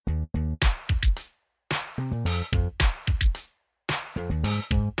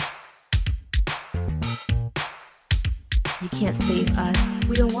You can't save us.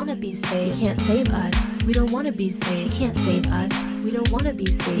 We don't want to be saved. You can't save us. We don't want to be saved. You can't save us. We don't want to be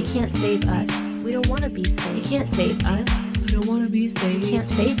saved. You can't save us. We don't want to be saved. You can't save us. We don't want to be saved. You can't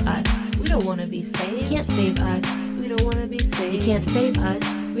save us. We don't want to be saved. You can't save us. We don't want to be saved. You can't save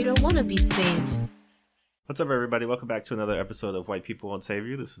us. We don't want to be saved. What's up, everybody? Welcome back to another episode of White People Won't Save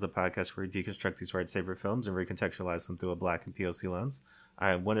You. This is the podcast where we deconstruct these white savior films and recontextualize them through a black and POC lens.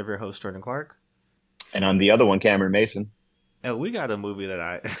 I am one of your hosts, Jordan Clark. And I'm the other one, Cameron Mason. And we got a movie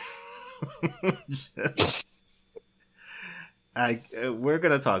that we're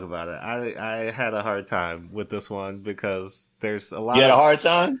going to talk about it. I had a hard time with this one because there's a lot. You had a hard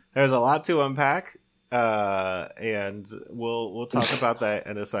time? There's a lot to unpack. And we'll talk about that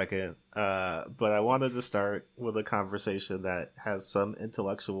in a second. But I wanted to start with a conversation that has some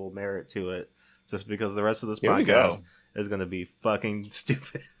intellectual merit to it, just because the rest of this podcast is going to be fucking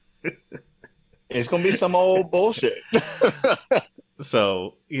stupid. It's going to be some old bullshit.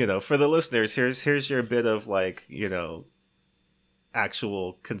 So, for the listeners, here's your bit of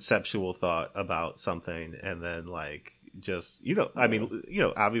actual conceptual thought about something, and then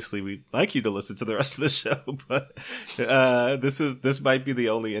obviously we'd like you to listen to the rest of the show, but this might be the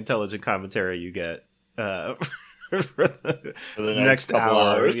only intelligent commentary you get for the next couple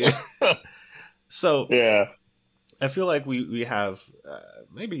hours. Yeah. So yeah, I feel like we have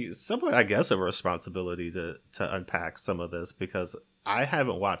maybe somewhat, I guess, a responsibility to unpack some of this, because I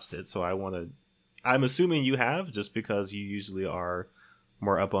haven't watched it, so I'm assuming you have, just because you usually are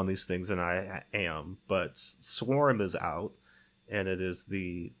more up on these things than I am. But Swarm is out, and it is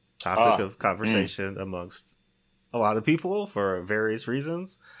the topic of conversation amongst a lot of people for various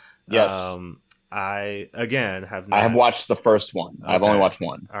reasons. Yes. I have watched the first one. Okay. I've only watched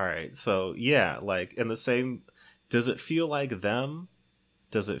one. All right. So yeah, in the same, does it feel like them?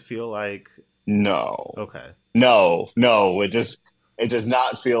 Does it feel like... No. Okay. No, it does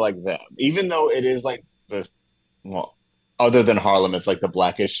not feel like them. Even though it is other than Harlem, it's like the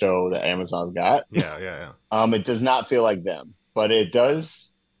Blackish show that Amazon's got. Yeah. It does not feel like them, but it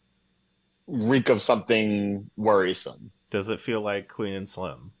does reek of something worrisome. Does it feel like Queen and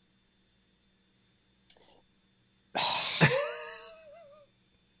Slim?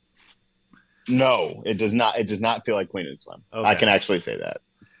 No, it does not. It does not feel like Queen and Slim. Okay. I can actually say that.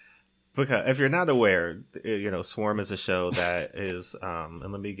 Because if you're not aware, Swarm is a show that is,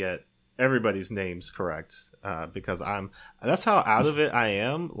 and let me get everybody's names correct, because that's how out of it I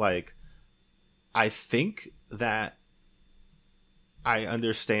am. I think that I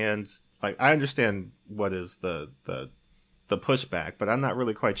understand what is the pushback, but I'm not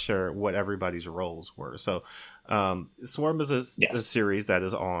really quite sure what everybody's roles were. So, Swarm is a series that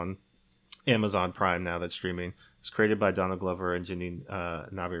is on Amazon Prime now, that's streaming. It's created by Donald Glover and Janine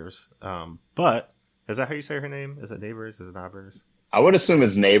Nabers. But is that how you say her name? Is it Neighbors? Is it Nabers? I would assume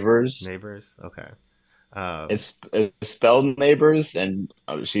it's Neighbors. Neighbors? Okay. It's spelled Neighbors, and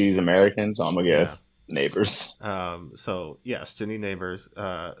she's American, so I'm going to guess Neighbors. So, yes, Janine Neighbors.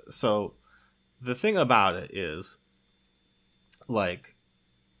 So, the thing about it is,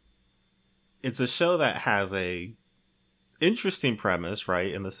 it's a show that has a interesting premise,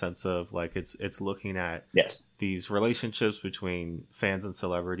 right? In the sense of it's looking at these relationships between fans and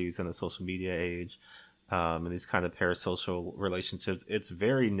celebrities in the social media age, and these kind of parasocial relationships. It's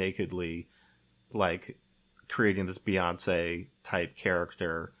very nakedly creating this Beyonce type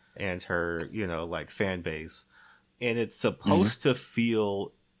character and her, fan base, and it's supposed to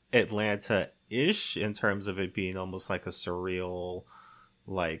feel Atlanta-ish in terms of it being almost like a surreal,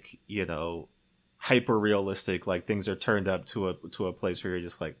 hyper realistic, things are turned up to a place where you're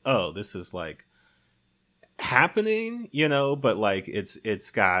just oh, this is happening, but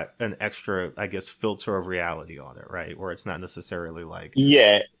it's got an extra, I guess, filter of reality on it, right? Where it's not necessarily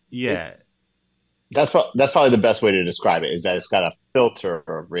that's probably the best way to describe it, is that it's got a filter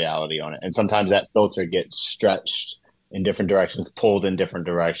of reality on it, and sometimes that filter gets stretched in different directions, pulled in different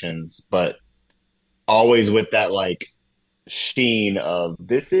directions, but always with that sheen of,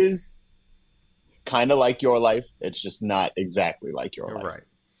 this is kind of like your life, it's just not exactly like your life. Right.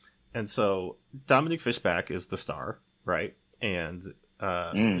 And so Dominique Fishback is the star, right? And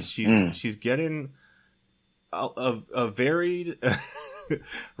she's getting a varied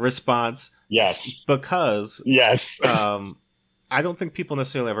response. Yes. Because yes. I don't think people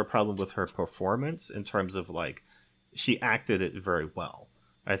necessarily have a problem with her performance in terms of she acted it very well.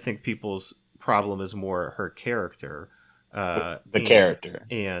 I think people's problem is more her character. The character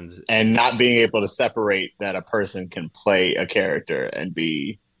and not being able to separate that a person can play a character and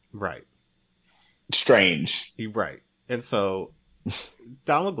be right strange, right. And so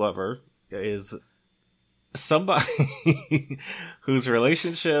Donald Glover somebody whose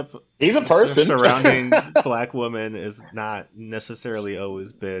relationship He's a person surrounding black women is not necessarily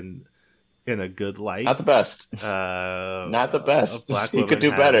always been in a good light. Not the best. Not the best. Black He women could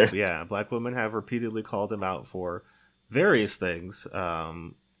do have, better. Yeah, black women have repeatedly called him out for various things.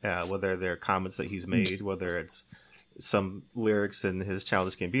 Whether they're comments that he's made, whether it's some lyrics in his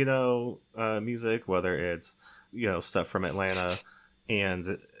Childish Gambino music, whether it's stuff from Atlanta,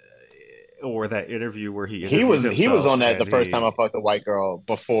 and or that interview where he was himself, on that the first time I fucked a white girl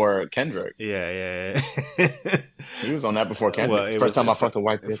before Kendrick. Yeah. He was on that before Kendrick. Well, first time I fucked a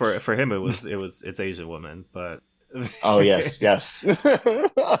white bitch. For him, it's Asian woman, but oh yes.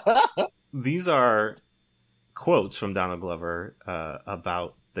 These are quotes from Donald Glover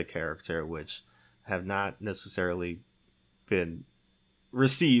about the character, which have not necessarily been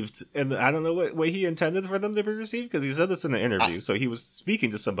received, and I don't know what way he intended for them to be received, because he said this in an interview. So he was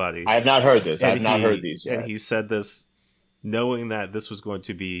speaking to somebody. I have not heard this. I have not heard these yet. And he said this knowing that this was going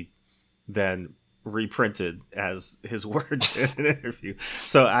to be then reprinted as his words in an interview.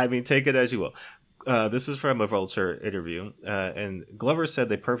 So, I mean, take it as you will. This is from a Vulture interview, and Glover said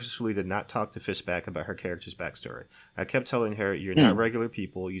they purposefully did not talk to Fishback about her character's backstory. I kept telling her, you're not regular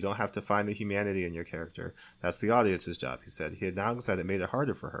people. You don't have to find the humanity in your character. That's the audience's job, he said. He acknowledged that it made it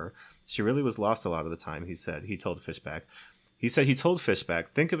harder for her. She really was lost a lot of the time, he said. He told Fishback,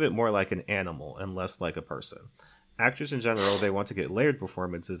 think of it more like an animal and less like a person. Actors in general, they want to get layered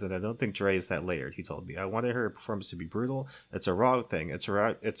performances, and I don't think Dre is that layered, he told me. I wanted her performance to be brutal. It's a raw thing. It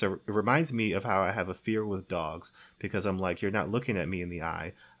reminds me of how I have a fear with dogs, because I'm like, you're not looking at me in the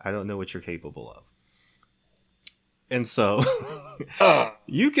eye. I don't know what you're capable of. And so,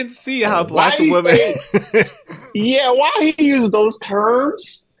 you can see how black women... why he used those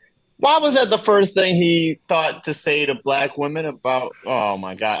terms? Why was that the first thing he thought to say to black women about, oh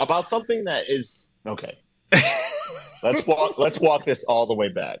my God, about something that is... Okay. Let's walk this all the way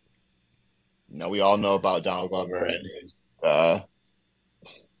back. We all know about Donald Glover and his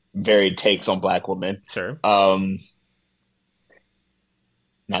varied takes on black women. Sure. Not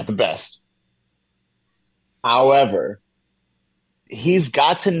the best. However, he's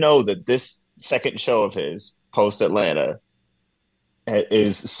got to know that this second show of his, post Atlanta,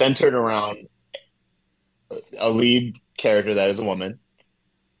 is centered around a lead character that is a woman.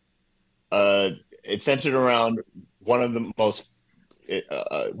 It's centered around one of the most,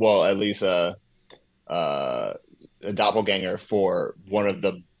 at least a doppelganger for one of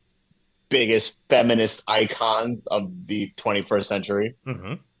the biggest feminist icons of the 21st century.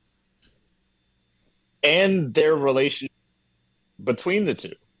 Mm-hmm. And their relationship between the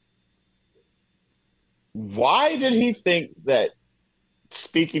two. Why did he think that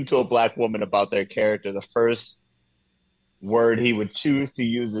speaking to a black woman about their character, the first word he would choose to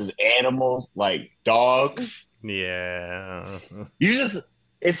use is animals, like dogs? Yeah.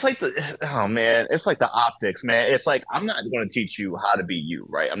 It's like it's like the optics, man. It's like, I'm not going to teach you how to be you,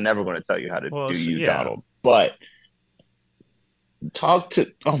 right? I'm never going to tell you how to do you, Donald. But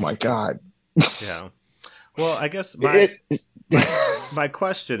oh my God. Yeah. Well, I guess my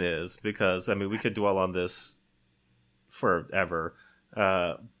question is, because, I mean, we could dwell on this forever,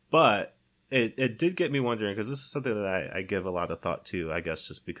 but it did get me wondering, because this is something that I give a lot of thought to, I guess,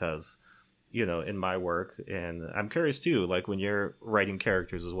 just because, in my work, and I'm curious too, like when you're writing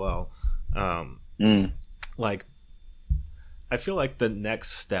characters as well, like, I feel like the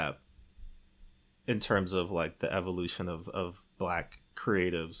next step in terms of like the evolution of black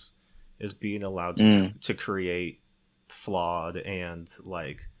creatives is being allowed to create flawed and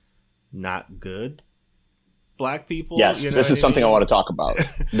like not good black people. Yes, this is something I want to talk about.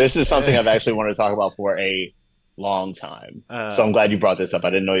 This is something I've actually wanted to talk about for a long time. So I'm glad you brought this up. I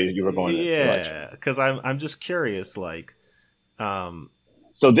didn't know you were going. Yeah, because I'm just curious. Like,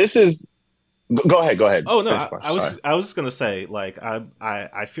 so this is. Go ahead. Oh no, I was just gonna say, like,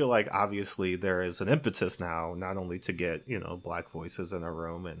 I feel like obviously there is an impetus now, not only to get black voices in a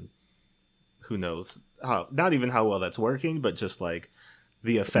room, and who knows not even how well that's working, but just like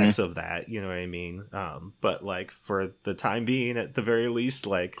the effects of that, you know what I mean? But like for the time being, at the very least,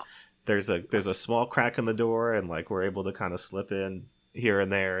 like there's a small crack in the door, and like we're able to kind of slip in here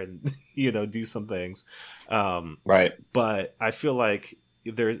and there and do some things. Right. But I feel like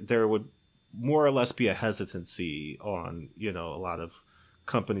there would more or less be a hesitancy on a lot of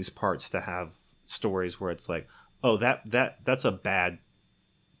companies' parts to have stories where it's like, oh, that's a bad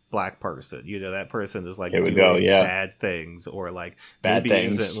black person, that person is like doing bad things, or like bad maybe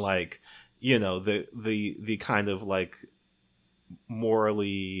things. Isn't like the kind of like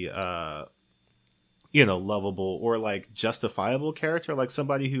morally lovable or like justifiable character, like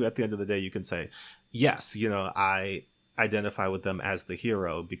somebody who at the end of the day you can say, yes, I identify with them as the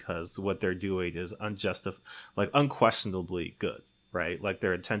hero because what they're doing is like unquestionably good, right? Like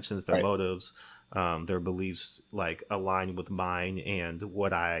their intentions, their Right. motives, their beliefs like align with mine and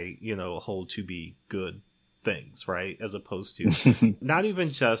what I, hold to be good things, right? As opposed to not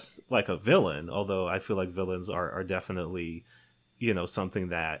even just like a villain, although I feel like villains are definitely, something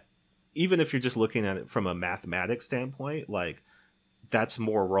that even if you're just looking at it from a mathematics standpoint, like that's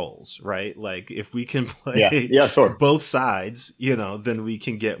more roles, right? Like if we can Yeah. play Yeah. Sure. both sides, then we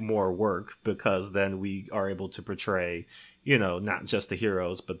can get more work because then we are able to portray, not just the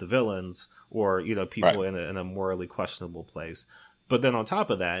heroes, but the villains or, Right. people in a morally questionable place. But then on top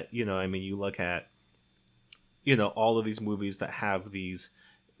of that, I mean, you look at, all of these movies that have these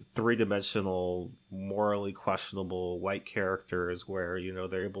three-dimensional, morally questionable white characters where,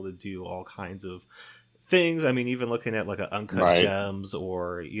 they're able to do all kinds of things. I mean, even looking at like a Uncut Right. Gems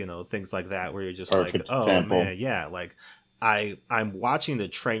or, things like that where you're just like, Perfect oh example. man, yeah, like I'm watching the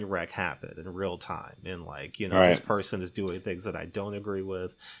train wreck happen in real time and like, this Right. person is doing things that I don't agree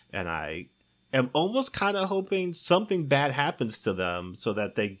with and I am almost kind of hoping something bad happens to them so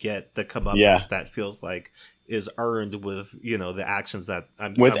that they get the Yeah. comeuppance that feels like is earned with, the actions that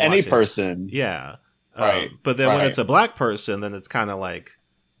With I'm any watching. person. Yeah. Right. But then when Right. it's a black person, then it's kind of like,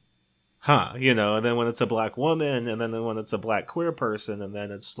 huh, and then when it's a black woman, and then when it's a black queer person, and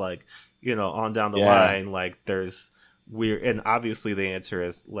then it's like, on down the Yeah. line, like there's weird, and obviously the answer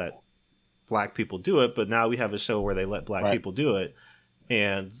is let black people do it, but now we have a show where they let black Right. people do it,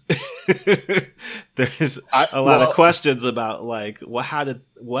 and there's I a lot of well, questions about like, well, how did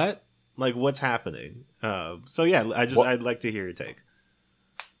what, like, what's happening? So yeah, well, I'd like to hear your take.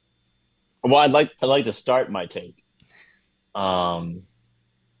 well, I'd like to start my take. Um,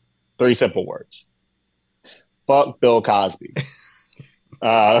 Three simple words. Fuck Bill Cosby.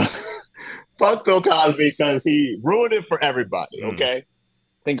 Uh, fuck Bill Cosby because he ruined it for everybody. Mm, Okay,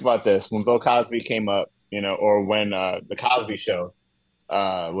 think about this: when Bill Cosby came up, or when the Cosby Show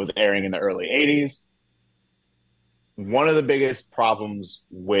was airing in the early '80s, one of the biggest problems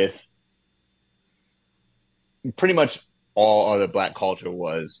with pretty much all other black culture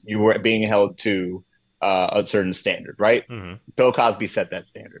was you were being held to a certain standard, right? mm, Bill Cosby set that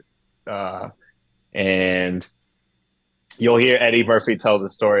standard. Uh, and you'll hear Eddie Murphy tell the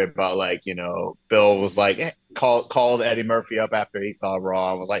story about like, Bill was like called Eddie Murphy up after he saw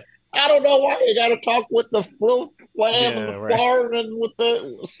Raw and was like, I don't know why you gotta talk with the flip flam and yeah, the right, fart and with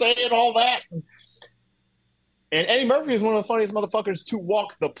the saying all that. And Eddie Murphy is one of the funniest motherfuckers to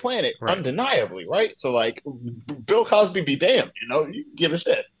walk the planet, right, undeniably, right? So like Bill Cosby be damned, you give a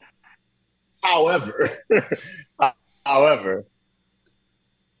shit. However, however,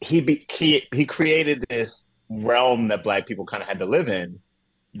 he created this realm that black people kind of had to live in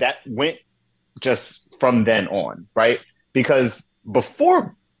that went just from then on, right? Because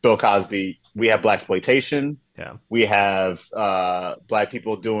before Bill Cosby, we have black exploitation, yeah. we have black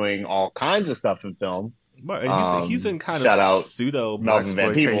people doing all kinds of stuff in film. But and he's in kind of Shout out pseudo black Melvin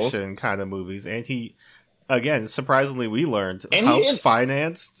Van Peebles, exploitation kind of movies, and he again surprisingly we learned and helped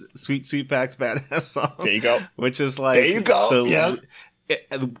finance Sweet Sweetback's Badass there Song, you go, which is there you like go, yes.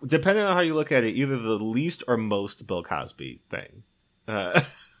 depending on how you look at it, either the least or most Bill Cosby thing. Uh,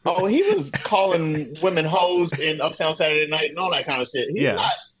 Oh, he was calling women hoes in Uptown Saturday Night and all that kind of shit. He's yeah,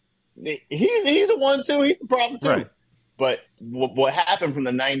 not. He's the one too. He's the problem too. right, But what happened from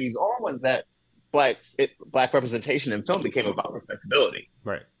the '90s on was that black representation in film became about respectability.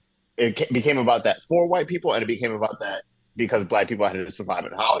 right, It became about that for white people, and it became about that because black people had to survive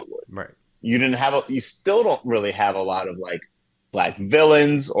in Hollywood. right, You still don't really have a lot of like black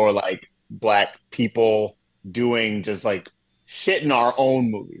villains or like black people doing just like shit in our own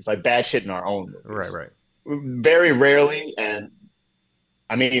movies, like bad shit in our own right, movies. right. Very rarely, and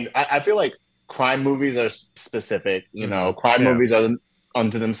I mean, I feel like crime movies are specific. Mm-hmm. Crime Yeah, movies are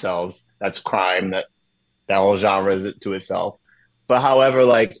unto themselves. That's crime. That whole genre is to itself. But however,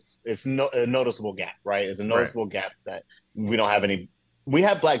 like it's a noticeable gap, right? It's a right. noticeable gap that we don't have any. We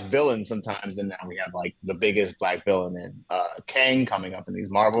have black villains sometimes, and now we have like the biggest black villain in Kang coming up in these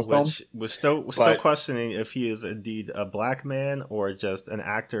Marvel films. Which was still But questioning if he is indeed a black man or just an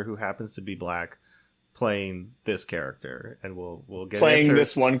actor who happens to be black playing this character, and we'll get playing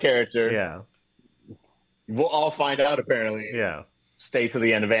this answers. one character, Yeah, we'll all find out. Apparently, yeah, stay to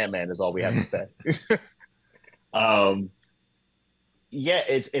the end of Ant-Man is all we have to say. um, yeah,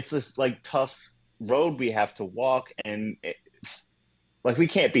 it's this like tough road we have to walk, and like we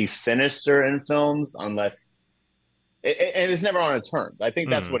can't be sinister in films unless And it's never on its terms. I think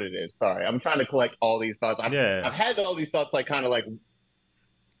that's Mm. what it is. Sorry, I'm trying to collect all these thoughts. Yeah. I've had all these thoughts like kind of like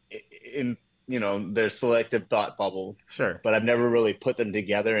in there's selective thought bubbles, Sure. but I've never really put them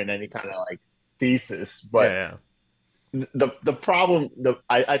together in any kind of like thesis. But Yeah. the problem,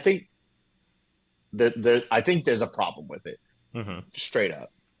 I think I think there's a problem with it, Yeah. Hmm. straight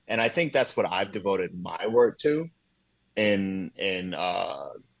up, and I think that's what I've devoted my work to in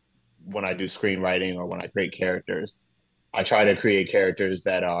when I do screenwriting or when I create characters. I try to create characters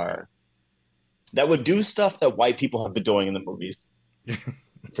that would do stuff that white people have been doing in the movies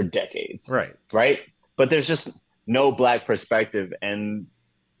for decades, Right. right? But there's just no black perspective, and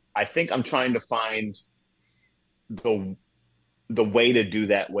I think I'm trying to find the the way to do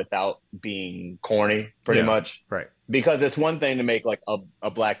that without being corny, pretty Yeah. much. Right. Because it's one thing to make like a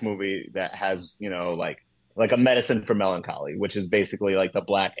black movie that has, like a medicine for melancholy, which is basically like the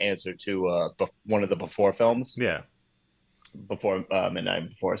black answer to one of the before films, Yeah. before Midnight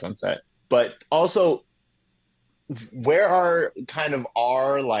Before Sunset. But also, where are kind of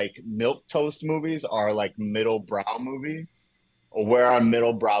our like milk toast movies, our like middle brow movies, or where are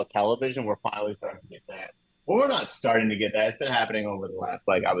middle brow television? We're finally starting to get that. Well, we're not starting to get that. It's been happening over the last,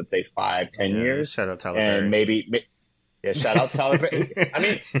 like, I would say 5, 10 Yeah. years. Shout out Tyler And Perry. yeah, shout out to Tyler Perry. I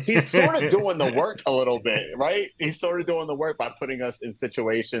mean, he's sort of doing the work a little bit, right? He's sort of doing the work by putting us in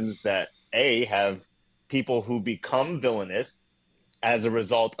situations that, have people who become villainous as a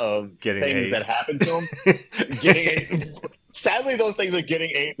result of Getting things that AIDS. happen to them. Getting AIDS. Sadly, those things are getting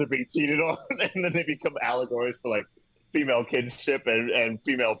AIDS or being cheated on, and then they become allegories for like female kinship and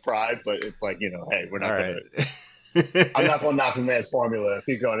female pride. But it's like, hey, we're All not right. gonna. I'm not gonna knock the man's formula. If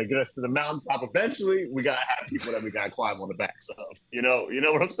he's going to get us to the mountaintop, eventually we gotta have people that we gotta climb on the backs of. You know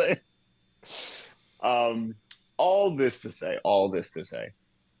what I'm saying? Um, all this to say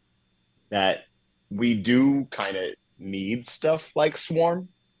that we do kind of need stuff like Swarm.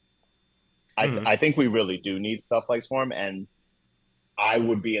 Mhm. I think we really do need stuff like Swarm, and I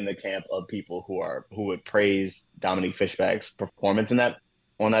would be in the camp of people who would praise Dominique Fishback's performance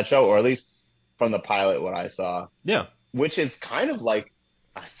on that show, or at least from the pilot what I saw, Yeah. which is kind of like,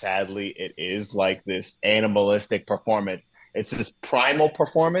 sadly, it is like this animalistic performance. It's this primal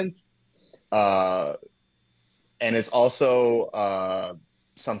performance, and it's also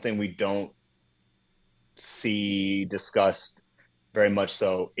something we don't see discussed very much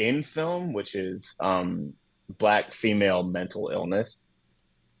so in film, which is black female mental illness.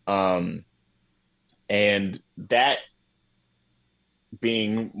 Um, and that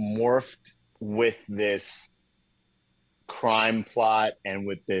being morphed with this crime plot and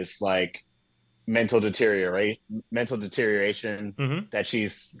with this like mental deterioration Hmm. that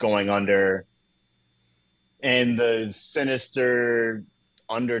she's going under, and the sinister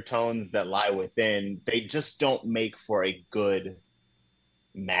undertones that lie within, they just don't make for a good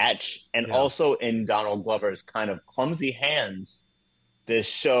match. And Yeah. also, in Donald Glover's kind of clumsy hands, this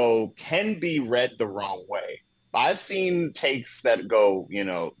show can be read the wrong way. I've seen takes that go,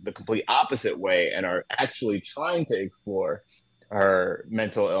 the complete opposite way and are actually trying to explore her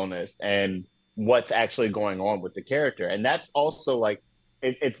mental illness and what's actually going on with the character. And that's also like,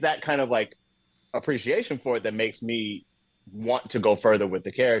 it's that kind of like appreciation for it that makes me want to go further with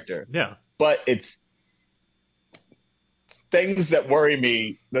the character. Yeah. But it's things that worry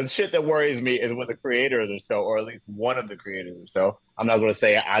me. The shit that worries me is when the creator of the show, or at least one of the creators of the show, I'm not going to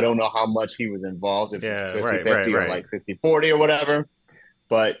say, I don't know how much he was involved, if Yeah. it's 50 Right. 50 or Right. like 60-40 or whatever.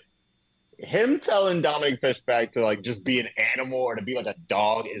 But him telling Dominic Fishback to like just be an animal or to be like a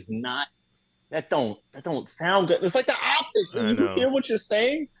dog is not, that don't sound good. It's like the optics. I You know. hear what you're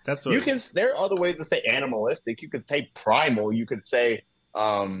saying? That's You what. can, there are other ways to say animalistic. You could say primal. You could say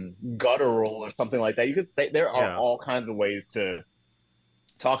guttural or something like that. You could say, there are Yeah. all kinds of ways to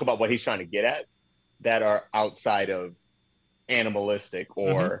talk about what he's trying to get at that are outside of animalistic,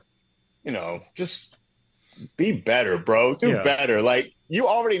 or just be better, bro. Do Yeah. better. Like, you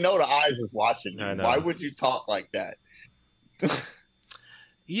already know the eyes is watching I you. know. Why would you talk like that?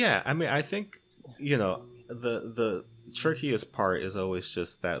 Yeah. I mean, I think the trickiest part is always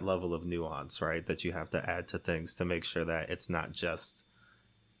just that level of nuance, right? That you have to add to things to make sure that it's not just,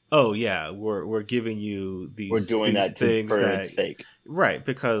 oh yeah, we're giving you these We're doing these that things for that, its sake. right,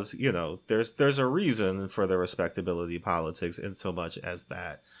 because there's a reason for the respectability politics, in so much as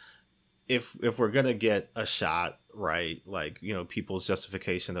that if we're gonna get a shot, right, like people's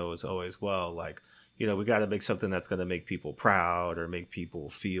justification is always, well, like we got to make something that's going to make people proud or make people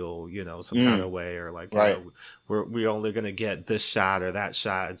feel some kind of way, or like Right. we're only going to get this shot or that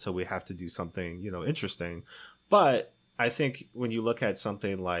shot, and so we have to do something interesting. But I think when you look at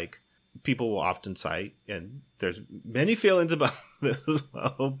something like people will often cite, and there's many feelings about this as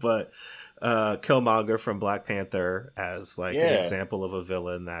well, but Killmonger from Black Panther as like an example of a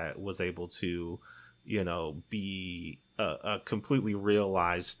villain that was able to, you know, be a completely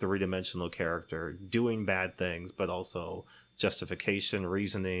realized three-dimensional character doing bad things, but also justification,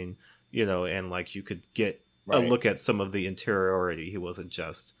 reasoning, you know, and like you could get a look at some of the interiority. He wasn't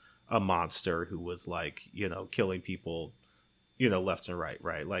just a monster who was like, you know, killing people, you know, left and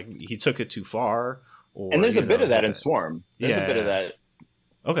right. Like he took it too far. Or, and there's a bit of that in Swarm. There's a bit of that.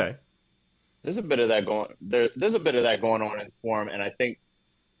 Okay. There's a bit of that going. There's a bit of that going on in Swarm, and I think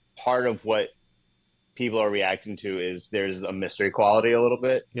part of what people are reacting to is there's a mystery quality a little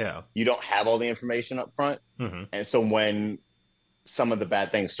bit. Yeah. You don't have all the information up front. Mm-hmm. And so when some of the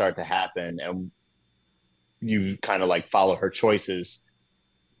bad things start to happen and you kind of like follow her choices,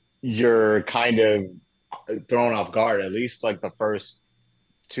 you're kind of thrown off guard. At least like the first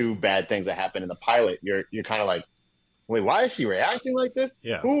two bad things that happen in the pilot, you're kind of like, wait, why is she reacting like this?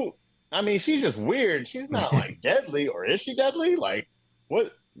 Yeah. I mean, she's just weird. She's not like deadly, or is she deadly? Like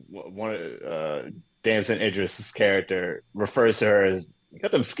what one of Damson Idris' character refers to her as,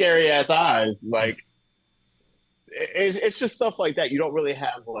 got them scary ass eyes. Like it's just stuff like that. You don't really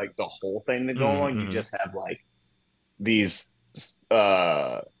have like the whole thing to go on. You just have like these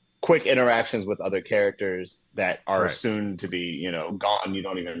quick interactions with other characters that are soon to be, you know, gone. You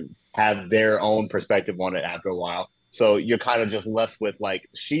don't even have their own perspective on it after a while. So you're kind of just left with like,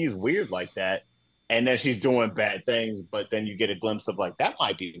 she's weird like that. And then she's doing bad things, but then you get a glimpse of like, that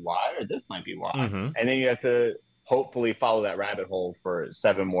might be why, or this might be why. And then you have to hopefully follow that rabbit hole for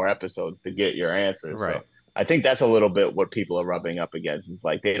 7 more episodes to get your answers. Right. So I think that's a little bit what people are rubbing up against. Is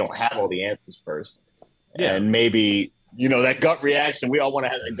like, they don't have all the answers first. Yeah. And maybe, you know, that gut reaction, we all want to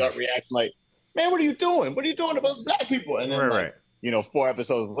have that gut reaction. Like, man, what are you doing? What are you doing to those black people? And then like, you know, 4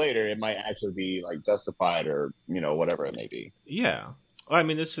 episodes later, it might actually be like justified, or, you know, whatever it may be. Yeah. I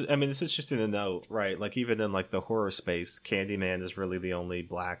mean, it's interesting to know, right? Like, even in like the horror space, Candyman is really the only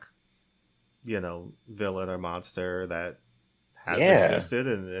black, you know, villain or monster that has existed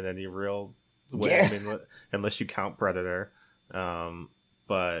in any real way. I mean, unless you count Predator.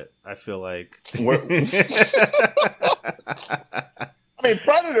 But I feel like I mean,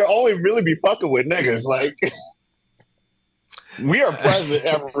 Predator only really be fucking with niggas. Like, we are present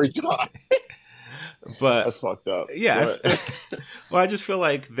every time. But that's fucked up. Yeah. Well, I just feel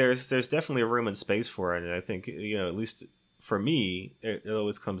like there's definitely a room and space for it. And I think, you know, at least for me, it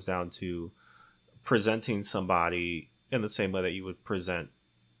always comes down to presenting somebody in the same way that you would present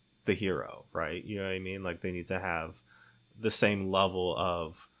the hero, right? You know what I mean? Like, they need to have the same level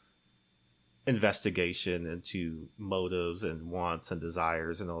of investigation into motives and wants and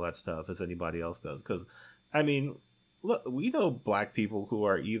desires and all that stuff as anybody else does. Because, I mean, look, we know black people who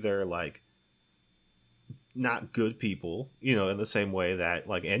are either like not good people, you know, in the same way that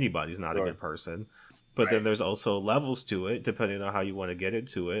like anybody's not a good person, but then there's also levels to it depending on how you want to get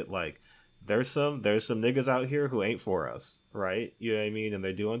into it. Like, there's some niggas out here who ain't for us, right? You know what I mean? And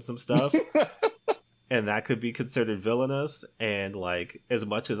they're doing some stuff and that could be considered villainous. And like, as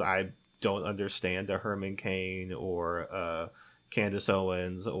much as I don't understand a Herman Cain or Candace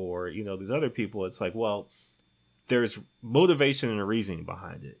Owens or, you know, these other people, it's like, well, there's motivation and reasoning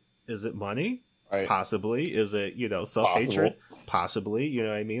behind it. Is it money? Right. Possibly. Is it, you know, self-hatred? Possibly. You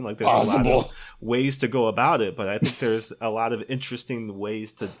know what I mean? Like, there's a lot of ways to go about it, but I think there's a lot of interesting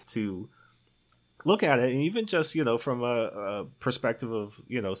ways to look at it. And even just, you know, from a perspective of,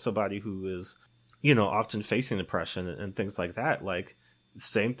 you know, somebody who is, you know, often facing oppression and things like that. Like,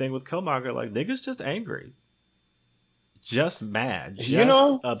 same thing with Killmonger. Like, niggas just angry. Just mad. Just, you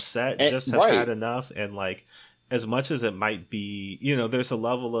know, upset. Just have had enough. And like, as much as it might be, you know, there's a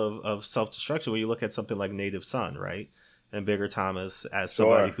level of self-destruction when you look at something like Native Son, right? And Bigger Thomas as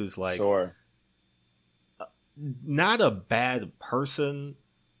somebody who's like not a bad person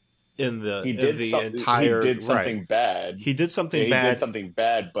in the entire. He did something bad. He did something bad. He did something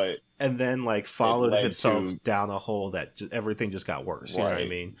bad, but and then like followed himself down a hole that everything just got worse. You know what I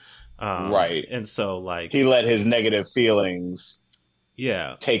mean? Right. And so like he let his negative feelings,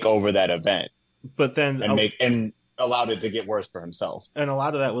 take over that event. But then and allowed it to get worse for himself. And a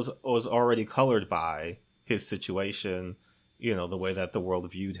lot of that was already colored by his situation, you know, the way that the world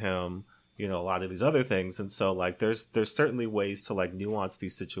viewed him, you know, a lot of these other things. And so like there's certainly ways to like nuance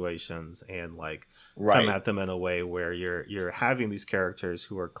these situations and like come at them in a way where you're having these characters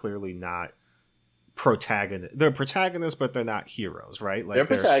who are clearly not protagonists. They're protagonists, but they're not heroes, right? Like they're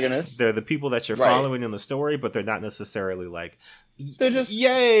protagonists. They're the people that you're following in the story, but they're not necessarily like, they're just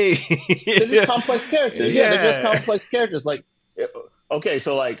yay. They're just complex characters. Yeah, they're just complex characters. Like, okay,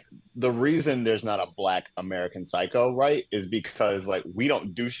 so like the reason there's not a Black American Psycho, right, is because like we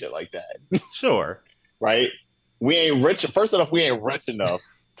don't do shit like that, Sure. right? We ain't rich. First off, we ain't rich enough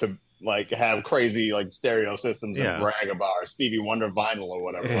to like have crazy like stereo systems and Yeah. brag about our Stevie Wonder vinyl or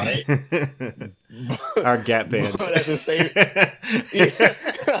whatever, right? Our Gap band. But at the same, yeah.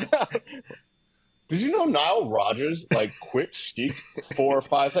 Did you know Nile Rodgers like quit Chic 4 or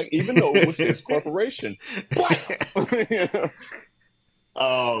 5 seconds, even though it was his corporation? You know?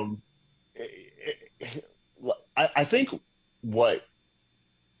 Um, I think what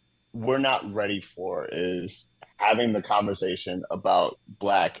we're not ready for is having the conversation about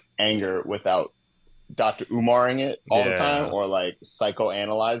Black anger without Dr. Umaring it all the time or like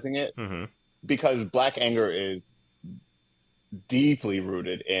psychoanalyzing it, because Black anger is deeply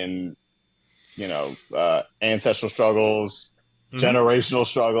rooted in, you know, ancestral struggles, generational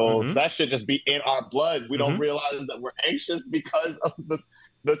struggles. That should just be in our blood. We don't realize that we're anxious because of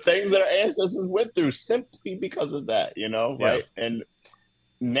the things that our ancestors went through, simply because of that, you know, right? And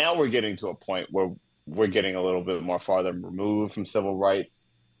now we're getting to a point where we're getting a little bit more farther removed from civil rights.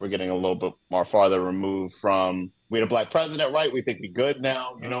 We're getting a little bit more farther removed from, we had a Black president, right? We think we're good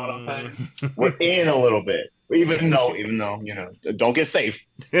now. You know what I'm saying? We're in a little bit, even though, you know, don't get safe.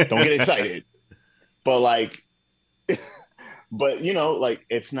 Don't get excited. But like, but you know, like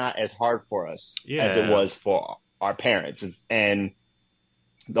it's not as hard for us as it was for our parents. And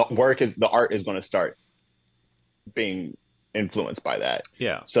the art is going to start being influenced by that.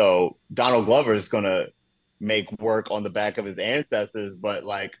 Yeah. So Donald Glover is going to make work on the back of his ancestors, but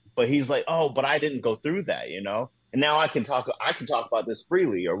he's like, oh, but I didn't go through that, you know? And now I can talk about this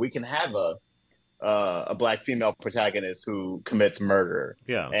freely, or we can have a Black female protagonist who commits murder.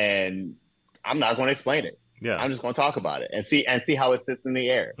 Yeah. And I'm not going to explain it. Yeah. I'm just going to talk about it and see how it sits in the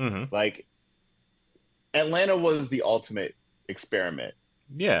air. Like Atlanta was the ultimate experiment.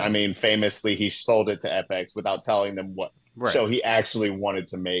 Yeah. I mean, famously, he sold it to FX without telling them what show he actually wanted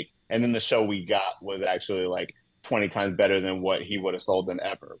to make. And then the show we got was actually like 20 times better than what he would have sold them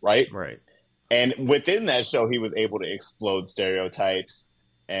ever, right? Right. And within that show, he was able to explode stereotypes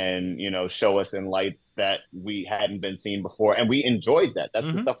and, you know, show us in lights that we hadn't been seen before. And we enjoyed that.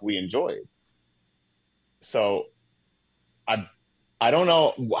 That's the stuff we enjoyed. So I don't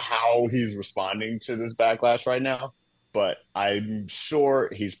know how he's responding to this backlash right now, but I'm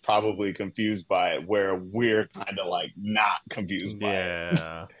sure he's probably confused by it, where we're kind of like not confused by it.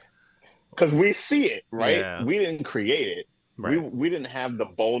 Because we see it, right? Yeah. We didn't create it. Right. We didn't have the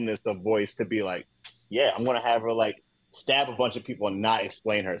boldness of voice to be like, yeah, I'm going to have her like stab a bunch of people and not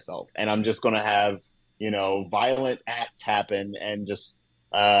explain herself. And I'm just going to have, you know, violent acts happen and just,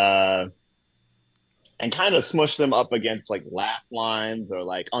 and kind of smush them up against like laugh lines or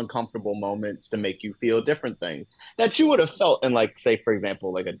like uncomfortable moments to make you feel different things that you would have felt in, like, say, for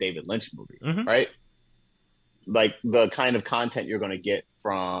example, like a David Lynch movie, right? Like the kind of content you're going to get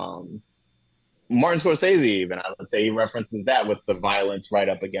from Martin Scorsese, even, I would say he references that with the violence right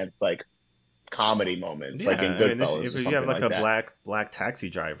up against like comedy moments, like in Goodfellas. I mean, if you have like a black taxi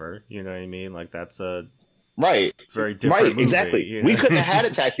driver, you know what I mean? Like that's a very different movie, exactly. You know? We couldn't have had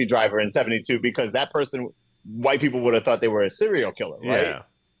a taxi driver in '72 because that person, white people would have thought they were a serial killer, right? Yeah.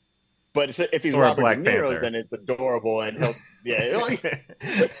 But if he's Robert De Niro, then it's adorable, and he'll, like,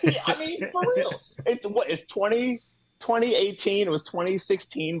 I mean, for real. It's 2018. It was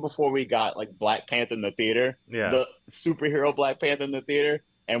 2016 before we got like Black Panther in the theater, the superhero Black Panther in the theater,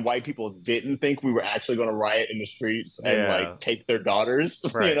 and white people didn't think we were actually going to riot in the streets and like take their daughters.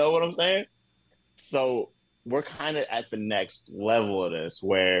 You know what I'm saying? So we're kind of at the next level of this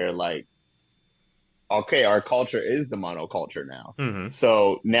where like, okay, our culture is the monoculture now.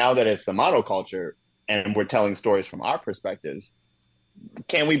 So now that it's the monoculture and we're telling stories from our perspectives,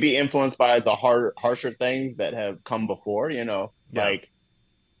 can we be influenced by the harsher things that have come before, you know, like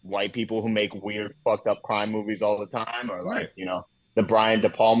white people who make weird, fucked up crime movies all the time, or like, you know, the Brian De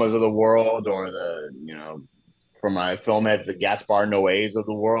Palmas of the world, or the, you know, for my film heads, the Gaspar Noés of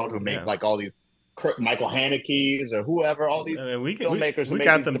the world, who make like all these Michael Haneke's or whoever, all these filmmakers who make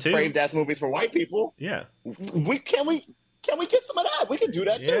these depraved ass movies for white people. Yeah, can we get some of that? We can do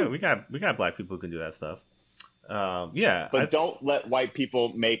that too. Yeah, we got black people who can do that stuff. But don't let white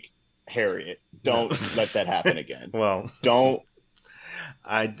people make Harriet. Don't let that happen again. Well, don't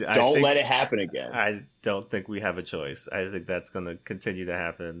think, let it happen again. I don't think we have a choice. I think that's going to continue to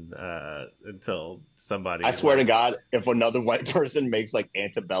happen until somebody. I swear to God, if another white person makes like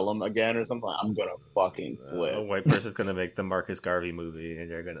Antebellum again or something, I'm gonna fucking flip. A white person's going to make the Marcus Garvey movie, and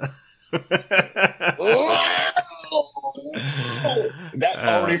you're gonna. That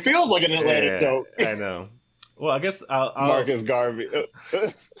already feels like an Atlantic joke. I know. Well, I guess I'll Marcus Garvey.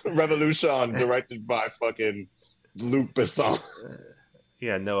 Revolution, directed by fucking Luc Besson.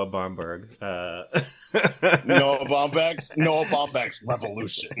 yeah, Noah Baumbach. Noah Baumbach's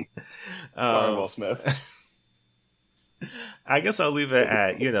Revolution. Starring Will um, Smith. I guess I'll leave it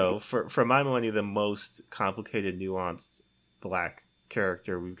at, for my money, the most complicated, nuanced black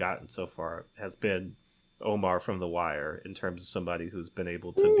character we've gotten so far has been Omar from The Wire, in terms of somebody who's been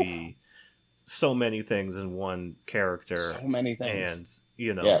able to be so many things in one character. So many And, things.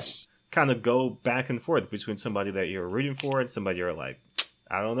 Yes. Kind of go back and forth between somebody that you're rooting for and somebody you're like,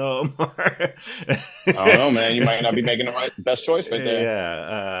 I don't know, Omar. I don't know, man. You might not be making the best choice right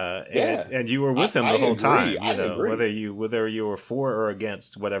there. Yeah. And you were with him the whole time. I agree. Whether you were for or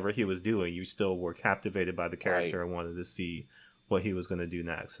against whatever he was doing, you still were captivated by the character and wanted to see what he was going to do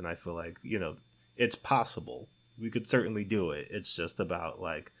next. And I feel like, it's possible. We could certainly do it. It's just about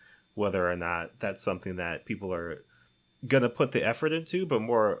like whether or not that's something that people are going to put the effort into, but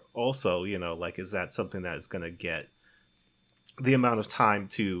more also, like, is that something that is going to get the amount of time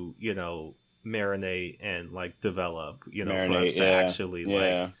to, marinate and like develop, for us to actually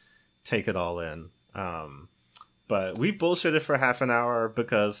like take it all in. But we bullshitted for half an hour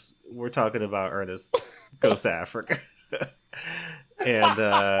because we're talking about Ernest Goes to Africa.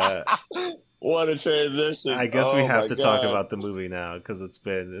 And what a transition! I guess we have to talk about the movie now because it's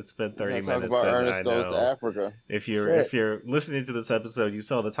been 30 minutes. Talk about Ernest Goes to Africa. If you're listening to this episode, you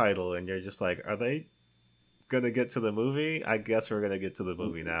saw the title and you're just like, are they gonna get to the movie? I guess we're gonna get to the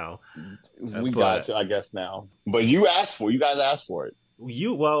movie now. We got to, I guess, now. But you guys asked for it.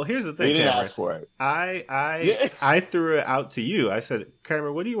 Well, here's the thing. You didn't Cameron. ask for it. I threw it out to you. I said,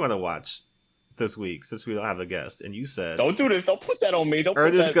 Cameron, what do you want to watch this week since we don't have a guest? And you said, don't do this. Don't put that on me. Don't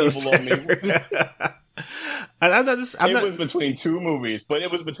Ernest put that evil on me. And it was between two movies.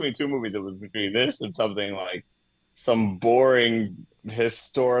 It was between this and something like some boring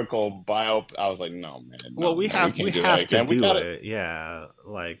historical bio. I was like, no, man. Well, we have to do it. Yeah,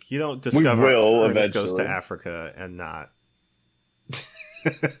 like you don't discover Ernest Goes to Africa and not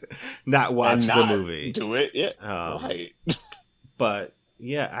watch the movie. Do it, yeah, right. But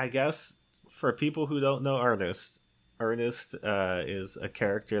yeah, I guess for people who don't know Ernest is a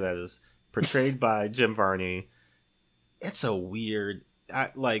character that is portrayed by Jim Varney. It's a weird,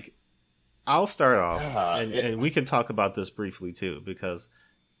 I'll start off, and we can talk about this briefly too, because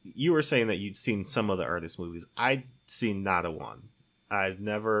you were saying that you'd seen some of the Ernest movies. I'd seen not a one. I've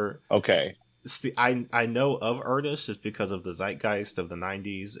never. Okay. See, I know of Ernest just because of the zeitgeist of the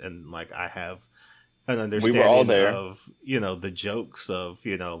 90s, and like I have an understanding of the jokes of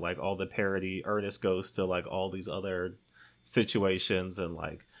like all the parody. Ernest goes to like all these other situations and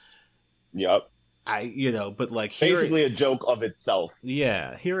like. Yep. But like basically a joke of itself.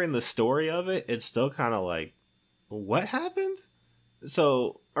 Yeah, hearing the story of it, it's still kind of like, what happened?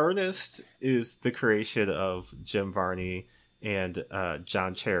 So Ernest is the creation of Jim Varney and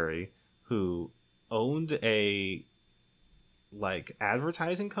John Cherry, who owned a like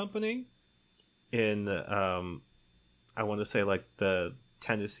advertising company in I want to say like the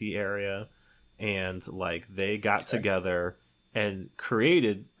Tennessee area, and like they got together and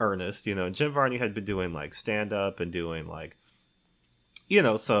created Ernest. Jim Varney had been doing like stand up and doing like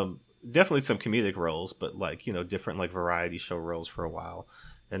definitely some comedic roles, but like different like variety show roles for a while.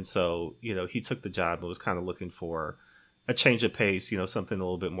 And so he took the job and was kind of looking for a change of pace, something a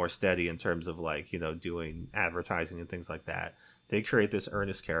little bit more steady in terms of like doing advertising and things like that. They create this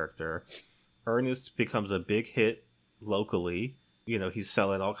Ernest character. Ernest becomes a big hit locally. He's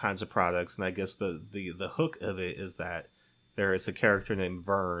selling all kinds of products, and I guess the hook of it is that there is a character named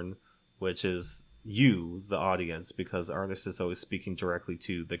Vern, which is you, the audience, because Ernest is always speaking directly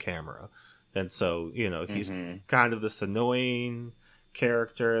to the camera. And so, he's kind of this annoying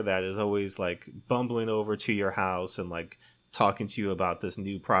character that is always like bumbling over to your house and like talking to you about this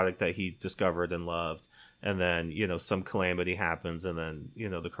new product that he discovered and loved. And then, some calamity happens and then,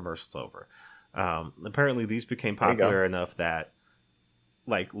 the commercial's over. Apparently these became popular enough that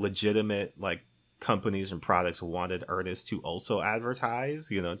like legitimate like companies and products wanted Ernest to also advertise,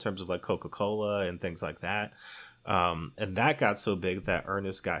 in terms of like Coca-Cola and things like that. And that got so big that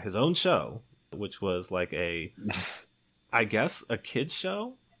Ernest got his own show, which was like I guess a kids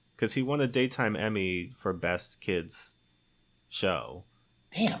show, because he won a daytime Emmy for best kids show.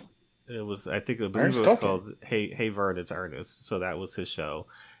 Damn. It was, I believe it was called Hey Vern, It's Ernest. So that was his show.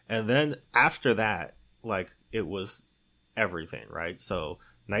 And then after that, like it was everything, right? So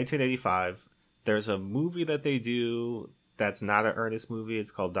 1985, there's a movie that they do that's not an Ernest movie.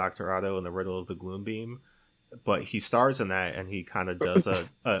 It's called Dr. Otto and the Riddle of the Gloom Beam. But he stars in that, and he kind of does a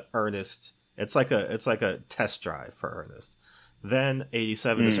Ernest It's like a test drive for Ernest. Then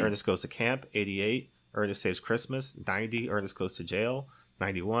 87 is Ernest Goes to Camp. 88, Ernest Saves Christmas. 90, Ernest Goes to Jail.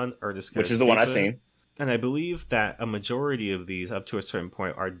 91, Ernest Goes which is the one I've seen. And I believe that a majority of these, up to a certain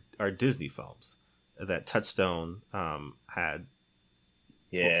point, are Disney films that Touchstone had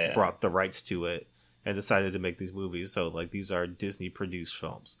brought the rights to it and decided to make these movies. So like these are Disney produced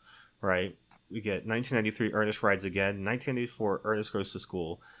films, right? We get 1993 Ernest Rides Again, 1984 Ernest Goes to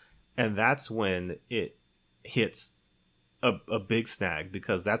School, and that's when it hits a big snag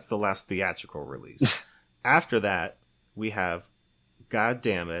because that's the last theatrical release. After that, we have God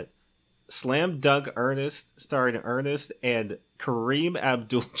Damn It, Slam Dunk Ernest, starring Ernest and Kareem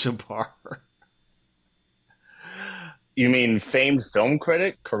Abdul-Jabbar. You mean famed film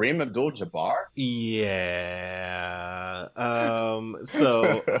critic Kareem Abdul-Jabbar? Yeah.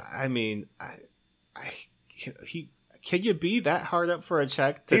 So I mean, can you be that hard up for a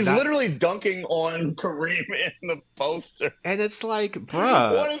check? He's literally dunking on Kareem in the poster, and it's like,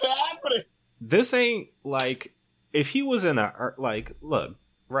 bruh, what is happening? This ain't like if he was in look,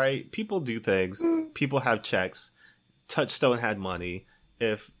 right? People do things. People have checks. Touchstone had money.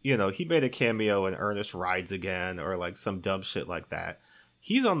 If, he made a cameo in Ernest Rides Again or like some dumb shit like that,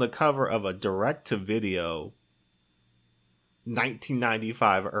 he's on the cover of a direct-to-video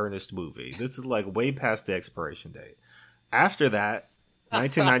 1995 Ernest movie. This is like way past the expiration date. After that,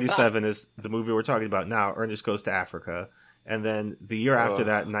 1997 is the movie we're talking about now, Ernest Goes to Africa. And then the year after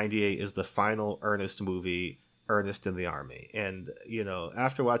that, 98, is the final Ernest movie, Ernest in the Army. And,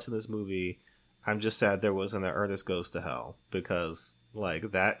 after watching this movie, I'm just sad there wasn't an Ernest Goes to Hell because...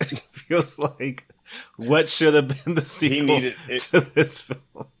 like that feels like what should have been the sequel to this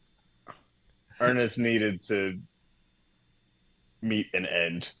film. Ernest needed to meet an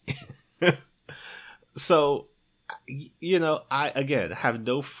end. So, I again have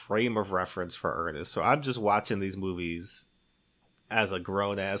no frame of reference for Ernest, so I'm just watching these movies as a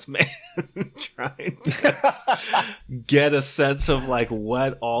grown ass man trying to get a sense of like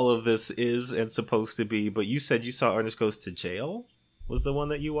what all of this is and supposed to be. But you said you saw Ernest Goes to Jail? Was the one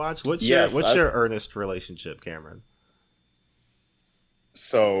that you watched? What's your Ernest relationship, Cameron?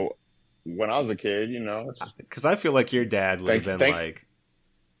 So, when I was a kid, because I feel like your dad would have been like,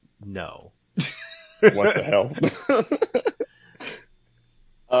 "No, what the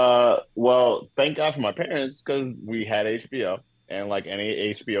hell?" Well, thank God for my parents because we had HBO, and like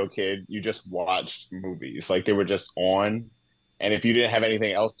any HBO kid, you just watched movies like they were just on. And if you didn't have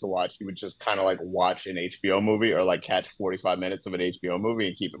anything else to watch, you would just kind of like watch an HBO movie or like catch 45 minutes of an HBO movie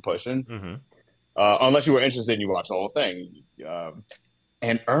and keep it pushing. Mm-hmm. Unless you were interested and you watched the whole thing.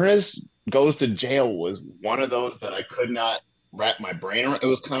 And Ernest Goes to Jail was one of those that I could not wrap my brain around. It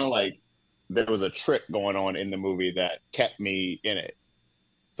was kind of like there was a trick going on in the movie that kept me in it.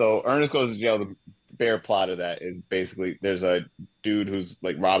 So Ernest Goes to Jail, the bare plot of that is basically there's a dude who's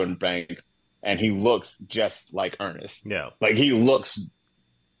like robbing banks. And he looks just like Ernest. Yeah. Like, he looks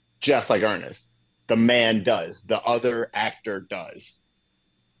just like Ernest. The man does. The other actor does.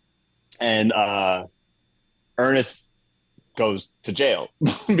 And Ernest goes to jail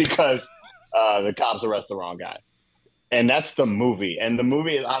because the cops arrest the wrong guy. And that's the movie. And the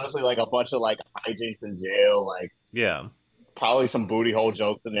movie is honestly like a bunch of, like, hijinks in jail. Like, yeah, probably some booty hole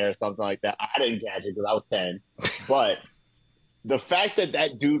jokes in there or something like that. I didn't catch it because I was 10. But... the fact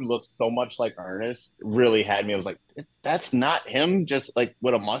that dude looks so much like Ernest really had me. I was like, that's not him just like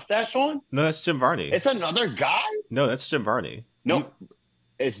with a mustache on? No, that's Jim Varney. It's another guy? No, that's Jim Varney. No,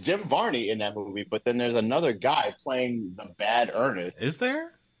 it's Jim Varney in that movie, but then there's another guy playing the bad Ernest. Is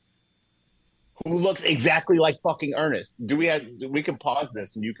there? Who looks exactly like fucking Ernest. We can pause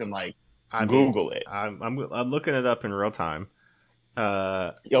this and you can like Google it. I'm looking it up in real time.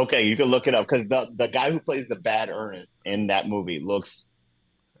 Okay, you can look it up because the guy who plays the bad Ernest in that movie looks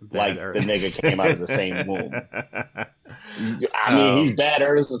like Ernest. The nigga came out of the same womb. I mean, he's bad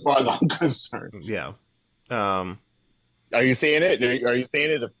Ernest as far as I'm concerned. Yeah. Are you seeing it? Are you seeing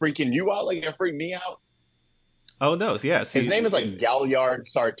it? Is it freaking you out? Like it freaked me out? Oh no! Yes, his name is like Galliard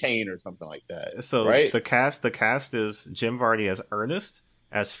Sartain or something like that. So right? the cast is Jim Varney as Ernest,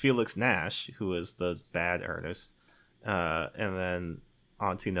 as Felix Nash, who is the bad Ernest. And then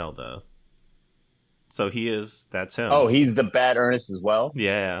Auntie Nelda. So that's him. Oh, he's the bad Ernest as well?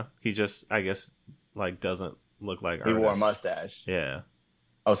 Yeah. He just, I guess, like doesn't look like Ernest. He wore a mustache. Yeah.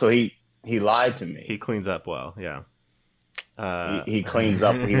 Oh, so he lied to me. He cleans up well, yeah. He cleans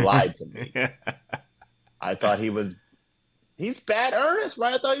up, he lied to me. I thought he's bad Ernest,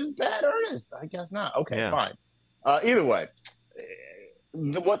 right? I thought he was bad Ernest. I guess not. Okay, yeah. Fine. Either way.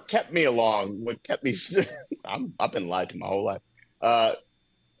 What kept me, I've been lied to my whole life.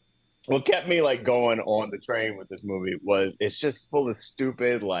 what kept me like going on the train with this movie was it's just full of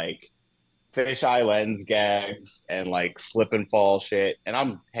stupid like fisheye lens gags and like slip and fall shit. And I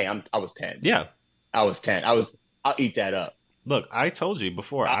was 10. Yeah. I was 10. I'll eat that up. Look, I told you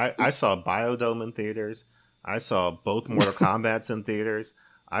before, I, I saw Biodome in theaters. I saw both Mortal Kombats in theaters.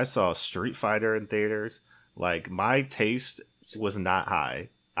 I saw Street Fighter in theaters. Like, my taste was not high.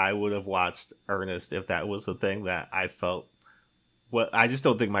 I would have watched Ernest if that was the thing that I felt. Well, I just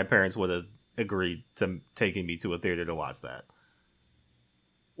don't think my parents would have agreed to taking me to a theater to watch that.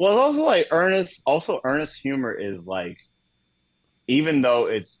 well, it's also like Ernest humor is like, even though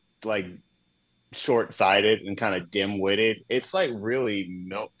it's like short sighted and kind of dim witted, it's like really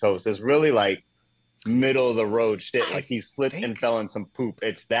milk toast. It's really like middle of the road shit. I Like he slipped and think fell in some poop.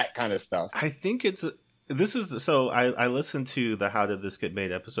 It's that kind of stuff. I think it's this is so I listened to the How Did This Get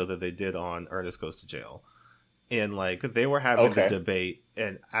Made episode that they did on Ernest Goes to Jail. And like they were having the Okay. debate,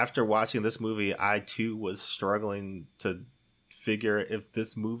 and after watching this movie I too was struggling to figure if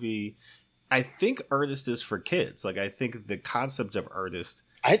this movie, I think Ernest is for kids. Like I think the concept of Ernest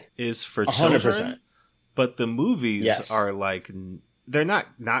I is for 100%. children, but the movies Yes. are like they're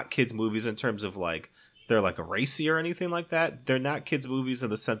not kids movies in terms of like they're like racy or anything like that. They're not kids movies in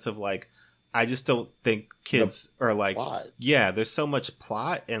the sense of like I just don't think kids are like Plot. yeah, there's so much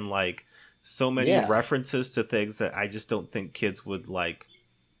plot and like so many Yeah. references to things that I just don't think kids would like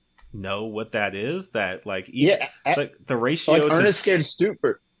know what that is. That like even, Yeah. like the ratio Like to Ernest Scared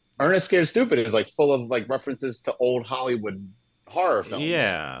Stupid. Ernest Scared Stupid is like full of like references to old Hollywood horror films.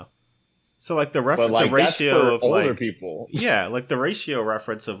 yeah. So like the But the like that's ratio for of older like people. yeah, like the ratio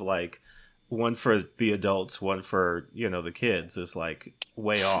reference of like one for the adults, one for the kids is like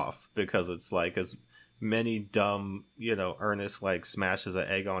way off because it's like as many dumb Ernest like smashes an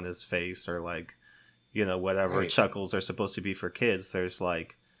egg on his face or like whatever Right. chuckles are supposed to be for kids. There's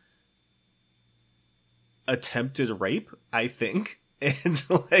like attempted rape, I think, and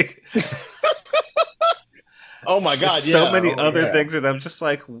like Oh my God. so Yeah. many Oh, other yeah. things, and I'm just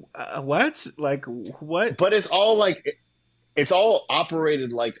like, what? Like what? But it's all like it's all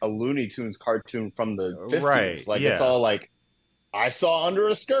operated like a Looney Tunes cartoon from the 50s. Right? Like it's Yeah. all like I saw under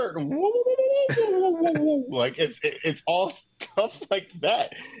a skirt. Like it's all stuff like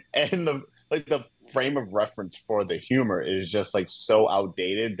that. And the frame of reference for the humor is just like so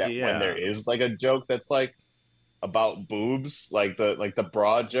outdated that when there Yeah. is like a joke that's like about boobs, like the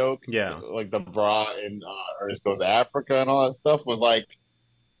bra joke, Yeah. like the bra in Ernest Goes to Africa and all that stuff was like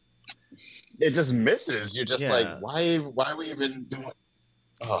it just misses. You're just like, Yeah. why are we even doing?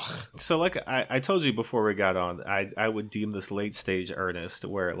 Ugh. So like I told you before we got on, I would deem this late stage Ernest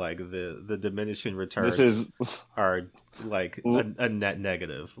where like the diminishing returns This is are like a net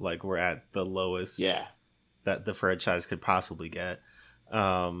negative. Like we're at the lowest yeah, that the franchise could possibly get.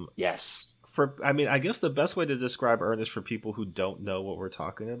 yes. I mean, I guess the best way to describe Ernest for people who don't know what we're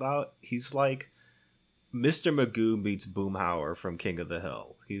talking about, he's like Mr. Magoo meets Boomhauer from King of the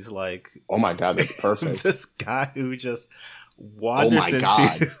Hill. He's like Oh my God, that's perfect. this guy who just Oh wanders my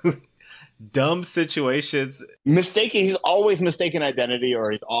God. into dumb situations. He's always mistaken identity, or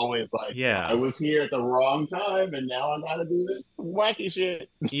he's always like, Yeah. I was here at the wrong time, and now I gotta do this wacky shit.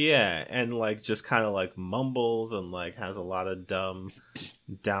 Yeah, and like just kind of like mumbles and like has a lot of dumb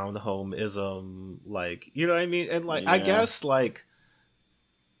down home ism, like you know what I mean? And like I Yeah. guess like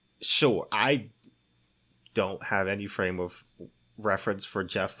sure, I don't have any frame of reference for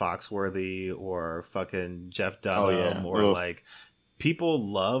Jeff Foxworthy or fucking Jeff Dunham yeah. or Ugh. like people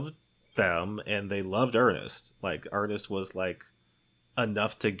loved them and they loved Ernest. Like Ernest was like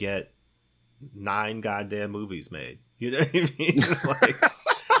enough to get 9 goddamn movies made. You know what I mean? Like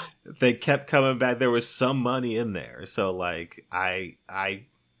they kept coming back. There was some money in there. So like I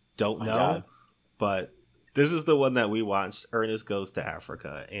don't My know, God. but this is the one that we watched, Ernest Goes to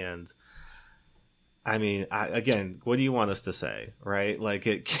Africa. And I mean, again, what do you want us to say, right? Like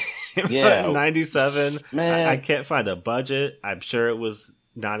it came out Yeah. in 97. Man. I can't find a budget. I'm sure it was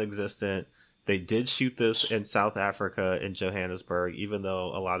non-existent. They did shoot this in South Africa in Johannesburg, even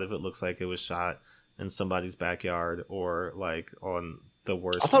though a lot of it looks like it was shot in somebody's backyard or like on the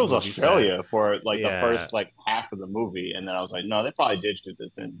worst. I thought it was movie set. Australia for like Yeah. the first like half of the movie, and then I was like, no, they probably did shoot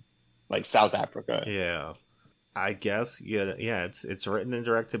this in like South Africa. Yeah. I guess yeah, it's written and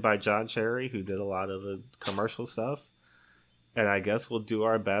directed by John Cherry, who did a lot of the commercial stuff. And I guess we'll do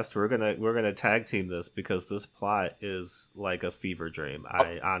our best. We're gonna tag team this because this plot is like a fever dream.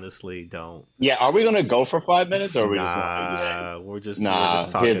 I honestly don't. Yeah, are we gonna go for 5 minutes, or are we just Nah, we're just nah?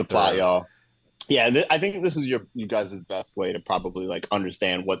 talking Here's the plot, through. y'all. Yeah, I think this is you guys' best way to probably like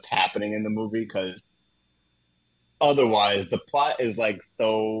understand what's happening in the movie, because otherwise the plot is like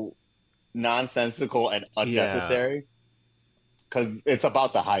so nonsensical and Yeah. unnecessary because it's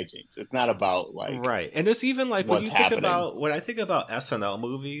about the hijinks. It's not about like Right. And it's even like what's happening. when I think about SNL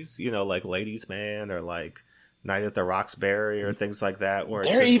movies, like Ladies Man or like Night at the Roxbury or things like that, where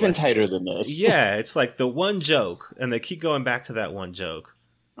it's They're just even like, tighter than this. yeah, it's like the one joke and they keep going back to that one joke.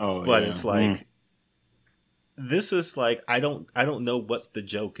 Oh But yeah. it's like, this is like, I don't know what the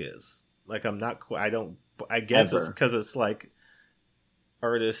joke is. Like, I guess it's Ever. because it's like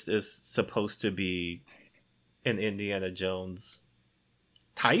Ernest is supposed to be an Indiana Jones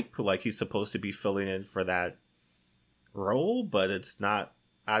type. Like, he's supposed to be filling in for that role, but it's not.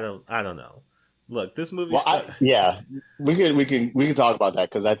 I don't know. Look, this movie Well, start. yeah, we can talk about that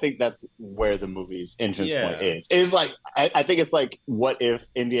because I think that's where the movie's entrance point Yeah, is. Is like I think it's like what if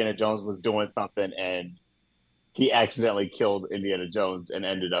Indiana Jones was doing something and he accidentally killed Indiana Jones and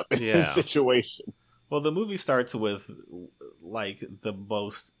ended up in this yeah. situation. Well, the movie starts with like the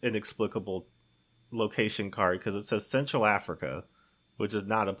most inexplicable location card because it says Central Africa, which is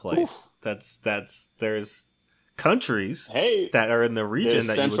not a Oof. place. That's there's countries Hey, that are in the region there's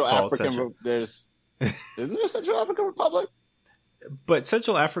that you would Central call Central. African. There's isn't there a Central African Republic? But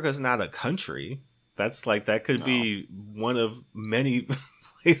Central Africa is not a country. That's like that could No, be one of many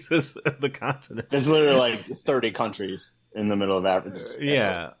places of the continent. there's literally like 30 countries in the middle of Africa. Just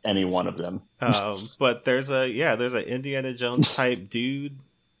Yeah. any one of them. But there's a Indiana Jones type dude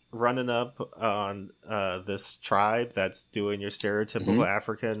running up on this tribe that's doing your Hmm. stereotypical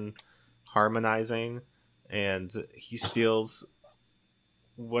African harmonizing, and he steals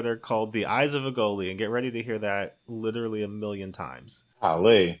what are called the eyes of a goalie, and get ready to hear that literally a million times.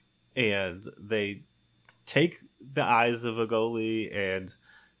 Ali. And they take the eyes of a goalie and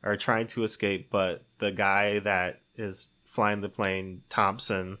are trying to escape, but the guy that is flying the plane,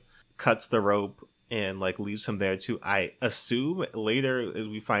 Thompson, cuts the rope and like leaves him there to, I assume later as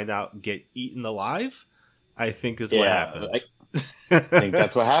we find out, get eaten alive. I think is what Yeah, happens. I think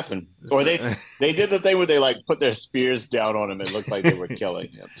that's what happened. Or they did the thing where they like put their spears down on him. It looked like they were killing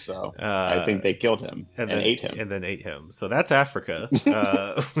him. So I uh, think they killed him and ate him. and then ate him. So that's Africa.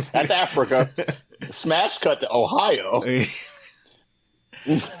 That's Africa. Smash cut to Ohio.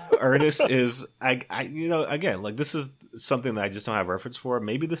 Ernest is again, like, this is something that I just don't have reference for.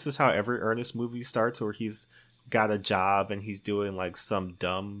 Maybe this is how every Ernest movie starts, where he's got a job and he's doing like some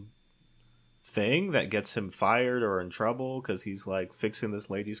dumb thing that gets him fired or in trouble because he's like fixing this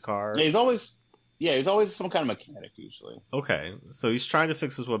lady's car. Yeah, he's always some kind of mechanic usually. Okay, so he's trying to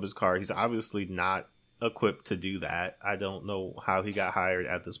fix this woman's car. He's obviously not equipped to do that. I don't know how he got hired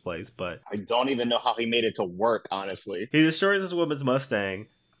at this place, but I don't even know how he made it to work, honestly. he destroys this woman's Mustang,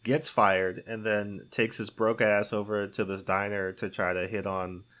 gets fired, and then takes his broke ass over to this diner to try to hit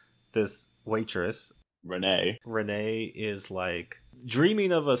on this waitress. Renee. Renee is like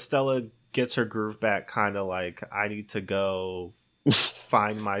dreaming of a Stella gets her groove back, kind of like, I need to go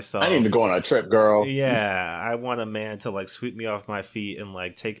find myself. I need to go on a trip, girl. Yeah, I want a man to like sweep me off my feet and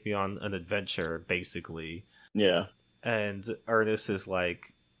like take me on an adventure, basically. Yeah. And Ernest is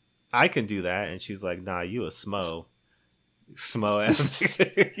like, I can do that. And she's like, nah, you a smo. Smo ass.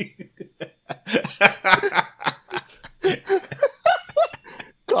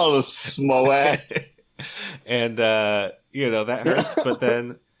 Call a smo ass. And that hurts. But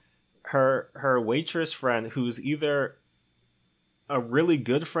then her waitress friend, who's either a really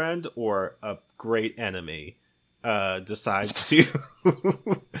good friend or a great enemy, decides to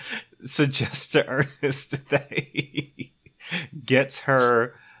suggest to Ernest that he gets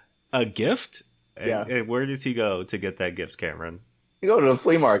her a gift. Yeah. And where does he go to get that gift, Cameron? You go to the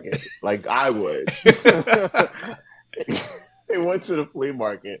flea market, like I would. They went to the flea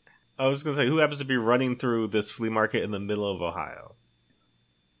market. I was going to say, who happens to be running through this flea market in the middle of Ohio?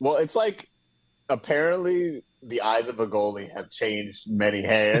 Well, it's like apparently the eyes of a goalie have changed many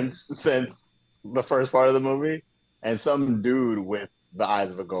hands since the first part of the movie, and some dude with the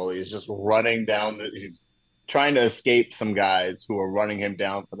eyes of a goalie is just running down he's trying to escape some guys who are running him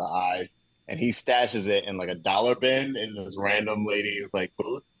down for the eyes, and he stashes it in like a dollar bin in this random lady's like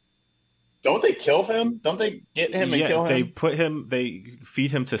booth. Don't they kill him? Don't they get him and kill him? They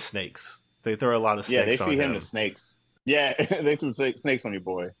feed him to snakes. They throw a lot of Yeah, they snakes on feed him him. to snakes. Yeah, they threw snakes on your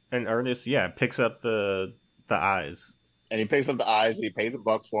boy. And Ernest, picks up the eyes. And he picks up the eyes, and he pays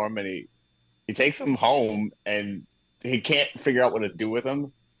 $1 for him, and he takes them home, and he can't figure out what to do with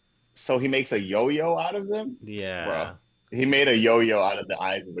them. So he makes a yo-yo out of them. Yeah. Bro, he made a yo-yo out of the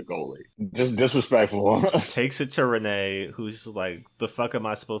eyes of the goalie. Just disrespectful. Takes it to Renee, who's like, the fuck am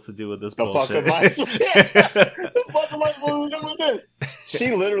I supposed to do with this The bullshit? the fuck am I supposed to do with this?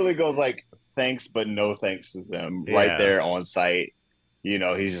 She literally goes like, thanks, but no thanks to them right Yeah. there on site.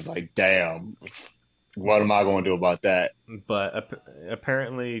 he's just like, damn, what am I going to do about that? But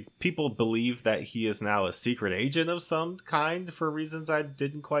apparently, people believe that he is now a secret agent of some kind for reasons I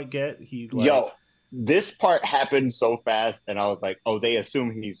didn't quite get. He like, Yo, this part happened so fast, and I was like, oh, they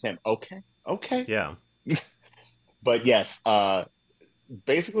assume he's him. Okay, okay. yeah, But yes,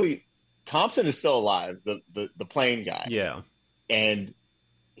 basically, Thompson is still alive, the plane guy, yeah, and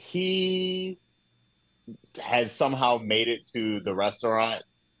he has somehow made it to the restaurant.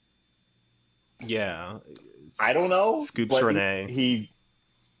 yeah. I don't know, Scoops but Renee.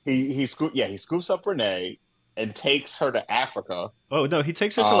 he scoops up Renee and takes her to Africa. Oh no, he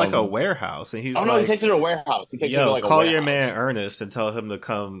takes her to like a warehouse, and he's Oh no, he like, takes her to a warehouse. He takes her to "Yo, like a call your man warehouse. Ernest and tell him to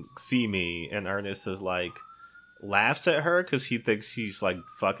come see me." And Ernest is like, laughs at her because he thinks she's like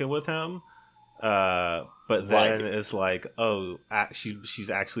fucking with him. But then Right. is like, "Oh, she's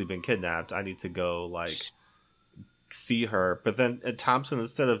actually been kidnapped. I need to go like see her." But then Thompson,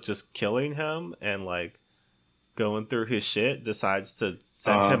 instead of just killing him and like going through his shit, decides to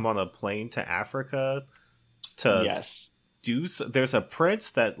send Uh, him on a plane to Africa to yes. there's a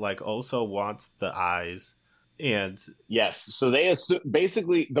prince that like also wants the eyes, and Yes. So they assume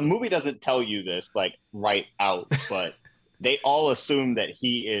basically the movie doesn't tell you this like right out, but they all assume that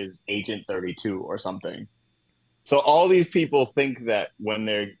he is Agent 32 or something. So all these people think that when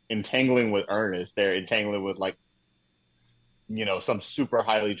they're entangling with Ernest, they're entangling with like, some super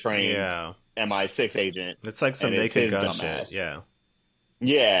highly trained yeah, MI6 agent, it's like and some it's Naked his Gun shit. dumbass. Yeah,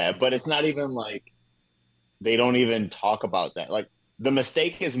 Yeah, but it's not even like they don't even talk about that. Like the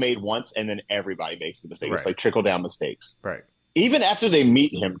mistake is made once and then everybody makes the mistake. It's right, like trickle down mistakes. right. Even after they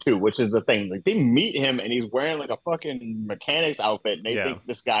meet him too, which is the thing. Like they meet him and he's wearing like a fucking mechanic's outfit and they Yeah, think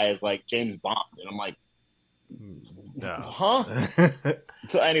this guy is like James Bond. And I'm like, no. huh?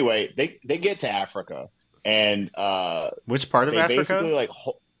 So anyway, they get to Africa and Which part of they Africa? basically like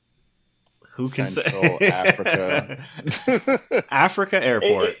Who can Central say? Africa. Africa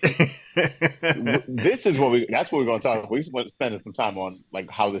Airport. This is that's what we're going to talk about. We spending some time on like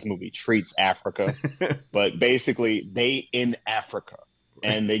how this movie treats Africa, but basically they in Africa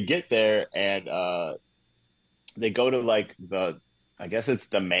and they get there and they go to like I guess it's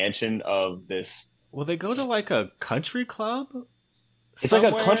the mansion of this. Well, they go to like a country club It's like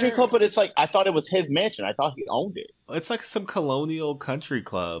a country somewhere. club, but it's like I thought it was his mansion. I thought he owned it. It's like some colonial country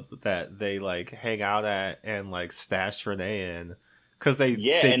club that they like hang out at and like stash Renee in, because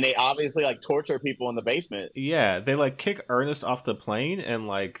Yeah, and they obviously like torture people in the basement. yeah, they like kick Ernest off the plane and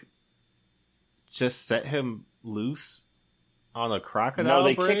like just set him loose on a No, crocodile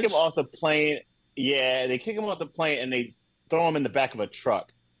they kick him bridge. off the plane. Yeah, they kick him off the plane and they throw him in the back of a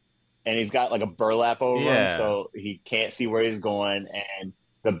truck. And he's got like a burlap over him, Yeah. so he can't see where he's going. And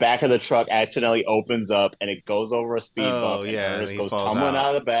the back of the truck accidentally opens up and it goes over a speed Oh bump. And yeah, and Ernest he goes falls tumbling out.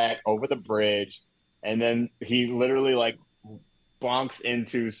 out of the back over the bridge. And then he literally like bonks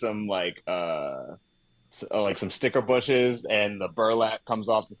into some like some sticker bushes and the burlap comes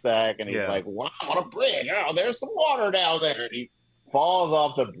off the sack and he's Yeah. like, wow, I'm on a bridge. Oh, there's some water down there. And he falls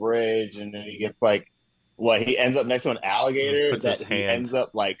off the bridge and then he gets like he ends up next to an alligator Puts that his he hand ends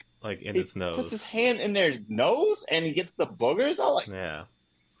up like like in he its puts his nose. hand in their nose and he gets the boogers. I'm like, Yeah.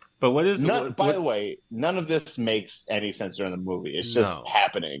 But what is by the way, none of this makes any sense during the movie. It's just no.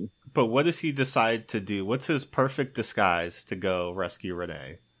 happening. But what does he decide to do? What's his perfect disguise to go rescue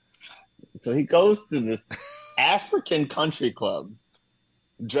Renee? So he goes to this African country club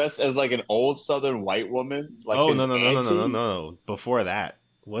dressed as like an old Southern white woman, like Oh his no no no no no no auntie. no! Before that,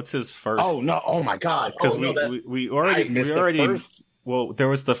 what's his Oh first? no! Oh my God! Because Oh no! we I already missed the first. well, there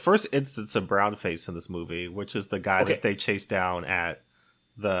was the first instance of brownface in this movie, which is the guy that Okay. they chased down at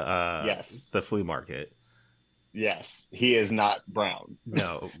Yes. the flea market. Yes. He is not brown.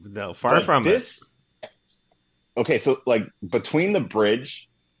 No, far But from it. this. Okay, so like between the bridge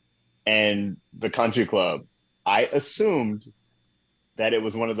and the country club, I assumed that it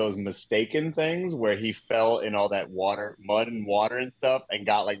was one of those mistaken things where he fell in all that water, mud and water and stuff, and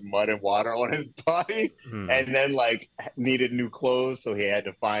got like mud and water on his body, Hmm. and then like needed new clothes, so he had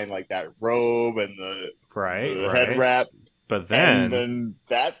to find like that robe and the head Right. wrap, But and then, then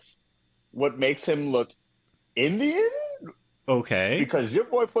that's what makes him look Indian okay, because your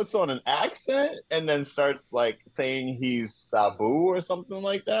boy puts on an accent and then starts like saying he's Sabu or something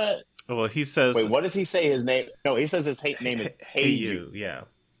like that. well, he says, Wait, what does he say his name? No, he says his name is Hey "Hey You you," yeah,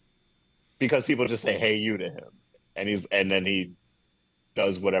 because people just say Hey You to him, and then he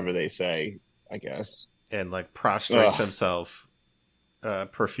does whatever they say, I guess. and like prostrates Ugh. himself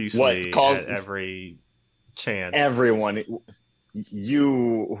What profusely calls at every chance. everyone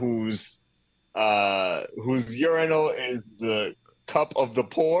you whose urinal is the cup of the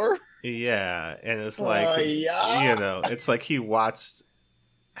poor. Yeah, and it's like, Yeah, it's like he watched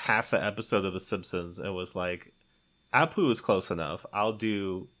half an episode of The Simpsons and was like, Apu is close enough. I'll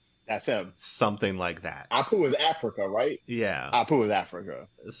do that's him. something like that. Apu is Africa, right? Yeah. Apu is Africa.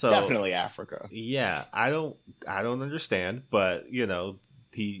 So Definitely Africa. yeah, I don't understand, but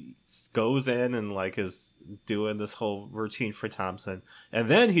he goes in and like is doing this whole routine for Thompson, and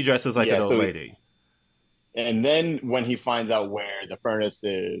then he dresses like an Yeah, old so lady. and then when he finds out where the furnace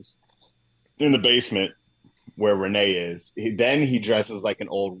is in the basement where Renee is, then he dresses like an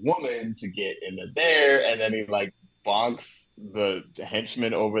old woman to get into there, and then he like bonks the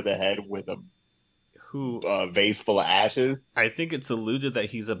henchman over the head with a Who vase full of ashes. I think it's alluded that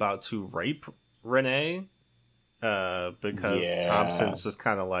he's about to rape Renee, because Yeah, Thompson's just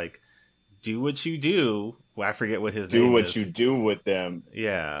kind of like, do what you do. Well, I forget what his do name what is. you do with them.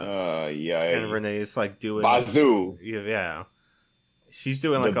 Yeah, Yeah, and Renee's like doing Bazoo. yeah. She's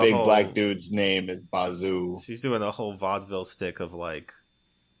doing The like big black dude's name is Bazoo. she's doing a whole vaudeville stick of like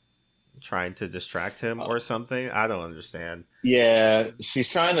trying to distract him or something. I don't understand. Yeah, she's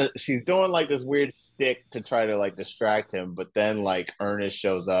doing like this weird stick to try to like distract him, but then like Ernest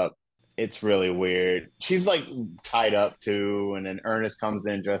shows up. It's really weird. She's like tied up too, and then Ernest comes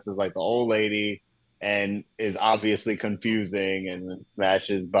in dressed as like the old lady and is obviously confusing and then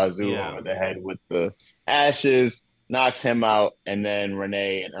smashes Bazoo Yeah, over the head with the ashes, knocks him out, and then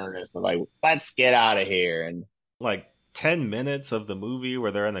Renee and Ernest are like, let's get out of here. And like 10 minutes of the movie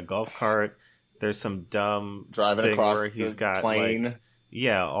where they're in a golf cart. There's some dumb driving thing across where he's the got like, plane.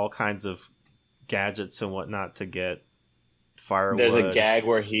 yeah, all kinds of gadgets and whatnot to get There's a firewood. gag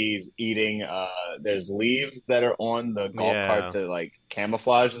where he's eating there's leaves that are on the golf cart Yeah, to like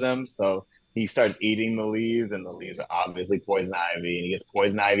camouflage them. So he starts eating the leaves and the leaves are obviously poison ivy and he gets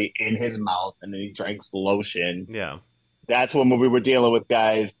poison ivy in his mouth and then he drinks lotion. yeah. That's what movie we're dealing with,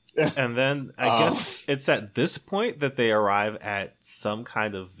 guys. And then I um guess it's at this point that they arrive at some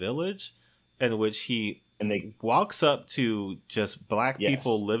kind of village in which he and they walks up to just black yes.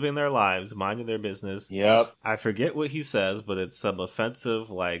 people living their lives, minding their business. Yep. I forget what he says, but it's some offensive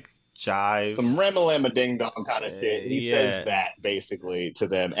like jive. Some ramalama ding dong kind of shit. He says Yeah, that basically to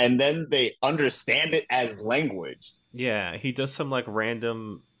them. And then they understand it as language. yeah. He does some like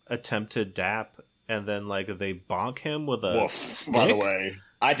random attempted dap, and then like they bonk him with a Woof, by the stick. way.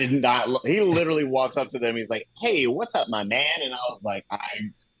 I did not. He literally walks up to them. He's like, "Hey, what's up, my man?" And I was like,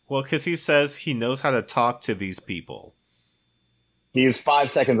 "I'm." Well, because he says he knows how to talk to these people. He is 5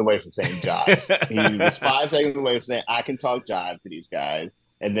 seconds away from saying jive. He was 5 seconds away from saying, "I can talk jive to these guys,"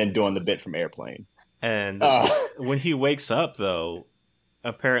 and then doing the bit from Airplane. And Uh, when he wakes up, though,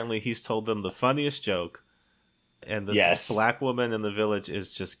 apparently he's told them the funniest joke, and this yes, black woman in the village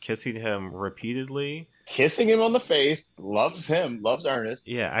is just kissing him repeatedly. kissing him on the face. Loves him. Loves Ernest.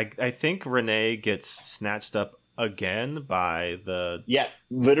 Yeah, I think Renee gets snatched up again by the Yeah,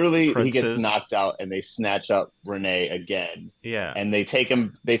 literally, he gets princes. knocked out, and they snatch up Renee again, Yeah. and they take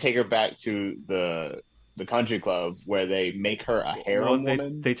him. They take her back to the country club where they make her a Well, harem they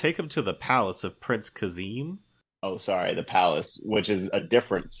woman. they take him to the palace of Prince Kazim. Oh, sorry, the palace, which is a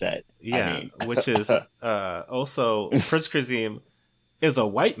different set. I Yeah, mean, which is also Prince Kazim is a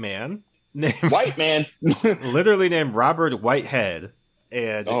white man named white man. literally named Robert Whitehead,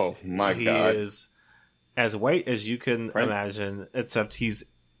 and Oh my he god, is as white as you can right? imagine, except he's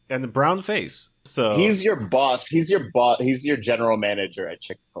and the brown face. So He's your boss. He's your boss. He's your general manager at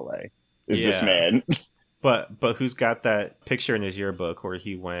Chick-fil-A. Is this yeah, man? but who's got that picture in his yearbook where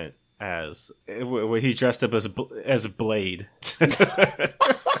he went as where he dressed up as Blade?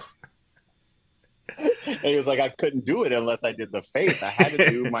 And he was like, I couldn't do it unless I did the face. I had to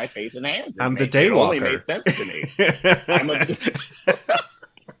do my face and hands. I'm the It only made Daywalker. sense to me. I'm a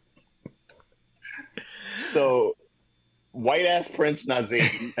so white ass Prince Nazim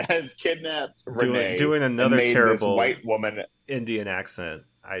has kidnapped Renee doing and another made this terrible white woman. Indian accent,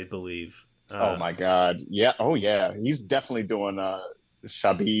 I believe. Oh my god, yeah, oh yeah, he's definitely doing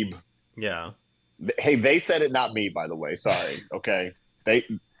Shabib. Yeah. Hey, they said it, not me, by the way. Sorry. Okay, they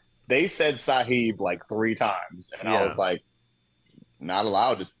they said Sahib like 3 times, and I Yeah. was like, not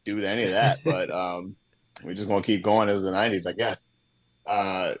allowed to do any of that. But we're just gonna keep going as the '90s, I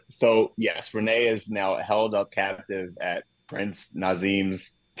guess. So yes, Renee is now held up captive at Prince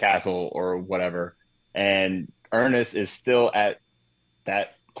Nazim's castle or whatever, and Ernest is still at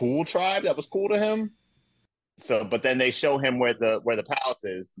that cool tribe that was cool to him. So, but then they show him where the palace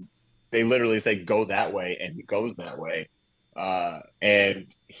is. They literally say go that way, and he goes that way. And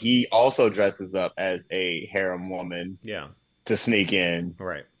he also dresses up as a harem woman Yeah. to sneak in.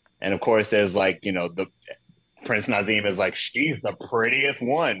 Right. And of course, there's like the Prince Nazim is like, she's the prettiest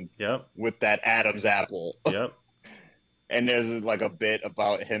one Yep. with that Adam's apple. Yep. And there's like a bit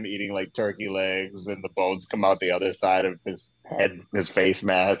about him eating like turkey legs and the bones come out the other side of his head, his face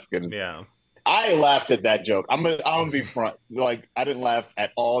mask. And Yeah. I laughed at that joke. I'm gonna be front. Like, I didn't laugh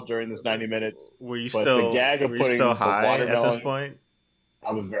at all during this 90 minutes. But the gag of putting the high watermelon, at this point?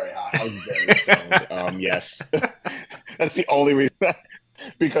 I was very high. I was very stoned. Yes. That's the only reason.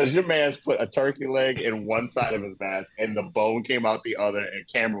 Because your man's put a turkey leg in one side of his mask and the bone came out the other, and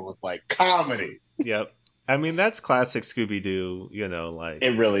camera was like, comedy. Yep. I mean, that's classic Scooby-Doo, like...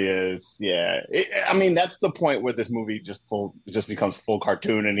 It really is, yeah. I mean, that's the point where this movie just becomes full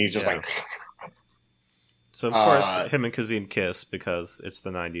cartoon, and he's just like... So, of course, him and Kazim kiss because it's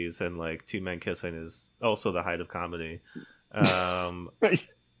the 90s, and, like, two men kissing is also the height of comedy. And,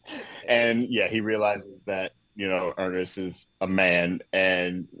 yeah, he realizes that, Ernest is a man,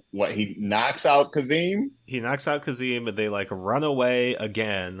 and he knocks out Kazim? He knocks out Kazim, and they, like, run away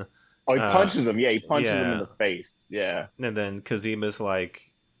again. Oh, he punches him. Yeah, he punches him in the face. Yeah. And then Kazim is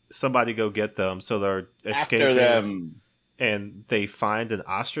like, somebody go get them. So they're escaping. After them. And they find an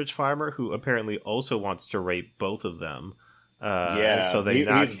ostrich farmer who apparently also wants to rape both of them. So they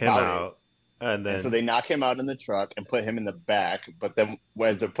knock him out. And so they knock him out in the truck and put him in the back. But then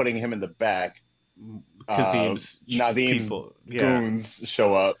as they're putting him in the back, Kazim's goons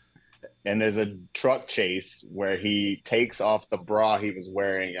show up. And there's a truck chase where he takes off the bra he was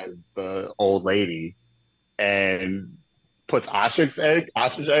wearing as the old lady and puts ostrich eggs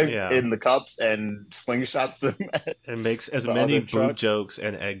in the cups and slingshots them. And makes as many boob jokes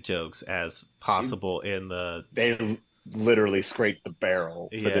and egg jokes as possible in the... They literally scraped the barrel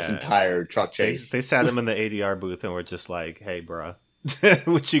for this entire truck chase. They sat him in the ADR booth and were just like, hey, bruh.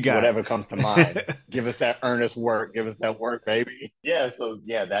 What you got? Whatever comes to mind. Give us that Ernest work. Give us that work, baby.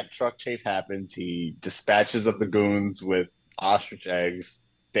 That truck chase happens. He dispatches of the goons with ostrich eggs.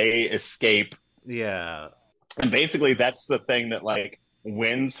 They escape. Yeah. And basically that's the thing that like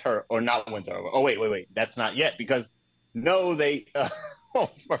wins her, or not wins her. Oh, wait. That's not yet, because I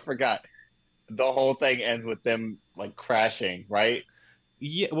forgot. The whole thing ends with them like crashing, right?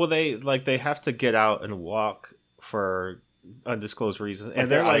 Yeah. Well, they have to get out and walk for undisclosed reasons, and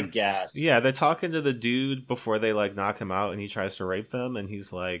they're like gas. Yeah, they're talking to the dude before they like knock him out, and he tries to rape them, and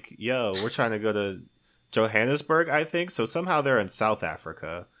he's like, yo, we're trying to go to Johannesburg, I think. So somehow they're in South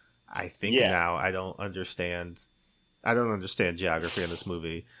Africa, I think. Now I don't understand geography in this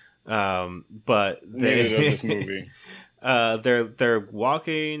movie, but this movie. They're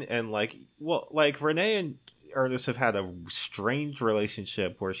walking, and like Renee and Ernest have had a strange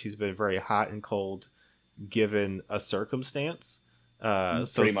relationship where she's been very hot and cold given a circumstance. So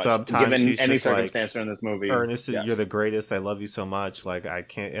sometimes given she's any just circumstance like, in this movie, Ernest, you're the greatest. I love you so much. Like, I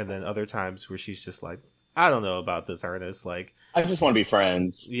can't. And then other times where she's just like, I don't know about this, Ernest. Like, I just want to be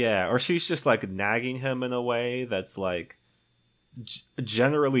friends. Yeah. Or she's just like nagging him in a way that's like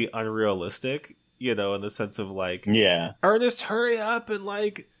generally unrealistic, in the sense of like, Ernest, hurry up and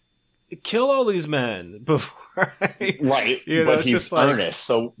like kill all these men before right. But he's just like, Ernest,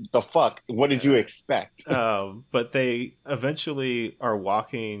 so the fuck, what did you expect? But they eventually are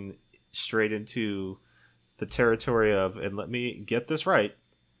walking straight into the territory of, and let me get this right,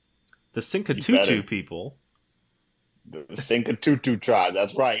 the Sinkatutu people. The Sinkatutu tribe,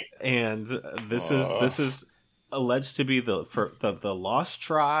 that's right. And this is alleged to be the lost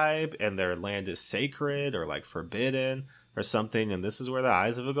tribe, and their land is sacred or like forbidden or something, and this is where the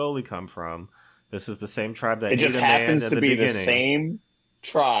eyes of a goalie come from. This is the same tribe that it just happens to be the same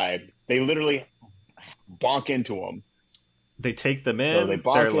tribe. They literally bonk into them. They take them in. So they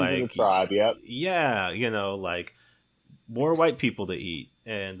bonk into the tribe. Yep. Yeah, like more white people to eat,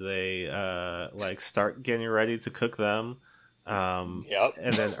 and they like start getting ready to cook them. Yep.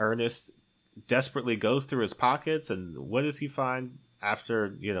 And then Ernest desperately goes through his pockets, and what does he find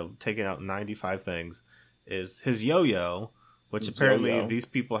after taking out 95 things? Is his yo-yo, which apparently these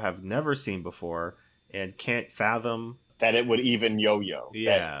people have never seen before and can't fathom that it would even yo-yo.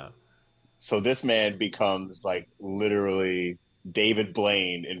 Yeah. So this man becomes like literally David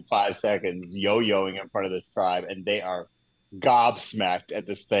Blaine in 5 seconds, yo-yoing in front of this tribe, and they are gobsmacked at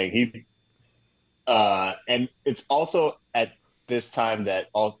this thing. And it's also at this time that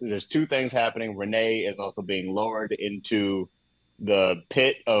there's two things happening. Renee is also being lowered into the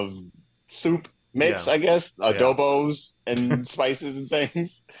pit of soup mix, I guess, adobos and spices and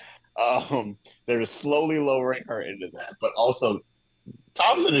things. They're slowly lowering her into that, but also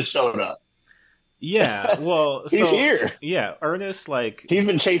Thompson has showed up. Yeah, well, he's here. Yeah, Ernest, like, he's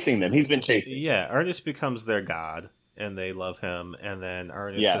been chasing them. Yeah, Ernest becomes their god, and they love him. And then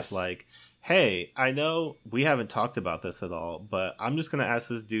Ernest is like, hey, I know we haven't talked about this at all, but I'm just going to ask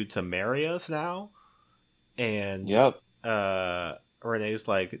this dude to marry us now. And Yep. Renee's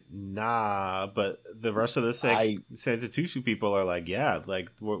like, nah, but the rest of the Santa Tucci people are like, yeah, like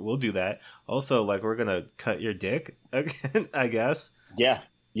we'll do that. Also, like we're gonna cut your dick again, I guess. Yeah,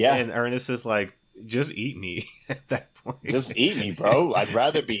 yeah. And Ernest is like, just eat me at that point. Just eat me, bro. I'd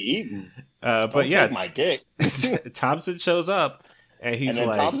rather be eaten. But Don't yeah, take my dick. Thompson shows up, and he's then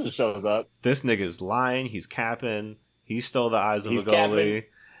like, Thompson shows up. This nigga's lying. He's capping. He stole the eyes of a goalie.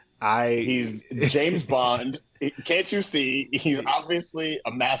 He's James Bond. Can't you see? He's obviously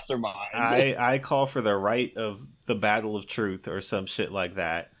a mastermind. I call for the right of the battle of truth or some shit like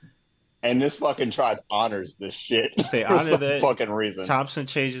that. And this fucking tribe honors this shit. They for honored some it. Fucking reason. Thompson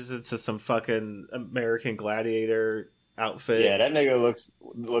changes it to some fucking American Gladiator outfit. Yeah, that nigga looks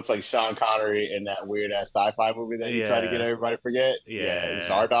like Sean Connery in that weird ass sci-fi movie that you try to get everybody to forget. Yeah,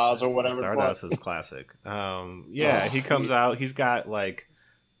 Zardoz or whatever. Zardoz is classic. He comes out. He's got like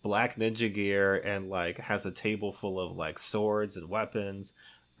black ninja gear and like has a table full of like swords and weapons.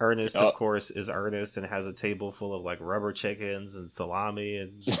 Ernest, of course, is Ernest and has a table full of like rubber chickens and salami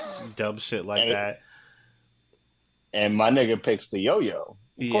and dumb shit like that. And my nigga picks the yo-yo.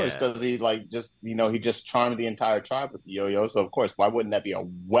 Of course, because he he just charmed the entire tribe with the yo-yo. So of course, why wouldn't that be a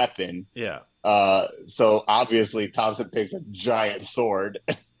weapon? Yeah. So obviously Thompson picks a giant sword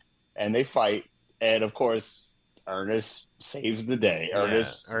and they fight. And of course, Ernest saves the day.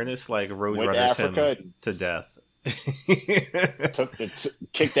 Ernest like roadrunners him to death.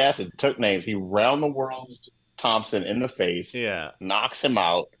 Kicked ass and took names. He round the world's Thompson in the face. Yeah. Knocks him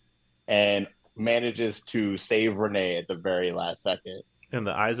out and manages to save Renee at the very last second. And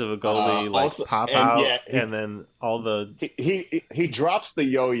the eyes of a goalie pop out, and then all the he drops the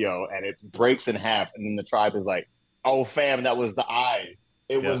yo-yo and it breaks in half, and then the tribe is like, "Oh, fam, that was the eyes.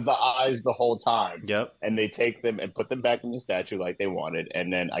 It was the eyes the whole time." Yep. And they take them and put them back in the statue like they wanted,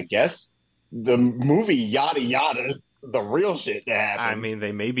 and then I guess the movie yada yada's the real shit that happens. I mean,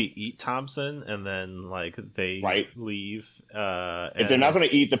 they maybe eat Thompson, and then like they leave. If they're not going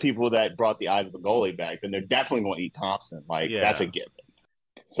to eat the people that brought the eyes of the goalie back, then they're definitely going to eat Thompson. That's a given.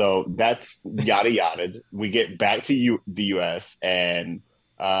 So that's yada yada. We get back to the U.S. and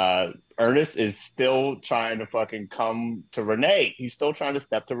Ernest is still trying to fucking come to Renee. He's still trying to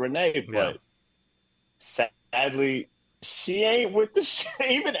step to Renee, but sadly, she ain't with the shit.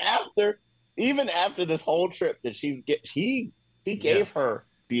 Even after this whole trip that he gave her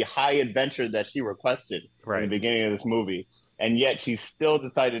the high adventure that she requested in the beginning of this movie, and yet she still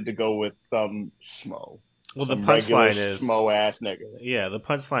decided to go with some schmo. Well, the punchline is schmo ass nigga. Yeah, the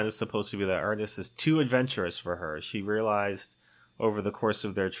punchline is supposed to be that Ernest is too adventurous for her. She realized over the course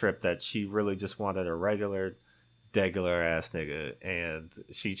of their trip that she really just wanted a regular ass nigga, and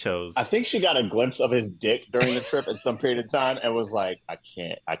she chose. I think she got a glimpse of his dick during the trip at some period of time, and was like, I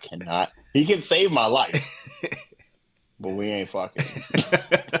cannot. He can save my life, but we ain't fucking.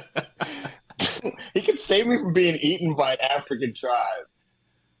 He can save me from being eaten by an African tribe,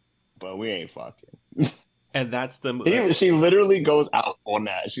 but we ain't fucking. And that's she literally goes out on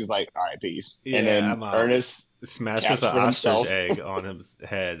that. She's like, all right, peace. Yeah, and then Ernest smashes an ostrich egg on his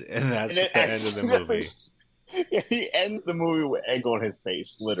head. And that's the end of the movie. Yeah, he ends the movie with egg on his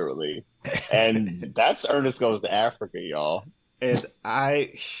face, literally. And that's Ernest Goes to Africa, y'all. And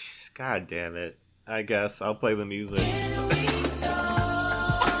God damn it. I guess I'll play the music.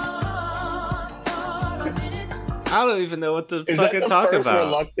 I don't even know what to fucking talk about.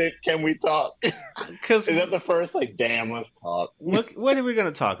 Reluctant, can we talk? Is that the first, damn, let's talk? Look, what are we going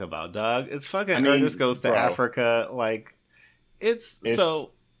to talk about, dog? It's fucking Ernest Goes to Africa. Like, it's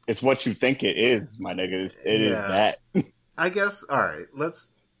what you think it is, my niggas. It is that. I guess, all right,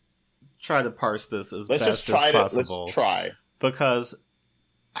 let's try to parse this as best as possible. Let's try. Because,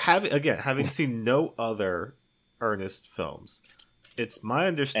 having seen no other Ernest films, it's my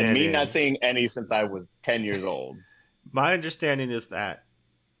understanding... And me not seeing any since I was 10 years old. My understanding is that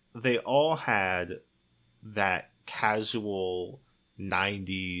they all had that casual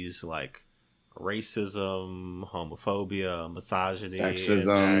 90s, racism, homophobia, misogyny.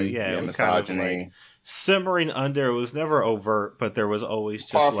 Sexism. It was misogyny. kind of simmering under. It was never overt, but there was always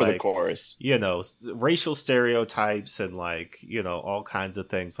just par for the course. Racial stereotypes and all kinds of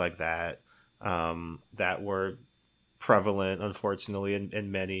things like that that were prevalent, unfortunately,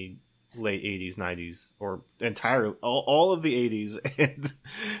 in many late 80s, 90s, or entirely all of the 80s and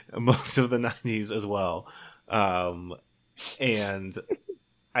most of the 90s as well. And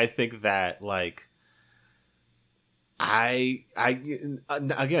I think that I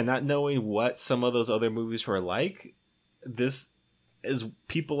again, not knowing what some of those other movies were like, this as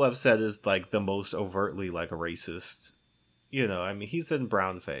people have said, is like the most overtly like a racist. You know, I mean, he's in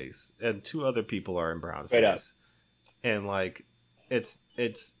brownface, and two other people are in brownface, and like, it's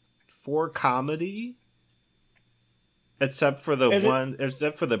for comedy, except for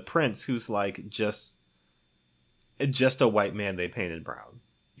except for the prince, who's like just a white man they painted brown.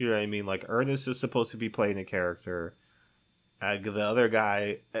 You know what I mean? Like, Ernest is supposed to be playing a character. The other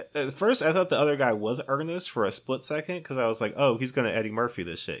guy, at first I thought the other guy was Ernest for a split second, because I was like, oh, he's gonna Eddie Murphy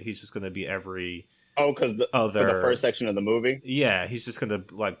this shit. He's just gonna be every. Oh, because for the first section of the movie? Yeah, he's just going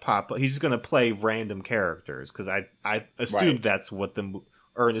to like pop up. He's just going to play random characters, because I assumed that's what the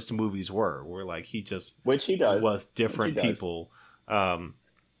Ernest movies were like he just... Which he does. Was different people.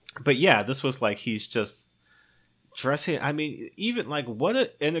 But yeah, this was like he's just dressing... I mean, even like what an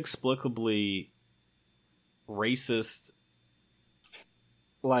inexplicably racist...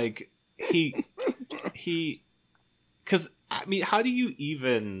 Like, he... Because, I mean, how do you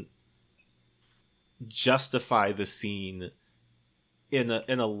even... justify the scene in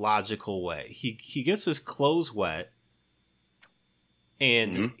a logical way? He gets his clothes wet,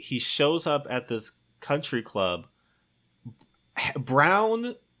 and he shows up at this country club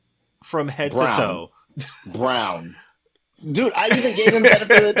brown from head to toe. Brown. Dude, I even gave him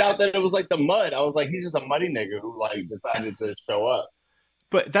benefit of the doubt that it was like the mud. I was like, he's just a muddy nigga who like decided to show up.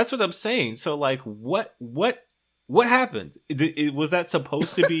 But that's what I'm saying. So like, what happened? Was that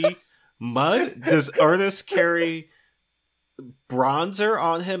supposed to be mud? Does Ernest carry bronzer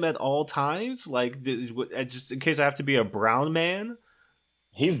on him at all times? Like, just in case I have to be a brown man?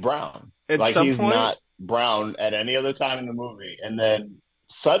 He's brown. At like, some he's point? not brown at any other time in the movie. And then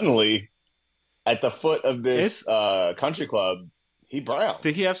suddenly, at the foot of this country club, he brown.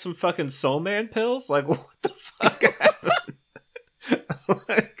 Did he have some fucking Soul Man pills? Like, what the fuck happened?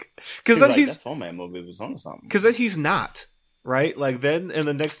 Because then that Soul Man movie was on something. Because then he's not. Right? Like, then, and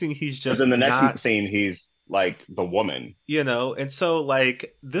the next scene, he's just. But then the next scene, he's like the woman. You know, and so,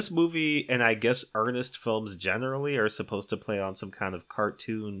 like, this movie, and I guess Ernest films generally, are supposed to play on some kind of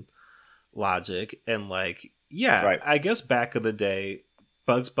cartoon logic. And, like, yeah, right. I guess back in the day,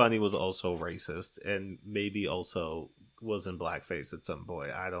 Bugs Bunny was also racist, and maybe also was in blackface at some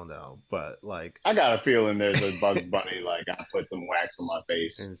point. I don't know, but like, I got a feeling there's a Bugs Bunny. Like, I put some wax on my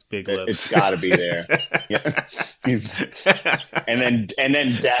face. And his big lips. It's got to be there. Yeah. and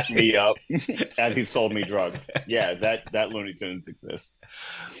then dap me up as he sold me drugs. Yeah, that Looney Tunes exists.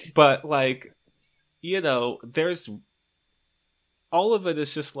 But like, you know, there's all of it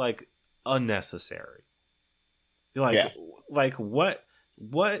is just like unnecessary. Like, like what?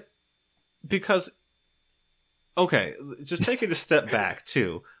 Because. Okay, just taking a step back,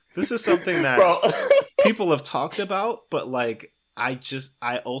 too. This is something that people have talked about, but, like, I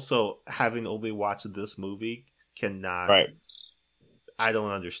also, having only watched this movie, cannot... Right. I don't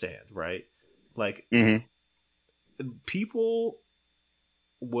understand, right? Like, people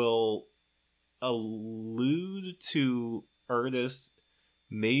will allude to Ernest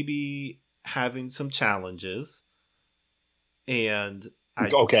maybe having some challenges, and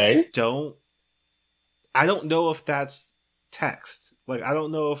I don't know if that's text. Like, I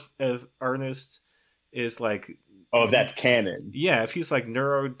don't know if Ernest is like... Oh, if that's canon. Yeah, if he's like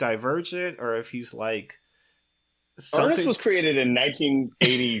neurodivergent, or if he's like... something... Ernest was created in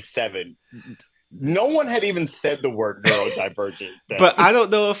 1987. No one had even said the word neurodivergent. But I don't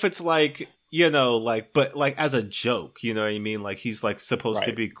know if it's like, you know, like, but like as a joke, you know what I mean? Like, he's like supposed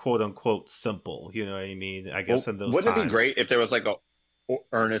to be quote unquote simple, you know what I mean? I guess in those wouldn't times. It be great if there was like a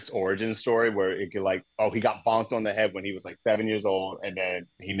Ernest origin story where it could like, oh, he got bonked on the head when he was like 7 years old, and then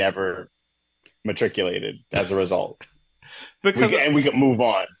he never matriculated as a result. We could move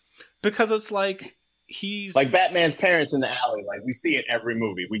on. Because it's like he's like Batman's parents in the alley. Like, we see it every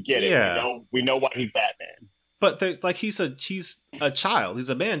movie. We get it. Yeah. We know why he's Batman. But like he's a child. He's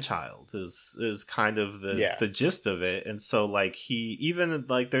a man child is kind of the gist of it. And so like he even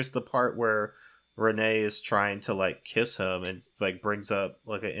like there's the part where Renee is trying to like kiss him and like brings up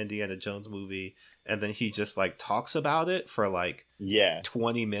like an Indiana Jones movie, and then he just like talks about it for like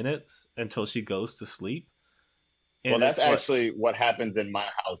 20 minutes until she goes to sleep. And well, that's actually what happens in my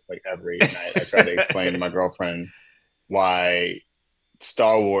house like every night. I try to explain to my girlfriend why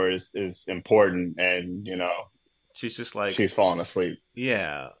Star Wars is important, and you know, she's just like she's falling asleep.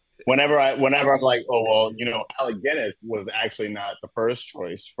 Yeah. Whenever I'm like, oh well, you know, Alec Guinness was actually not the first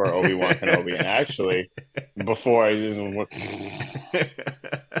choice for Obi-Wan Kenobi, and actually, before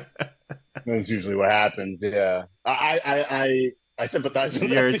that's usually what happens. Yeah, I sympathize with that.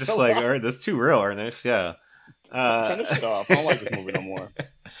 You're just like, all right, that's too real, Ernest. Yeah. Turn this shit off. I don't like this movie no more.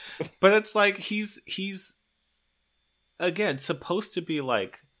 But it's like he's again, supposed to be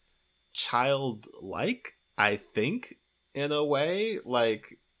like childlike, I think, in a way,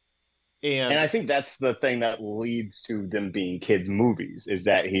 like, And I think that's the thing that leads to them being kids' movies is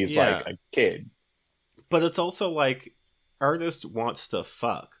that he's like yeah, a kid. but it's also like Ernest wants to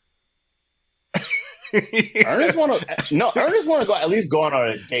fuck. Ernest want to go at least go on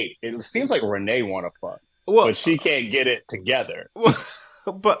a date. It seems like Renee want to fuck, Well, but she can't get it together.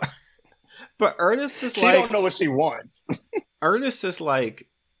 but Ernest is She like, don't know what she wants. Ernest is like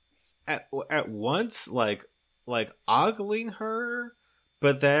at once like ogling her,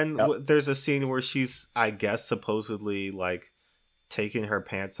 but then Yep. there's a scene where she's, I guess, supposedly like taking her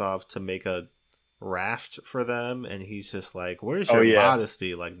pants off to make a raft for them, and he's just like, "Where's your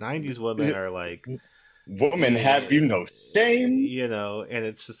modesty?" Like 90s women are like, Woman, have you no shame? you know, and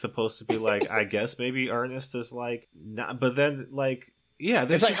it's just supposed to be like, I guess maybe Ernest is like not, but then like, yeah,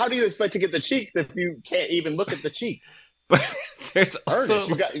 it's like, how do you expect to get the cheeks if you can't even look at the cheeks? But there's also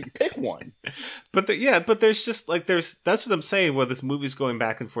Ernest, you pick one. But but there's just like that's what I'm saying. Where this movie's going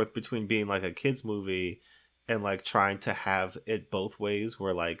back and forth between being like a kids movie and like trying to have it both ways,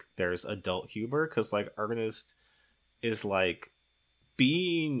 where like there's adult humor because like Ernest is like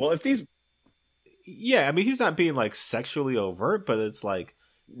being if these I mean he's not being like sexually overt, but it's like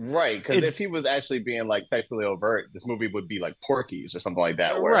right because if he was actually being like sexually overt, this movie would be like Porky's or something like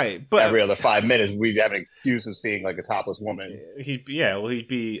that. Where right, but every other 5 minutes we'd have an excuse of seeing like a topless woman. He'd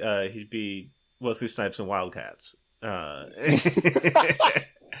be Wesley Snipes and Wildcats.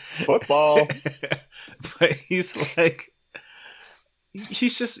 Football. But he's like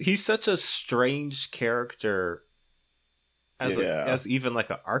he's such a strange character as even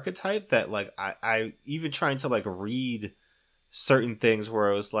like an archetype that like I even trying to like read certain things where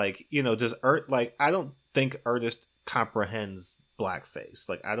it was like, you know, I don't think Ernest comprehends blackface.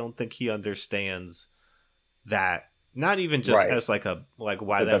 Like I don't think he understands that, not even just as like a like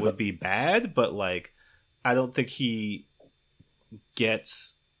why that would be bad, but like I don't think he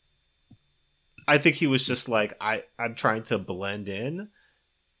gets. I think he was just like, I'm trying to blend in,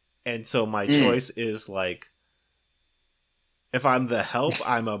 and so my choice is like, if I'm the help,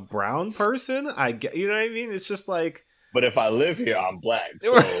 I'm a brown person. I get, you know what I mean? It's just like, but if I live here, I'm black.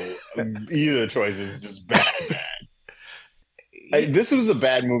 So either choice is just bad. This was a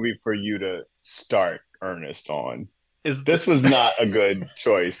bad movie for you to start Ernest on. This was not a good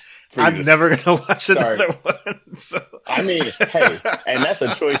choice. I'm never gonna watch another one. So. I mean, hey, and that's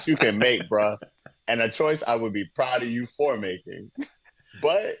a choice you can make, bruh, and a choice I would be proud of you for making.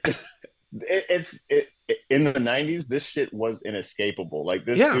 But it's in the 90s, this shit was inescapable. Like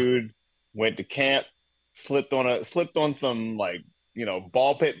this dude went to camp, slipped on some like, you know,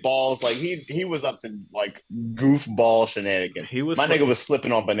 ball pit balls. Like he was up to like goofball shenanigans. My nigga was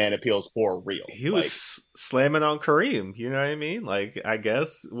slipping on banana peels for real. He was slamming on Kareem. You know what I mean? Like I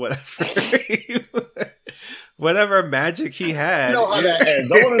guess whatever magic he had. You know how that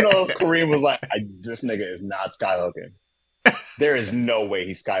ends. I want to know if Kareem was like, this nigga is not skyhooking. There is no way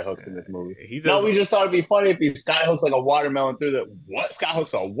he skyhooked in this movie. No, we just thought it'd be funny if he skyhooks like a watermelon through the what?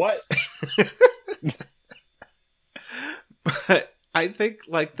 Skyhooks a what? But I think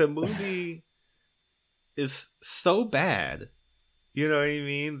like the movie is so bad, you know what I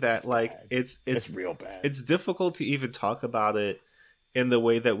mean? That like it's real bad. It's difficult to even talk about it in the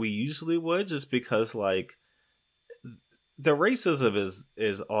way that we usually would, just because like the racism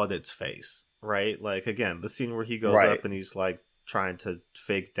is on its face, right? Like again, the scene where he goes up and he's like trying to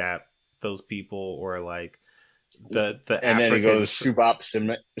fake dap those people, or like the and then he goes shubop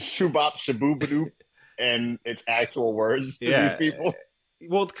shaboobadoo. And it's actual words to these people.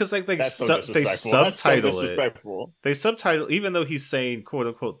 Well, because like they subtitle it. They subtitle, even though he's saying "quote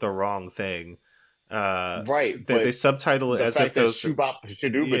unquote" the wrong thing. Right. They subtitle it as if those shubop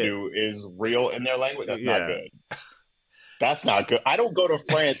shadoobadoo is real in their language. That's not good. That's not good. I don't go to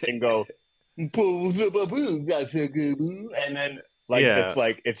France and go and then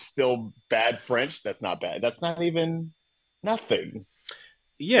like it's still bad French. That's not bad. That's not even nothing.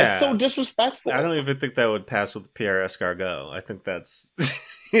 Yeah, it's so disrespectful. I don't even think that would pass with Pierre Escargot. I think that's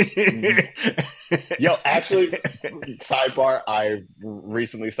Yo, actually, sidebar, I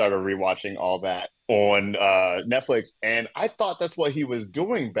recently started rewatching all that on Netflix, and I thought that's what he was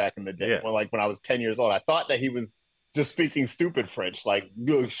doing back in the day. When I was 10 years old, I thought that he was just speaking stupid French, like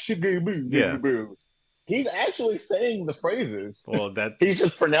he's actually saying the phrases. Well, he's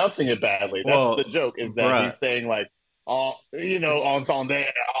just pronouncing it badly. That's the joke, is that he's saying like, entendez.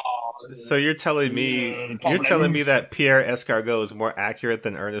 So you're telling me that Pierre Escargot is more accurate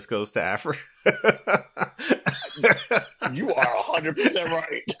than Ernest Goes to Africa? You are 100%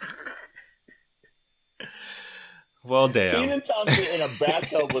 right. Well, damn. Kenan Thompson in a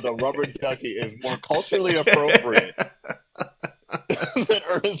bathtub with a rubber ducky is more culturally appropriate than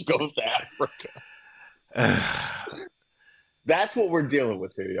Ernest Goes to Africa. That's what we're dealing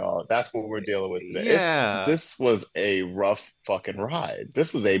with here, y'all. That's what we're dealing with today. Yeah. This was a rough fucking ride.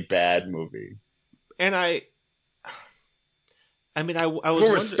 This was a bad movie. And I mean, I was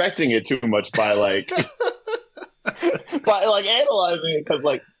We're respecting it too much by by analyzing it because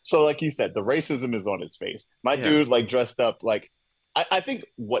so like you said, the racism is on its face. My dude dressed up like I think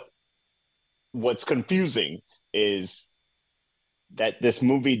what's confusing is that this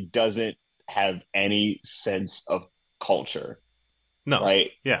movie doesn't have any sense of culture. No.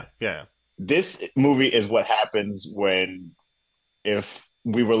 Right? Yeah. This movie is what happens if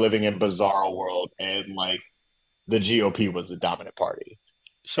we were living in bizarro world and the GOP was the dominant party.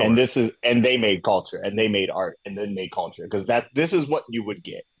 Sure. And they made culture and they made art and then made culture because this is what you would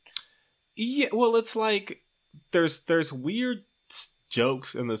get. Yeah, well, it's like there's weird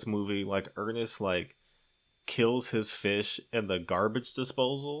jokes in this movie, like Ernest kills his fish in the garbage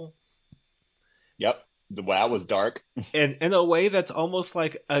disposal. Yep, that was dark, and in a way that's almost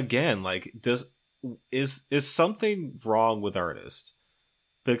is something wrong with Ernest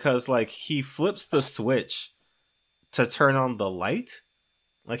because he flips the switch to turn on the light,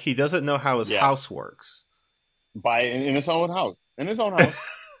 he doesn't know how his house works. In his own house.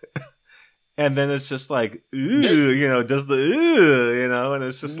 And then it's just does the and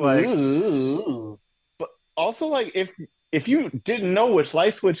it's just But also if you didn't know which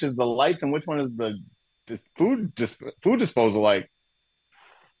light switch is the lights and which one is the food disposal,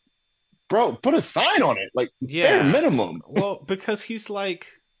 bro, put a sign on it, bare minimum. Well, because he's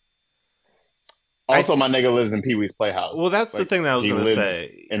also, my nigga lives in Pee Wee's Playhouse. Well, that's the thing that I was going to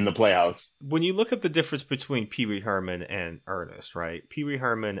say. In the Playhouse. When you look at the difference between Pee Wee Herman and Ernest, right? Pee Wee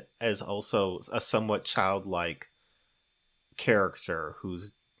Herman is also a somewhat childlike character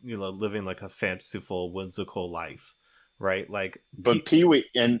who's, living a fanciful, whimsical life, right? But Pee Wee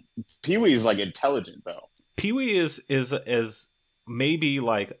is intelligent though. Pee Wee is maybe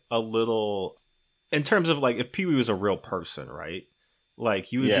a little, in terms of if Pee Wee was a real person, right?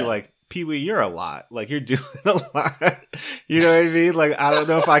 You would be Pee Wee, you're a lot. You're doing a lot. You know what I mean? I don't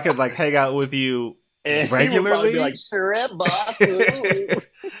know if I could hang out with you regularly. He would be sure, boss.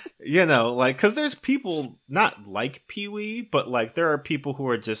 Because there's people not like Pee Wee, but there are people who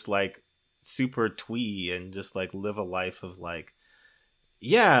are just super twee and just live a life of I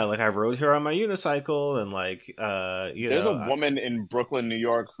rode here on my unicycle and there's a woman in Brooklyn, New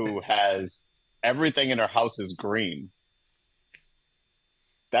York who has everything in her house is green.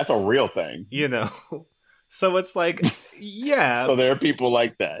 That's a real thing. So it's yeah. So there are people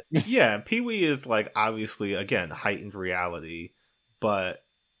like that. Yeah, Pee Wee is obviously, again, heightened reality, but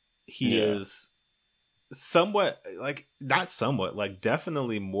he is somewhat not somewhat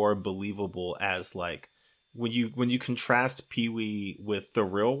definitely more believable as when you contrast Pee Wee with the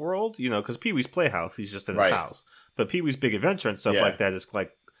real world, because Pee Wee's Playhouse, he's just in his house, but Pee Wee's Big Adventure and stuff like that is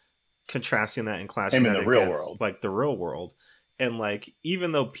contrasting that and clashing that in the real against world, the real world. And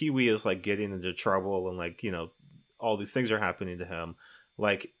even though Pee Wee is getting into trouble and all these things are happening to him,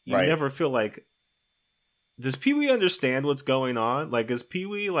 you never feel does Pee Wee understand what's going on? Is Pee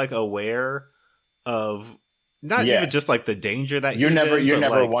Wee aware of not even just the danger that you're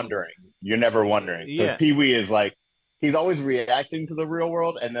never wondering. You're never wondering because Pee Wee is he's always reacting to the real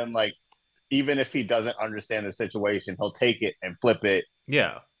world, and then even if he doesn't understand the situation, he'll take it and flip it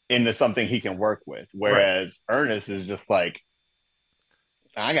into something he can work with. Whereas Ernest is just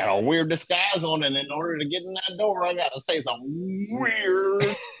I got a weird disguise on, and in order to get in that door, I got to say some weird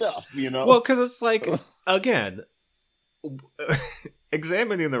stuff, Well, because it's again,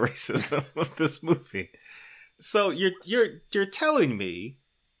 examining the racism of this movie. So you're telling me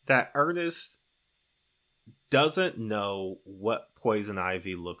that Ernest doesn't know what poison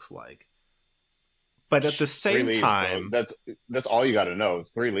ivy looks like, but at the same time, bro. That's all you got to know.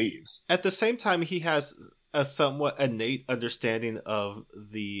 It's 3 leaves. At the same time, he has a somewhat innate understanding of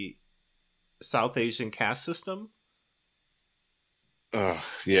the South Asian caste system.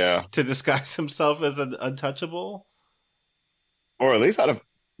 Yeah. To disguise himself as an untouchable. Or at least how to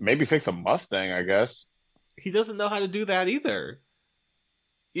maybe fix a Mustang, I guess. He doesn't know how to do that either.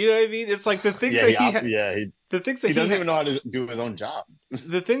 You know what I mean? It's the things that he doesn't even know how to do his own job.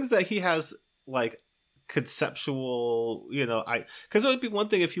 The things that he has conceptual, because it would be one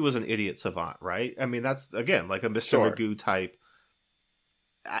thing if he was an idiot savant, right? I mean, that's again a Mr. Magoo type.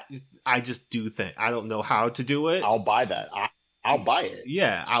 I just do think I don't know how to do it. I'll buy that. I'll buy it.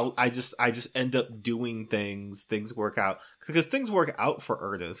 Yeah, I just end up doing things. Things work out because things work out for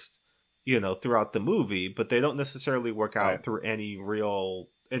Ernest throughout the movie, but they don't necessarily work out Right. through any real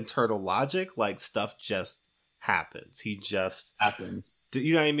internal logic. Like, stuff just happens. He just, Happens.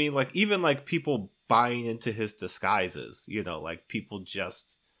 you know what I mean? Like, even like people buying into his disguises, like people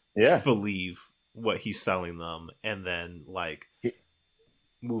just Yeah. believe what he's selling them and then like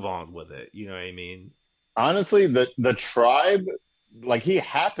move on with it. You know what I mean? Honestly, the tribe, like he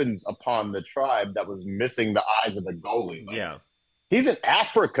happens upon the tribe that was missing the eyes of the goalie. Like, Yeah. he's in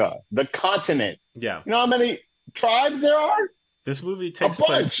Africa, the continent. Yeah. You know how many tribes there are? This movie A takes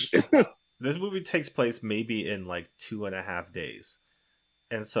place. bunch. This movie takes place maybe in like 2.5 days.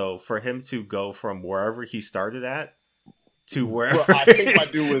 And so for him to go from wherever he started at to wherever. Bro, I think my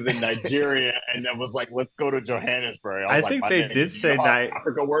dude was in Nigeria and then was like, let's go to Johannesburg. I was I like, think my they nigga, did do you know say how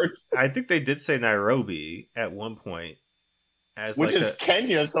Africa works? I think they did say Nairobi at one point as Which like is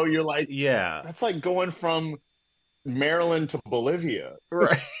Kenya. So you're like, yeah. that's like going from Maryland to Bolivia.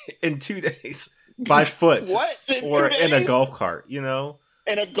 Right. In 2 days by foot. What? Or 2 in a days? golf cart, In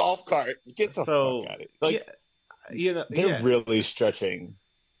a golf cart. Get the So, fuck out of it. Like, yeah, they're really stretching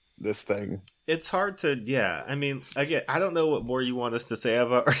this thing. It's hard to, I mean, again, I don't know what more you want us to say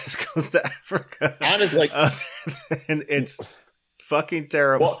about Ernest Goes to Africa. Honestly, and it's fucking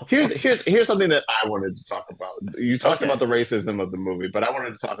terrible. Well, here's something that I wanted to talk about. You talked about the racism of the movie, but I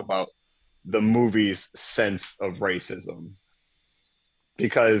wanted to talk about the movie's sense of racism.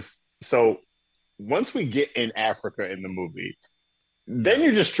 Because so once we get in Africa in the movie, then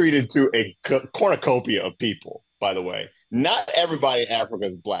you're just treated to a cornucopia of people, by the way. Not everybody in Africa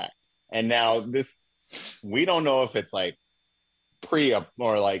is black. And now we don't know if it's like pre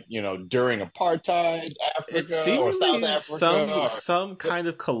or like, during apartheid Africa It's or South seemingly Africa. some kind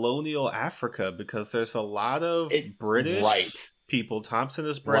of colonial Africa because there's a lot of British people. Thompson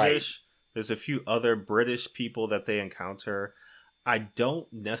is British. Right. There's a few other British people that they encounter. I don't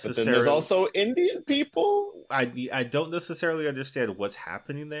necessarily. But then there's also Indian people. I don't necessarily understand what's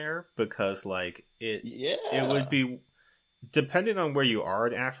happening there because, like, it would be depending on where you are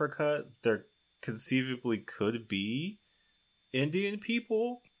in Africa. There conceivably could be Indian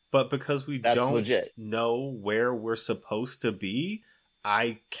people, but because we don't know where we're supposed to be,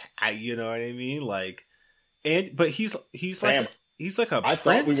 I you know what I mean? Like, but he's Sam, like a. I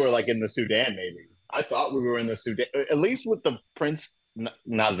thought we were like in the Sudan, maybe. I thought we were in the Sudan, at least with the Prince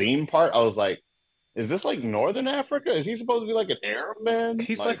Nazim part. I was like, is this like Northern Africa? Is he supposed to be like an Arab man?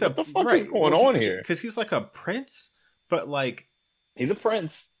 He's like what the fuck is going on here? Because he's like a prince, but like he's a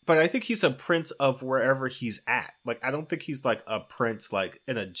prince. But I think he's a prince of wherever he's at. Like, I don't think he's like a prince, like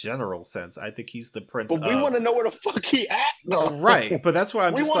in a general sense. I think he's the prince. But we want to know where the fuck he at, though. Right? But that's why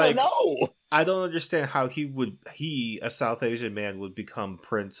I'm just like, know. I don't understand how he, a South Asian man, would become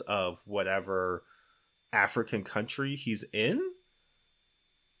prince of whatever African country he's in.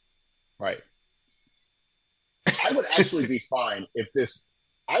 Right. I would actually be fine if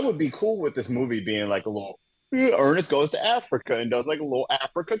I would be cool with this movie being like a little Ernest Goes to Africa and does like a little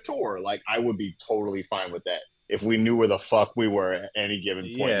Africa tour. Like, I would be totally fine with that if we knew where the fuck we were at any given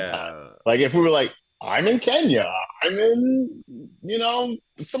point in time. Like, if we were like, I'm in Kenya, I'm in,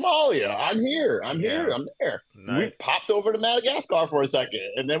 Somalia, I'm here, I'm there. Nice. We popped over to Madagascar for a second,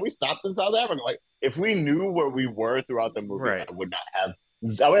 and then we stopped in South Africa. Like, if we knew where we were throughout the movie, I would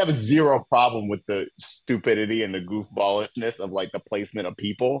have a zero problem with the stupidity and the goofballishness of like the placement of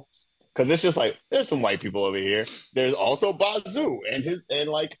people. Because it's just like, there's some white people over here. There's also Bazoo and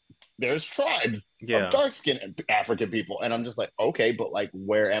like there's tribes of dark-skinned African people. And I'm just like, okay, but like,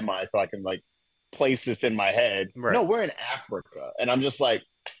 where am I? So I can like place this in my head. Right. No, we're in Africa. And I'm just like,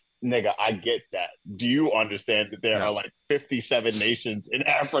 nigga, I get that. Do you understand that there are like 57 nations in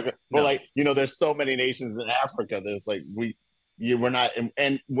Africa? But like, there's so many nations in Africa. There's like, we're not,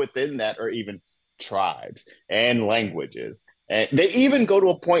 and within that are even tribes and languages. And they even go to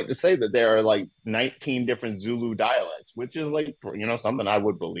a point to say that there are like 19 different Zulu dialects, which is like, something I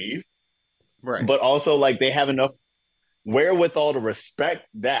would believe. Right. But also like they have enough wherewithal to respect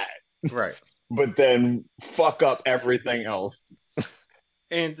that. Right. But then fuck up everything else.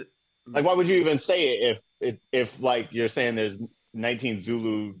 And like, why would you even say it if like you're saying there's 19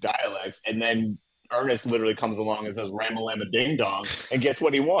 Zulu dialects and then Ernest literally comes along and says Ramalama Ding Dong and gets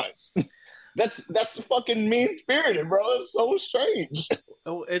what he wants? That's fucking mean spirited, bro. It's so strange.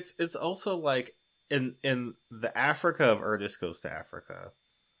 Oh, it's also like in the Africa of Ernest Goes to Africa,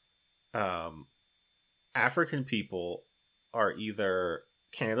 African people are either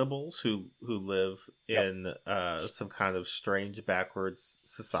cannibals who live in some kind of strange backwards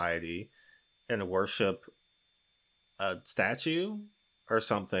society and worship a statue or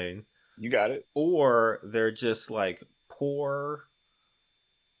something. You got it. Or they're just like poor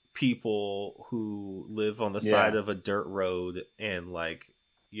people who live on the side of a dirt road and like,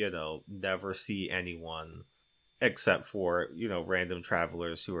 never see anyone except for, random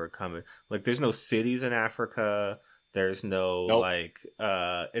travelers who are coming. Like there's no cities in Africa. There's no Nope. like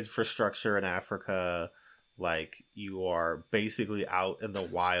infrastructure in Africa. Like you are basically out in the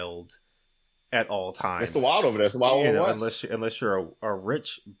wild at all times. It's the wild over there. It's the wild West. Unless you're a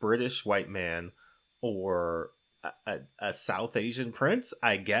rich British white man or a South Asian prince,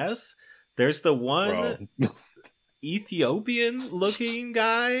 I guess. There's the one Ethiopian looking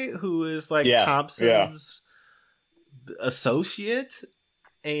guy who is like Thompson's associate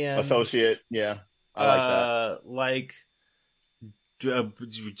and I like that.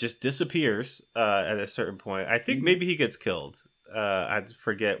 Just disappears at a certain point. I think maybe he gets killed. I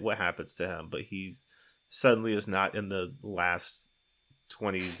forget what happens to him, but he's suddenly is not in the last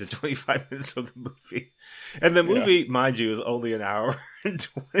 20 to 25 minutes of the movie. And the movie, mind you, is only an hour and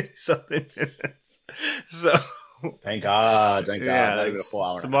 20 something minutes. So thank God. Not even a full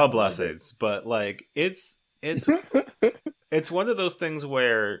hour. Small blessings, but like it's one of those things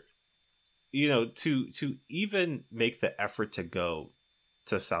where, to even make the effort to go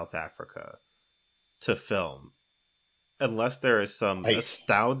to South Africa to film, unless there is some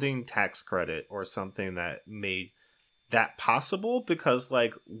astounding tax credit or something that made that possible, because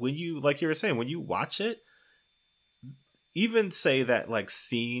like when you, like you were saying, when you watch it, even say that like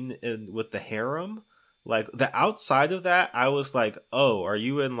scene with the harem, like the outside of that, I was like, oh, are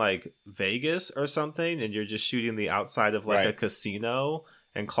you in like Vegas or something and you're just shooting the outside of like a casino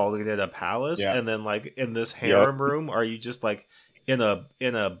and calling it a palace? And then like in this harem room, are you just like in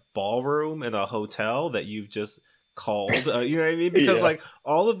a ballroom in a hotel that you've just called? You know what I mean? Because like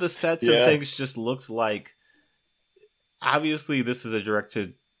all of the sets and things just looks like, obviously this is a direct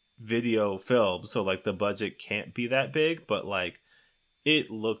to video film, so like the budget can't be that big, but like it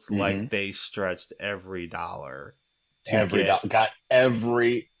looks like they stretched every dollar. Honestly,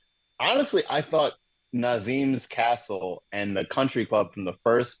 I thought Nazim's castle and the country club from the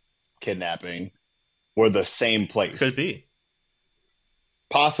first kidnapping were the same place. Could be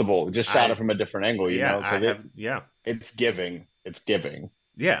possible. Just shot it from a different angle, you know? It's giving.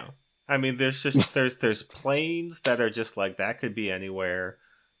 Yeah. I mean, there's planes that are just like, that could be anywhere.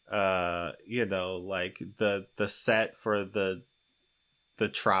 Like the set for the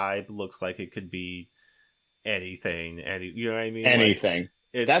tribe looks like it could be anything. You know what I mean? Anything.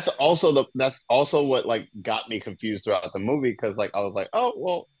 Like, that's also what like got me confused throughout the movie, because like I was like, oh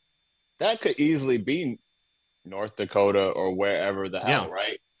well, that could easily be North Dakota or wherever the hell,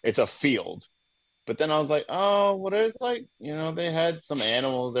 right? It's a field. But then I was like, oh, well, there's like, they had some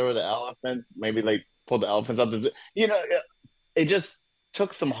animals. There were the elephants. Maybe like pulled the elephants out. It just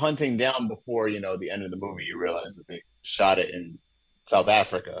took some hunting down before, the end of the movie. You realize that they shot it in South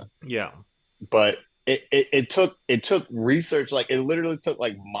Africa. Yeah. But it took research. Like it literally took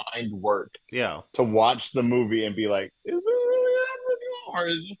like mind work. Yeah. To watch the movie and be like, is this really Africa? Or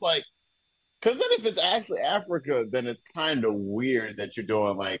is this like, because then if it's actually Africa, then it's kind of weird that you're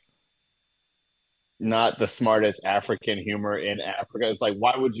doing like not the smartest African humor in Africa. It's like,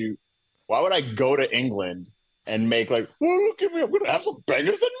 why would I go to England and make like, well, look at me, I'm going to have some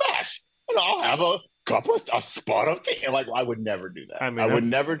bangers and mash, and I'll have a spot of tea. Like, I would never do that. I would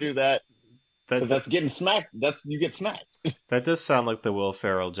never do that, because that's getting smacked. You get smacked. That does sound like the Will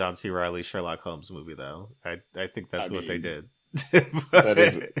Ferrell, John C. Reilly, Sherlock Holmes movie, though. I think that's what they did. That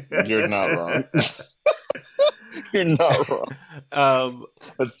is, you're not wrong. You're not wrong.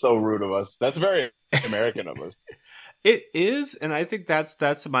 That's so rude of us. That's very American of us. It is, and I think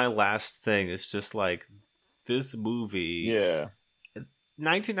that's my last thing. It's just like this movie. Yeah.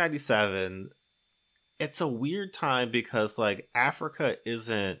 1997. It's a weird time because like Africa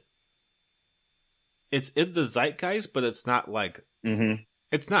isn't. It's in the zeitgeist, but it's not like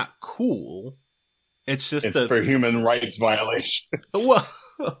it's not cool. It's just for human rights violations. Well,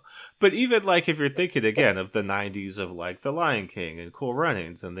 but even like if you're thinking again of the 90s of like The Lion King and Cool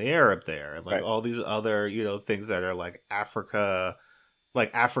Runnings and the Arab there and like all these other, things that are like Africa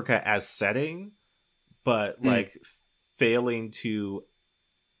as setting, but like failing to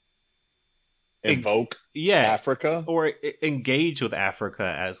evoke Africa or engage with Africa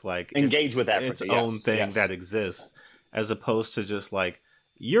as like its own thing that exists, as opposed to just like,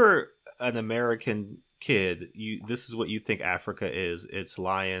 you're an American kid, this is what you think Africa is. It's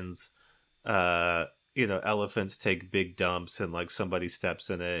lions, elephants take big dumps and like somebody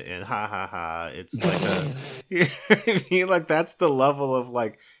steps in it and ha ha ha. It's like you know what I mean? Like that's the level of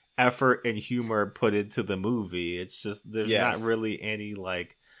like effort and humor put into the movie. It's just there's not really any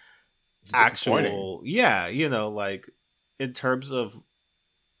like it's actual like in terms of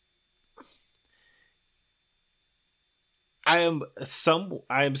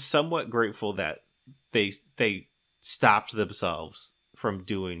I am somewhat grateful that they stopped themselves from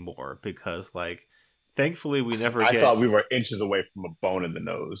doing more, because like thankfully we never I get thought we were inches away from a bone in the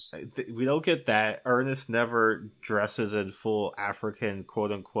nose. we don't get that. Ernest never dresses in full African,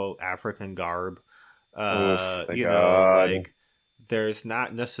 quote unquote, African garb. Oh, thank You know, God. like there's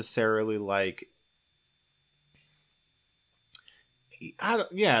not necessarily like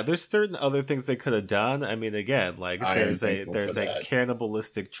yeah, there's certain other things they could have done. I mean, again, like I am thankful for there's a that.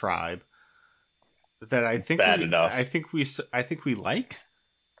 cannibalistic tribe that Bad enough. I think we like.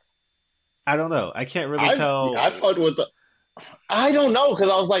 I don't know. I can't really I tell. fucked with the. I don't know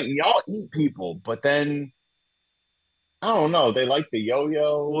because I was like, y'all eat people, but then I don't know. They like the Well,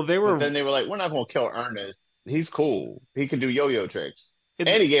 yo-yo, they but were then they were like, we're not gonna kill Ernest. He's cool. He can do yo-yo tricks, in.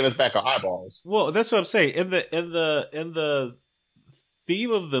 and he gave us back our eyeballs. Well, that's what I'm saying. In the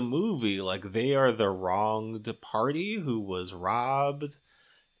theme of the movie, like they are the wronged party who was robbed,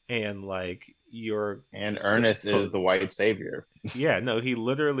 and like you're And Ernest is the white savior. yeah, no, he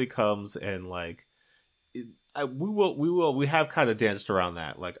literally comes and like we have kind of danced around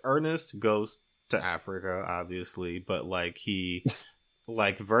that. Like Ernest goes to Africa, obviously, but like he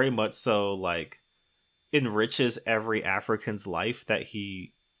like very much so like enriches every African's life that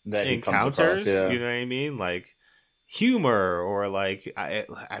he That he comes encounters. across, yeah. You know what I mean? Like humor, or like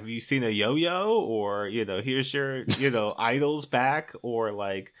have you seen a yo-yo, or you know, here's your idols back, or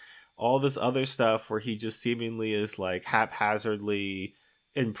like all this other stuff where he just seemingly is like haphazardly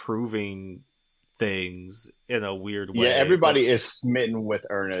improving things in a weird way. Yeah, everybody is smitten with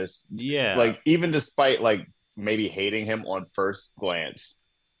Ernest. Yeah, Like, even despite like maybe hating him on first glance,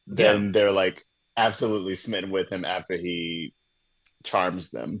 yeah, then they're like absolutely smitten with him after he charms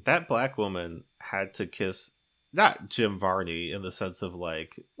them. that black woman had to kiss not Jim Varney in the sense of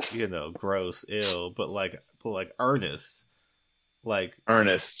like, you know, gross, ill, but like Ernest, like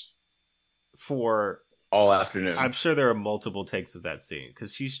Ernest for all afternoon. I'm sure there are multiple takes of that scene,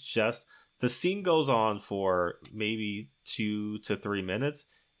 because she's just the scene goes on for maybe 2 to 3 minutes,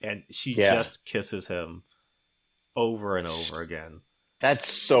 and she just kisses him over and over again.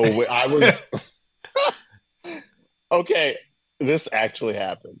 That's so weird. I was okay. This actually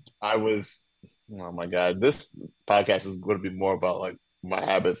happened. I was oh my God. This podcast is going to be more about like my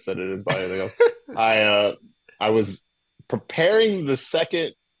habits than it is about anything else. I was preparing the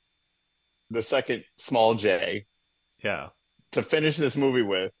second small J Yeah. to finish this movie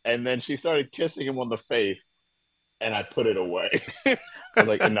with, and then she started kissing him on the face, and I put it away. I was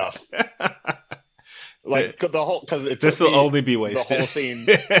like, enough. Like the whole because this will only be wasted. The whole scene.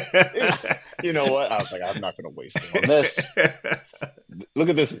 You know what? I was like, I'm not going to waste it on this. Look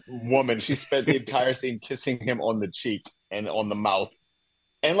at this woman. She spent the entire scene kissing him on the cheek and on the mouth.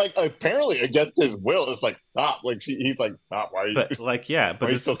 And like apparently against his will, it's like stop. Like he's like stop. Why are you? But like yeah, but why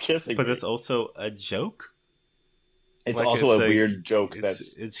are you still kissing? But me? it's also a joke. It's like, also a weird joke.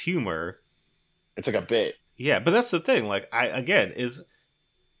 It's humor. It's like a bit. Yeah, but that's the thing. Like I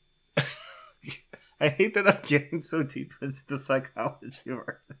hate that I'm getting so deep into the psychology of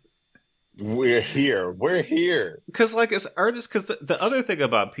Ernest. We're here. Because like it's Ernest. Because the other thing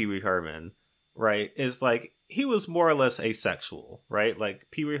about Pee Wee Herman, right, is like he was more or less asexual, right? Like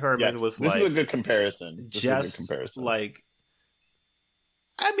Pee Wee Herman was this like is a good comparison. Like,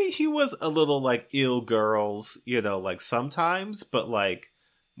 I mean, he was a little like ill girls, you know, like sometimes, but like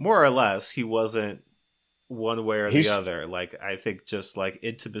more or less, he wasn't one way or the other. Like I think just like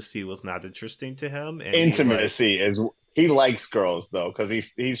intimacy was not interesting to him. And intimacy is he likes girls though, because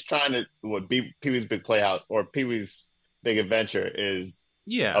he's trying to Pee Wee's Big Playhouse or Pee Wee's Big Adventure is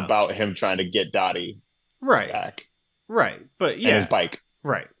about him trying to get Dottie back. Right. But yeah. And his bike.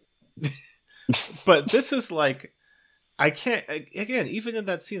 Right. But this is like I can't again, even in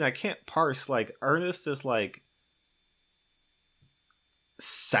that scene, I can't parse like Ernest is like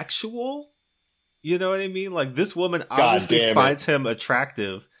sexual. You know what I mean? Like this woman obviously finds him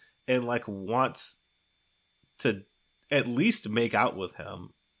attractive and like wants to at least make out with him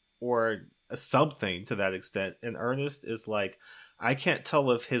or something to that extent. And Ernest is like, I can't tell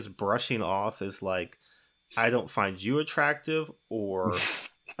if his brushing off is like, I don't find you attractive, or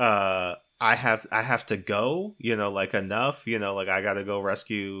I have to go, you know, like enough, you know, like I gotta go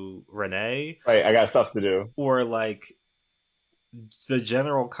rescue Renee. Right, I got stuff to do. Or like the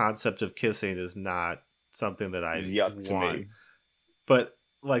general concept of kissing is not something that I want. But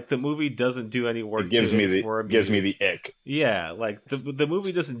like the movie doesn't do any work. It gives me the ick. Yeah, like the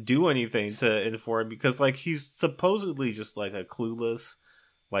movie doesn't do anything to inform, because like he's supposedly just like a clueless,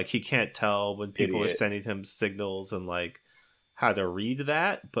 like he can't tell when people are sending him signals and like how to read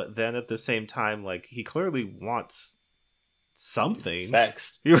that. But then at the same time, like he clearly wants something.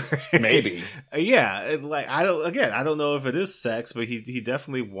 Sex. Maybe. Yeah, like I don't know if it is sex, but he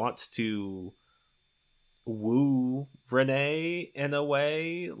definitely wants to woo Renee in a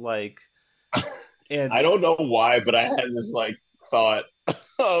way, like. And I don't know why, but I had this like thought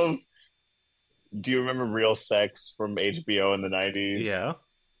of, do you remember Real Sex from HBO in the 90s? yeah,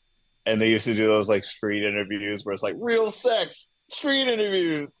 And they used to do those like street interviews where it's like real sex, street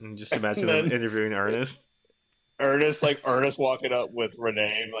interviews. and just imagine And them then interviewing Ernest. Ernest walking up with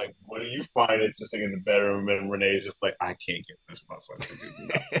Renee, like, what do you find interesting in the bedroom? And Renee's just like, I can't get this motherfucker to do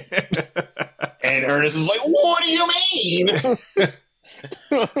that. And Ernest is like, what do you mean?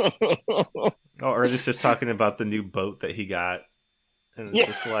 Oh, Ernest is talking about the new boat that he got, and it's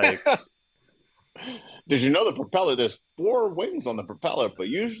just like, did you know the propeller? There's 4 wings on the propeller, but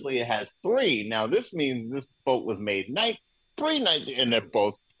usually it has 3. Now this means this boat was made 3 nights, and they're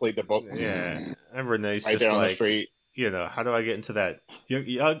both asleep. They're both yeah. And Renee's right just there on the like, street. How do I get into that?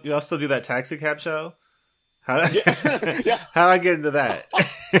 Y'all still do that taxi cab show? How do I get into that?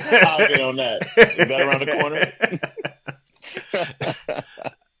 I'll get on that. Is that around the corner?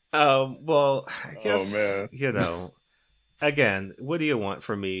 Well, I guess, again, what do you want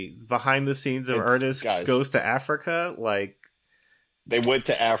from me? Behind the scenes of Ernest Goes to Africa? Like, they went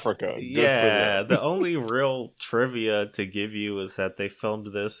to Africa. Yeah, the only real trivia to give you is that they filmed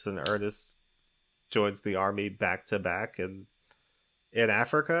this and Ernest joins the army back to back in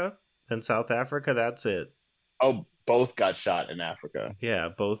Africa, in South Africa. That's it. Oh, both got shot in Africa. Yeah,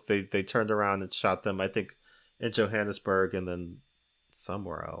 both. They turned around and shot them, I think, in Johannesburg and then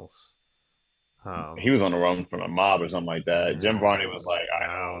somewhere else. He was on the run from a mob or something like that. Jim Varney was like, I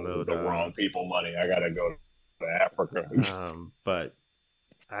don't know the wrong people money. I gotta go to Africa. But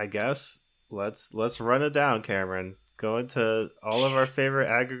I guess let's run it down, Cameron. Go into all of our favorite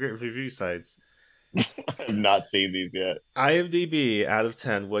aggregate review sites. I have not seen these yet. IMDb out of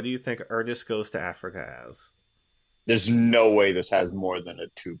 10. What do you think Ernest Goes to Africa has? There's no way this has more than a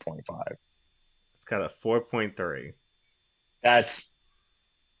 2.5. It's got a 4.3. That's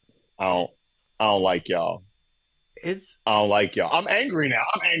I don't like y'all. I don't like y'all. I'm angry now.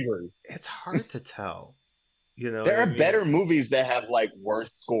 I'm angry. It's hard to tell. There are better movies that have like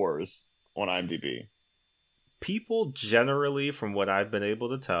worse scores on IMDb. People generally, from what I've been able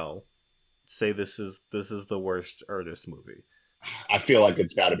to tell, say this is the worst Ernest movie. I feel like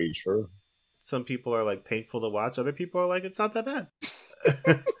it's got to be true. Some people are like painful to watch. Other people are like, it's not that bad.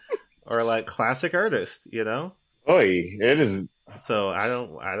 Or like classic Ernest, Oy, it is. So I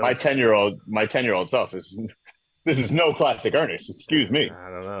don't. My 10-year-old self is. This is no classic Ernest. Excuse me. I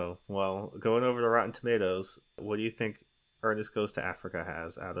don't know. Well, going over to Rotten Tomatoes, what do you think Ernest Goes to Africa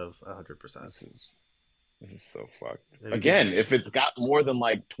has out of 100%? This is so fucked. Again, if it's got more than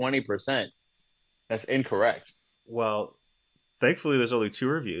like 20%, that's incorrect. Well, thankfully there's only 2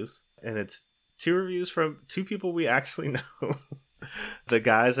 reviews, and it's 2 reviews from 2 people we actually know. The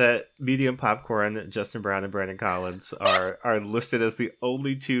guys at Medium Popcorn, Justin Brown and Brandon Collins, are listed as the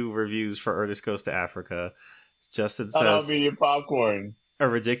only 2 reviews for Ernest Goes to Africa. Justin says, Medium Popcorn. A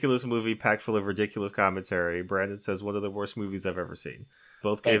ridiculous movie packed full of ridiculous commentary. Brandon says, one of the worst movies I've ever seen.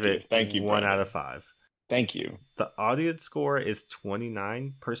 Both gave it 1 Brandon. out of 5. Thank you. The audience score is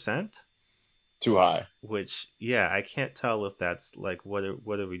 29%. Too high. Which, yeah, I can't tell if that's like, what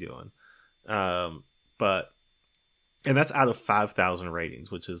are we doing? And that's out of 5,000 ratings,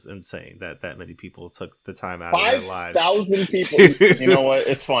 which is insane that many people took the time out of their lives. 5,000 people. You know what?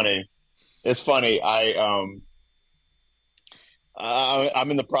 It's funny.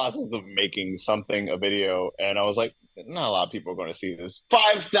 I'm in the process of making a video, and I was like, not a lot of people are going to see this.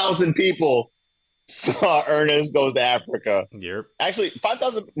 5,000 people saw Ernest Goes to Africa. Yep. Actually,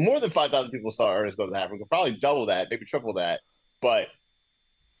 more than 5,000 people saw Ernest Goes to Africa. Probably double that, maybe triple that. But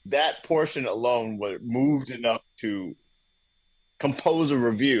that portion alone was moved enough to compose a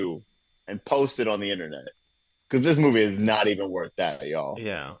review and post it on the internet. Because this movie is not even worth that, y'all.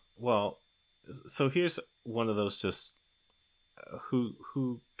 Yeah. Well, so here's one of those just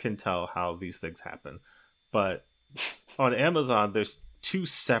who can tell how these things happen. But on Amazon, there's 2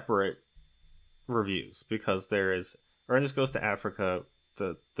 separate reviews, because there is Ernest Goes to Africa,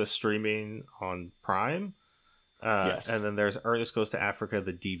 the streaming on Prime, yes. And then there's Ernest Goes to Africa,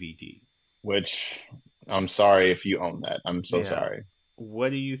 the DVD. Which, I'm sorry if you own that. I'm so sorry. What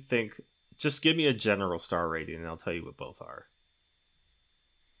do you think? Just give me a general star rating, and I'll tell you what both are.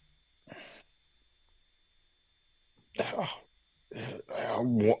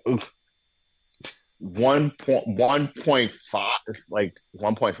 1.5. It's like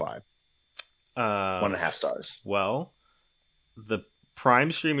 1.5. 1.5 stars. Well, the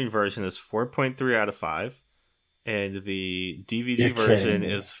Prime streaming version is 4.3 out of 5. and the DVD You're version kidding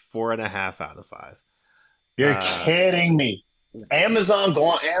me. is 4.5 out of 5. You're kidding me. Amazon, go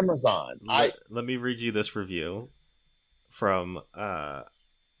on Amazon. Let me read you this review from I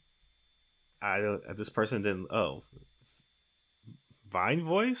don't. This person didn't. Oh, Vine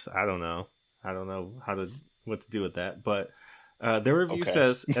Voice. I don't know. I don't know what to do with that. But their review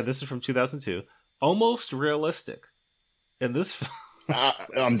says, and this is from 2002, almost realistic. In this,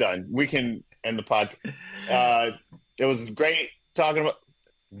 I'm done. We can end the podcast. It was great talking about.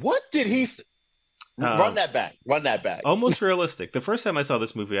 What did he? Run that back. Run that back. Almost realistic. The first time I saw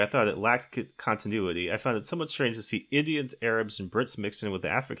this movie, I thought it lacked continuity. I found it somewhat strange to see Indians, Arabs, and Brits mixed in with the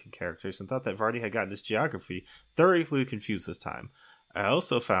African characters, and thought that Vardy had gotten this geography thoroughly confused this time. I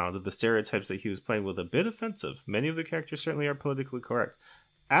also found that the stereotypes that he was playing with a bit offensive. Many of the characters certainly are politically correct.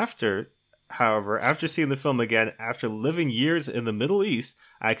 However, after seeing the film again, after living years in the Middle East,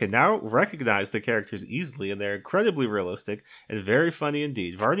 I can now recognize the characters easily, and they're incredibly realistic and very funny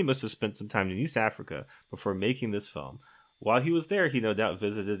indeed. Vardy must have spent some time in East Africa before making this film. While he was there, he no doubt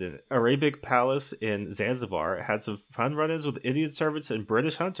visited an Arabic palace in Zanzibar, had some fun run-ins with Indian servants and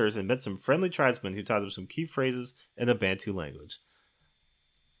British hunters, and met some friendly tribesmen who taught him some key phrases in a Bantu language.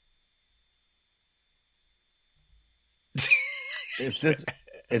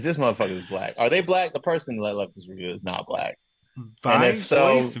 Is this motherfucker black? Are they black? The person that left this review is not black. Vine and if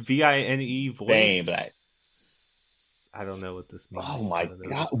so, voice, Vine voice. They ain't black. I don't know what this means. Oh my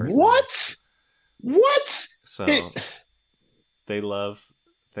god! What? What? So they love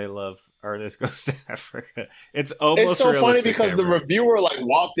Ernest Goes to Africa. It's almost. It's so funny because Cameron. the reviewer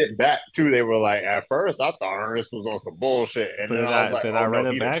walked it back too. They were like, at first I thought Ernest was on some bullshit, and then I read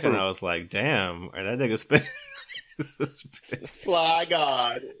it back and I was like, damn, and that nigga spit. Fly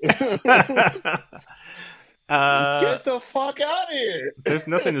God. Get the fuck out of here. There's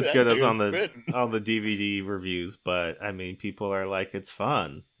nothing as good as on the DVD reviews, but I mean, people are like, it's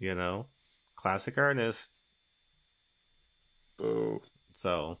fun, classic Ernest. Boo.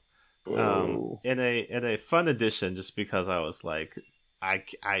 So in a fun edition, just because I was like, I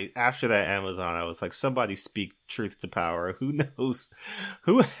after that Amazon, I was like, somebody speak truth to power. Who knows?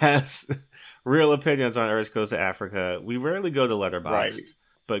 Who has real opinions on Ernest Goes to Africa? We rarely go to Letterboxd, right.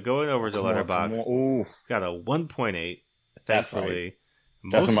 But going over to Letterboxd, got a 1.8. Thankfully, right.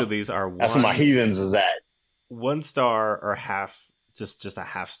 Most of these are that's where my heathens is at. 1 star or half, just a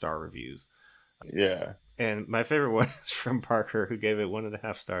half-star reviews. Yeah. And my favorite one is from Parker, who gave it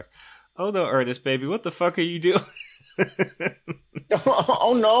 1.5 stars. Oh no, Ernest, baby, what the fuck are you doing?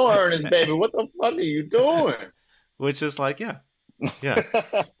 Oh no, Ernest, baby, what the fuck are you doing? Which is like, yeah.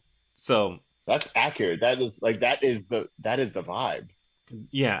 So that's accurate. That is the vibe.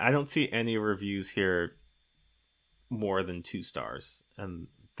 Yeah, I don't see any reviews here more than 2 stars, and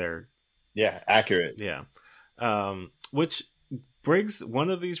they're accurate. Yeah, which brings one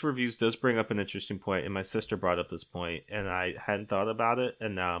of these reviews does bring up an interesting point, and my sister brought up this point, and I hadn't thought about it,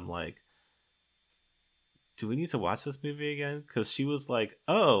 and now I'm like, do we need to watch this movie again? Because she was like,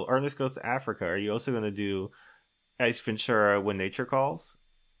 oh, Ernest Goes to Africa. Are you also going to do Ace Ventura When Nature Calls?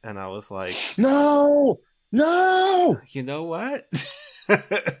 And I was like, no. You know what?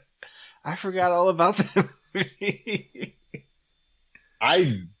 I forgot all about that movie.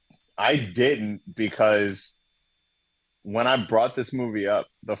 I didn't, because when I brought this movie up,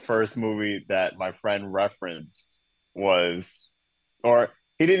 the first movie that my friend referenced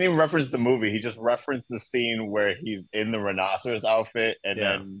he didn't even reference the movie. He just referenced the scene where he's in the rhinoceros outfit and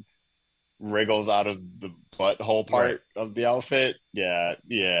then wriggles out of the butthole part of the outfit. Yeah.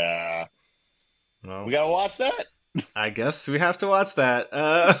 Well, we gotta watch that. I guess we have to watch that.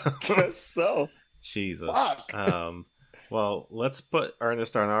 Guess so. Jesus. Fuck. Well, let's put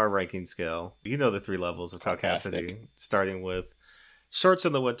Ernest on our ranking scale. You know the 3 levels of caucasity, starting with shorts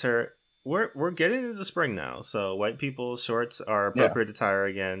in the winter. We're getting into spring now, so white people's shorts are appropriate attire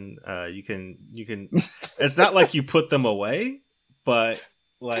again. You can. It's not like you put them away, but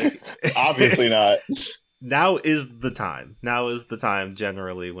like obviously not. Now is the time. Now is the time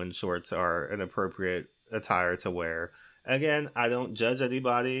generally when shorts are an appropriate attire to wear. Again, I don't judge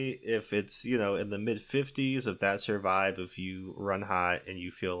anybody if it's, in the mid 50s, if that's your vibe, if you run hot and you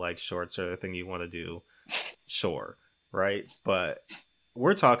feel like shorts are the thing you want to do, sure, right? But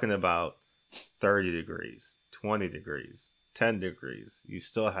we're talking about 30 degrees, 20 degrees, 10 degrees. You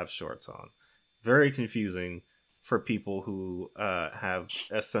still have shorts on. Very confusing for people who have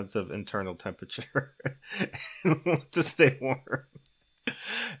a sense of internal temperature and want to stay warm.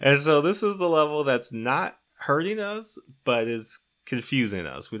 And so this is the level that's not hurting us, but is confusing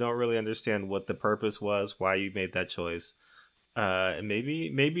us. We don't really understand what the purpose was, why you made that choice. And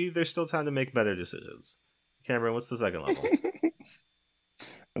maybe there's still time to make better decisions. Cameron, what's the second level?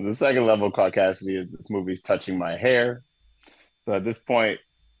 The second level of caucasity is this movie's touching my hair. So at this point,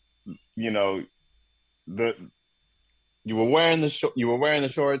 you know, the you were wearing the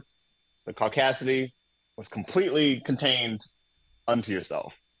shorts. The caucasity was completely contained unto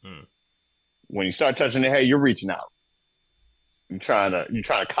yourself. Hmm. When you start touching the hair, you're reaching out. You're trying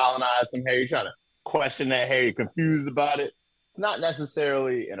to colonize some hair. You're trying to question that hair. You're confused about it. It's not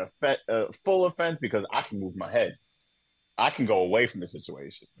necessarily a full offense because I can move my head. I can go away from the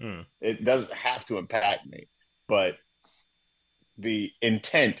situation. Hmm. It doesn't have to impact me, but the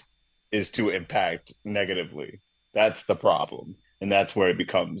intent is to impact negatively. That's the problem, and that's where it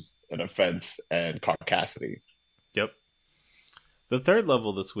becomes an offense and caucasity. Yep. The third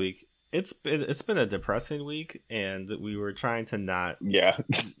level this week. It's been a depressing week, and we were trying to not Yeah,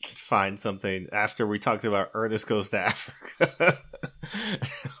 find something after we talked about Ernest Goes to Africa.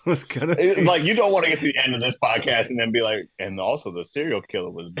 It was gonna be like you don't want to get to the end of this podcast and then be like, and also the serial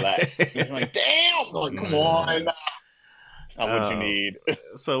killer was black. And you're like, damn, like come on, that's not what you need.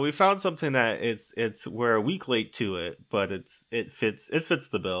 So we found something that we're a week late to it, but it fits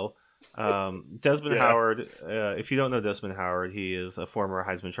the bill. Desmond Yeah. Howard. If you don't know Desmond Howard, he is a former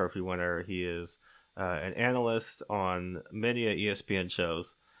Heisman Trophy winner. He is an analyst on many ESPN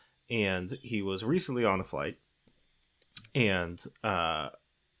shows, and he was recently on a flight and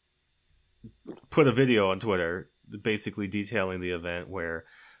put a video on Twitter basically detailing the event where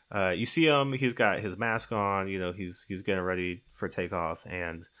you see him, he's got his mask on, he's getting ready for takeoff,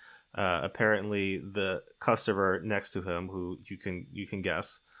 and apparently the customer next to him, who you can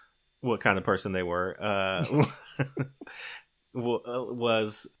guess what kind of person they were,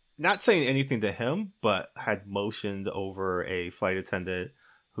 was not saying anything to him, but had motioned over a flight attendant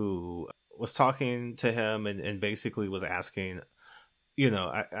who was talking to him and basically was asking,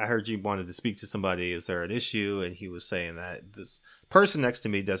 I heard you wanted to speak to somebody. Is there an issue? And he was saying that this person next to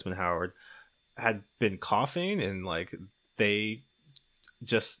me, Desmond Howard, had been coughing, and like they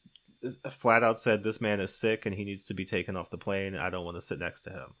just flat out said, this man is sick and he needs to be taken off the plane. I don't want to sit next to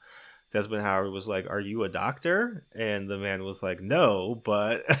him. Desmond Howard was like, "Are you a doctor?" And the man was like, "No,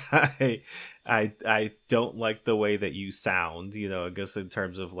 but I don't like the way that you sound, I guess in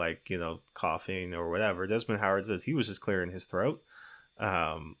terms of like, coughing or whatever." Desmond Howard says he was just clearing his throat.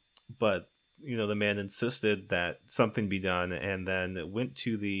 But the man insisted that something be done, and then went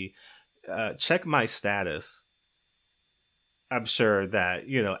to the check my status. I'm sure that,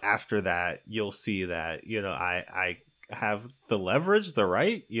 after that, you'll see that, I have the leverage, the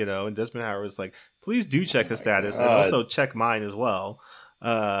right, and Desmond Howard was like, please do check his status and also check mine as well.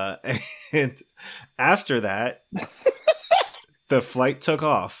 And after that, the flight took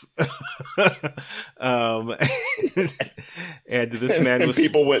off. And this man was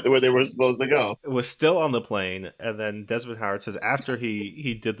people went where they were supposed to go. Was still on the plane. And then Desmond Howard says after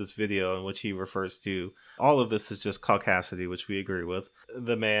he did this video in which he refers to all of this is just caucasity, which we agree with,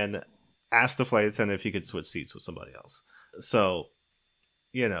 the man asked the flight attendant if he could switch seats with somebody else. So,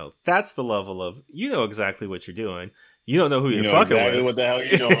 that's the level of, exactly what you're doing. You don't know who you're fucking exactly with. What the hell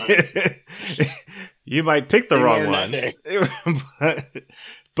you're doing? You might pick the wrong one.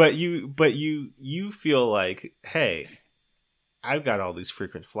 but you feel like, hey, I've got all these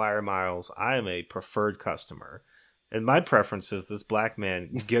frequent flyer miles. I am a preferred customer. And my preference is this black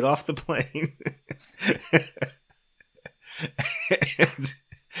man get off the plane.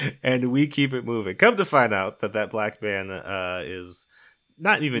 and we keep it moving. Come to find out that black man is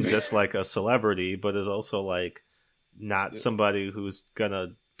not even just like a celebrity, but is also like not somebody who's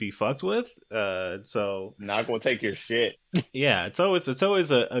gonna be fucked with. So not gonna take your shit. Yeah, it's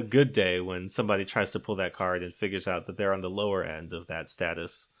always a good day when somebody tries to pull that card and figures out that they're on the lower end of that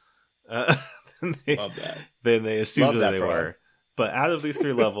status. Love that. Then they assumed that they were. But out of these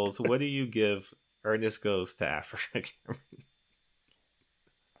three levels, what do you give Ernest Goes to Africa?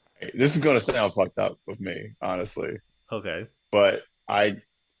 This is going to sound fucked up with me, honestly. Okay. But I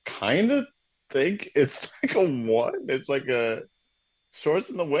kind of think it's like a 1. It's like a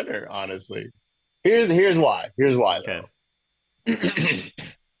shorts in the winter, honestly. Here's why. Here's why, though. Okay.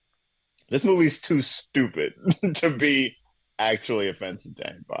 This movie's too stupid to be actually offensive to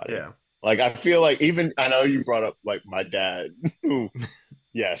anybody. Yeah. Like, I feel like I know you brought up, like, my dad, who,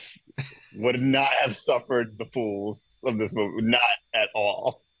 yes, would not have suffered the fools of this movie. Not at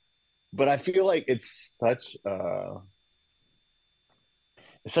all. But I feel like it's such a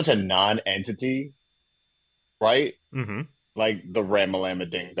non-entity, right? Mm-hmm. Like the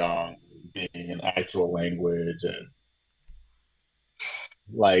Ramalama Ding Dong being an actual language, and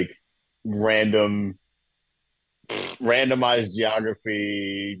like randomized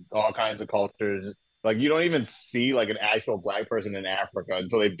geography, all kinds of cultures Like you don't even see like an actual black person in Africa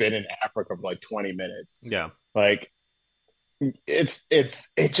until they've been in Africa for like 20 minutes. Yeah. Like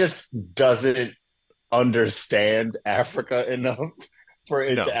it just doesn't understand Africa enough for it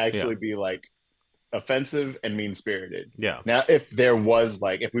to No. Yeah. actually be like offensive and mean spirited. Yeah. Now, if there was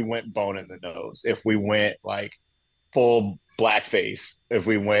like, if we went bone in the nose, if we went like full blackface, if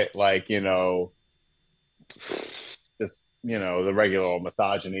we went like, just, the regular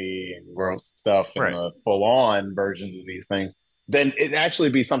misogyny and gross stuff and Right. the full on versions of these things, then it'd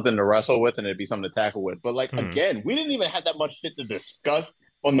actually be something to wrestle with and it'd be something to tackle with. But like, Hmm. again, we didn't even have that much shit to discuss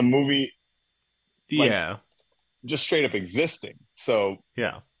on the movie, like Yeah. just straight up existing. So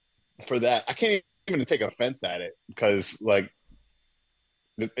Yeah. for that, I can't even take offense at it because like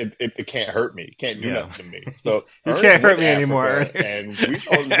it can't hurt me. It can't do Yeah. nothing to me. So You Ernest can't hurt went me to anymore, Africa, Ernest. and we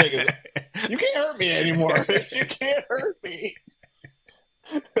told him to take his, you can't hurt me anymore. You can't hurt me.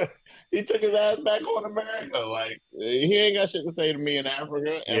 He took his ass back on America. Like he ain't got shit to say to me in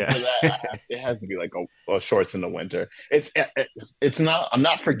Africa, and Yeah. for that, it has to be like a shorts in the winter. It's not. I'm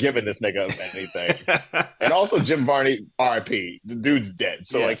not forgiving this nigga of anything. And also Jim Varney, R.I.P. The dude's dead,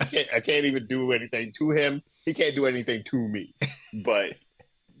 so Yeah. like I can't even do anything to him. He can't do anything to me. But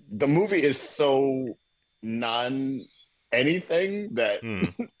the movie is so non anything that Hmm.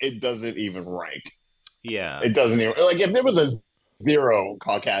 it doesn't even rank. Yeah. It doesn't even like if there was a zero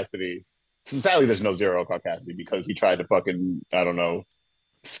caucasity. Sadly, there's no zero caucasity because he tried to fucking I don't know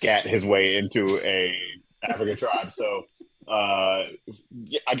scat his way into a African tribe. So yeah,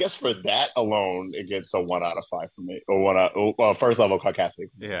 I guess for that alone, it gets a 1 out of 5 for me, or first level caucasity.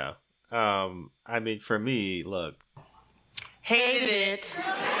 Yeah. I mean, for me, look, Hate it.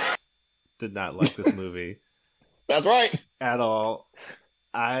 did not like this movie That's right. at all.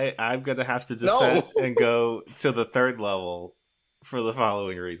 I'm gonna have to descend and go to the third level for the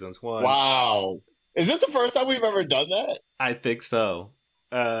following reasons. One, Wow. Is this the first time we've ever done that? I think so.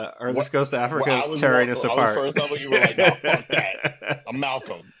 Ernest Goes to Africa I is was tearing I us was apart. first level, you were like, no, fuck that. I'm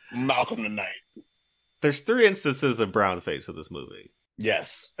Malcolm. I'm Malcolm tonight. There's 3 instances of brown face in this movie.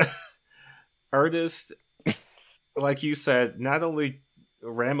 Yes. Ernest, like you said, not only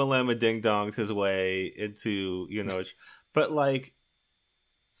Ramalama Ding Dongs his way into, but like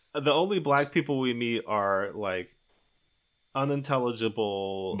the only black people we meet are like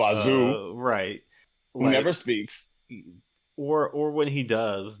unintelligible. Bazoo. Right. Who never speaks. Or when he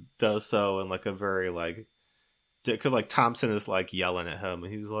does so in like a very like, because like Thompson is like yelling at him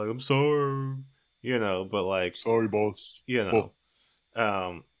and he's like, I'm sorry, but like, sorry, boss,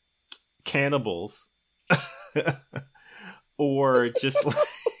 cannibals or just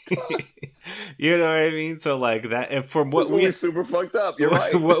like, you know what I mean? So like that, and from what we super fucked up, you're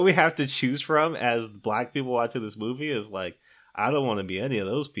right. What we have to choose from as black people watching this movie is like, I don't want to be any of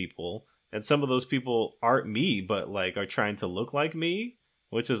those people. And some of those people aren't me, but like are trying to look like me,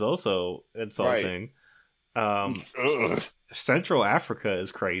 which is also insulting. Right. Central Africa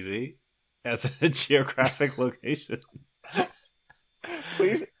is crazy as a geographic location.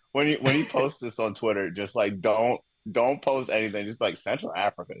 Please, when you post this on Twitter, just like don't post anything. Just like Central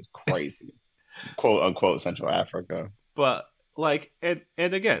Africa is crazy, quote unquote Central Africa. But like, and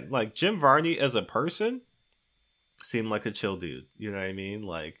again, like Jim Varney as a person seemed like a chill dude. You know what I mean?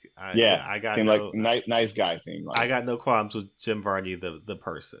 Like, I got seemed like nice guy. Seemed like I got no qualms with Jim Varney, the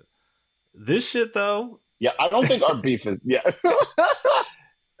person. This shit though. Yeah, I don't think our beef is. Yeah.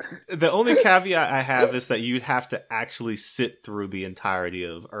 The only caveat I have is that you'd have to actually sit through the entirety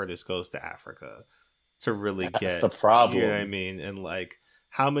of Ernest Goes to Africa to really get the problem. You know what I mean? And like,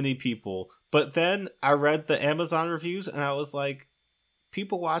 how many people? But then I read the Amazon reviews and I was like,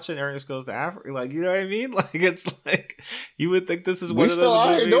 people watching Ernest Goes to Africa, like, you know what I mean? Like, it's like you would think this is one of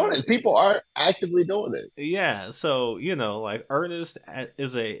those movies. Doing it. People are actively doing it. Yeah, so like Ernest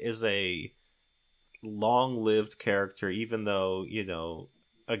is a long-lived character, even though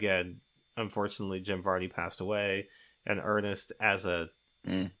again, unfortunately, Jim Varney passed away, and Ernest as a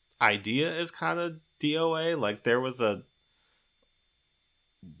idea is kind of DOA. Like there was a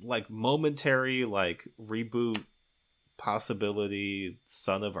like momentary like reboot possibility,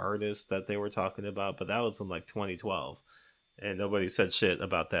 Son of Ernest, that they were talking about, but that was in like 2012 and nobody said shit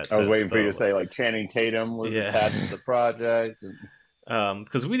about that. I was waiting for you to say like Channing Tatum was attached to the project,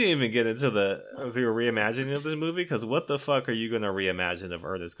 because we didn't even get into the reimagining of this movie, because what the fuck are you going to reimagine if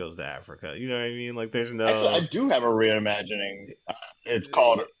Ernest Goes to Africa? You know what I mean? Like there's no. Actually, I do have a reimagining. It's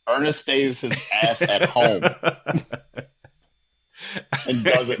called Ernest Stays His Ass at Home and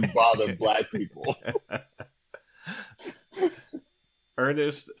Doesn't Bother Black People.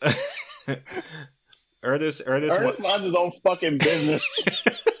 Ernest minds his own fucking business.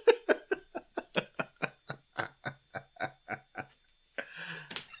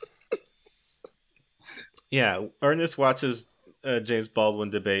 Yeah, Ernest watches James Baldwin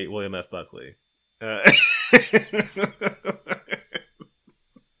debate William F. Buckley. Uh,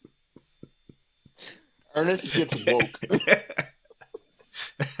 Ernest gets woke.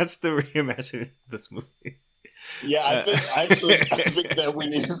 That's the reimagining of this movie. Yeah, I think that we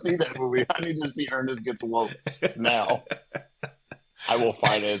need to see that movie. I need to see Ernest Gets Woke now. I will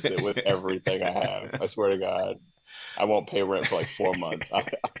finance it with everything I have. I swear to God. I won't pay rent for like 4 months.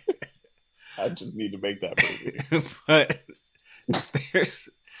 I just need to make that movie. But there's,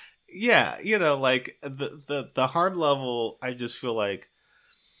 yeah, you know, like the hard level, I just feel like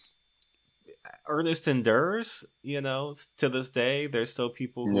Ernest endures, you know, to this day. There's still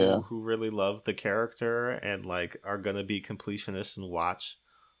people who really love the character and like are gonna be completionists and watch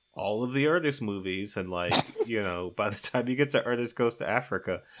all of the Ernest movies. And like, you know, by the time you get to Ernest Goes to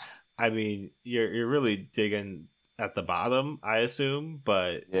Africa, I mean, you're really digging at the bottom, I assume.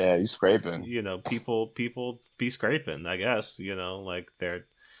 But yeah, you scraping. You know, people be scraping, I guess. You know, like they're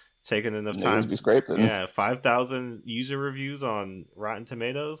taking enough time. Be scraping. Yeah, 5,000 user reviews on Rotten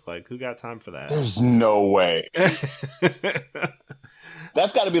Tomatoes. Like, who got time for that? There's no way.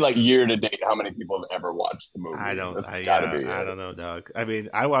 That's got to be like year to date. How many people have ever watched the movie? I don't know, Doug. I mean,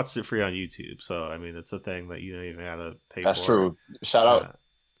 I watched it free on YouTube, so I mean, it's a thing that you don't even have to pay for. That's true.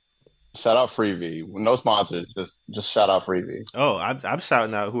 Shout out Freevee. No sponsors, just shout out Freevee. Oh, I'm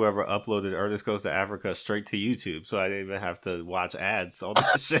shouting out whoever uploaded Ernest Goes to Africa straight to YouTube, so I didn't even have to watch ads. All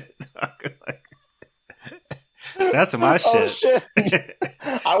that shit. Like, that's my shit. Oh, shit.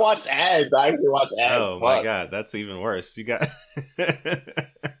 I watched ads. I actually watched ads. Oh my God, that's even worse. You got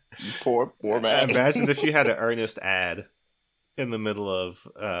poor man. Imagine if you had an Ernest ad in the middle of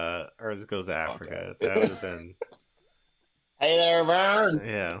Ernest Goes to Africa. Okay. That would have been. Hey there, Vern.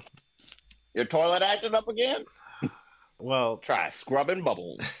 Yeah. Your toilet acting up again? Well, try scrubbing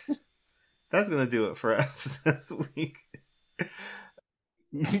bubbles. That's gonna do it for us this week.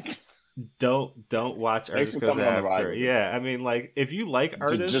 Don't watch Ernest Goes to Africa. Yeah, I mean, like, if you like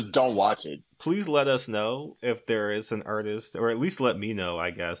Ernest, just don't watch it. Please let us know if there is an Ernest, or at least let me know,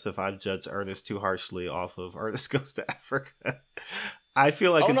 I guess, if I've judged Ernest too harshly off of Ernest Goes to Africa. I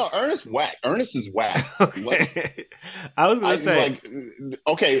feel like no, Ernest whack. Ernest is whack. Okay. I was gonna say, like,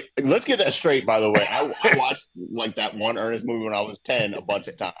 okay, let's get that straight. By the way, I watched like that one Ernest movie when I was 10 a bunch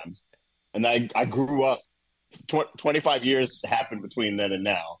of times, and I grew up. 25 years happened between then and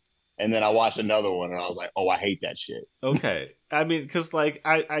now. And then I watched another one, and I was like, "Oh, I hate that shit." Okay, I mean, because like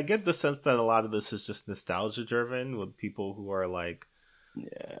I get the sense that a lot of this is just nostalgia driven with people who are like,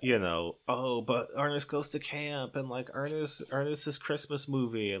 you know, oh, but Ernest Goes to Camp and like Ernest's Christmas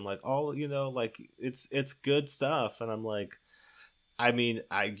movie and like all, you know, like it's good stuff, and I'm like, I mean,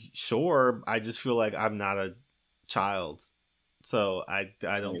 I just feel like I'm not a child, so I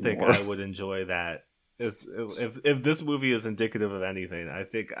don't think I would enjoy that. If this movie is indicative of anything, I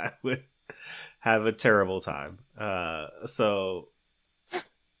think I would have a terrible time. So,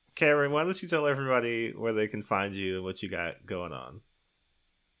 Cameron, why don't you tell everybody where they can find you and what you got going on?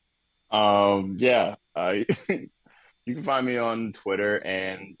 You can find me on Twitter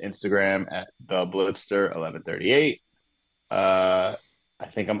and Instagram at the Blipster1138. I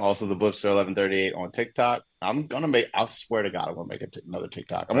think I'm also the Blipster1138 on TikTok. I swear to God, I'm gonna make another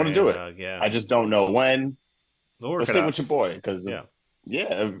TikTok. I'm gonna do it. Yeah. I just don't know when. Let's stick with your boy, because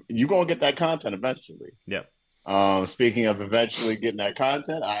you're gonna get that content eventually. Yeah. Speaking of eventually getting that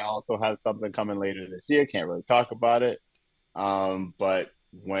content, I also have something coming later this year. Can't really talk about it. But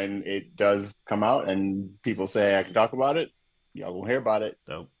when it does come out and people say I can talk about it, y'all will hear about it.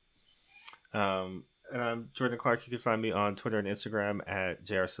 Dope. And I'm Jordan Clark. You can find me on Twitter and Instagram at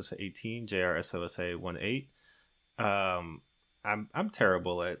JRSosa18, JRSOSA18. I'm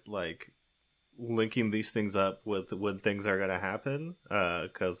terrible at like linking these things up with when things are gonna happen.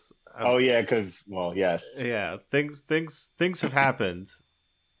 Because yes, yeah, things have happened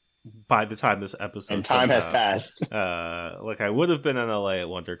by the time this episode and time has passed. Like I would have been in LA at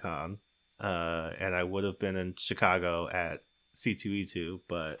WonderCon, and I would have been in Chicago at C2E2,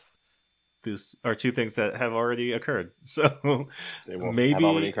 but these are two things that have already occurred. So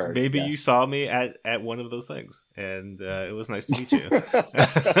maybe you saw me at one of those things, and it was nice to meet you.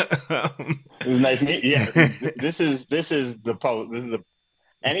 It was nice to meet you. Yeah, this is the post. This is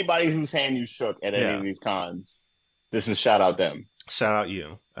anybody whose hand you shook at any of these cons. This is shout out them. Shout out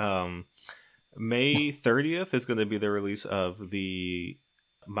you. May 30th is going to be the release of the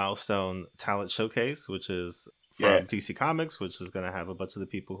Milestone Talent Showcase, which is from DC Comics, which is going to have a bunch of the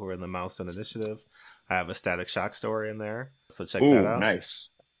people who are in the Milestone Initiative. I have a Static Shock story in there, so check that out. Nice.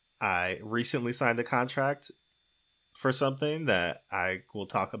 I recently signed a contract for something that I will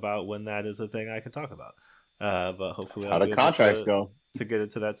talk about when that is a thing I can talk about. But hopefully That's how the contracts go. To get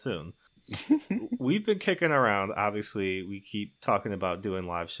into that soon. We've been kicking around. Obviously, we keep talking about doing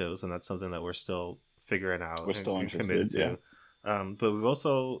live shows, and that's something that we're still figuring out. We're still committed to. Yeah. But we've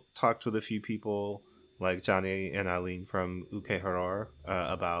also talked with a few people like Johnny and Eileen from Uke Horror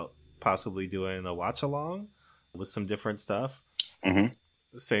about possibly doing a watch along with some different stuff. Mm-hmm.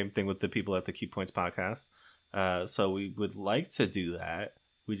 Same thing with the people at the Key Points podcast. So we would like to do that.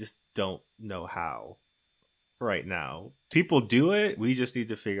 We just don't know how right now. People do it. We just need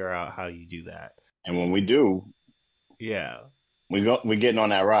to figure out how you do that. And when we do, yeah, we getting on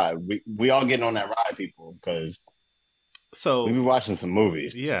that ride. We all getting on that ride, people, because we be watching some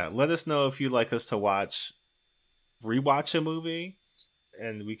movies. Yeah, let us know if you'd like us to rewatch a movie,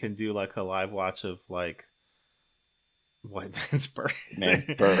 and we can do like a live watch of like White Man's Bird.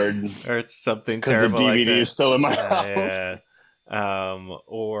 Or it's something terrible. The DVD like is still in my house. Yeah.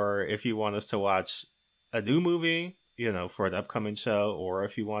 Or if you want us to watch a new movie, for an upcoming show, or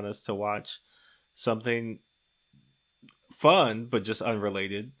if you want us to watch something fun but just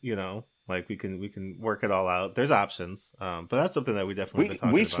unrelated, like we can work it all out. There's options, but that's something that we definitely been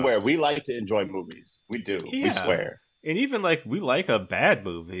talking we about. Swear we like to enjoy movies. We do. Yeah. We swear. And even like we like a bad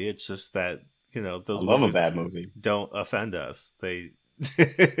movie. It's just that those I love a bad movie. Don't offend us. They're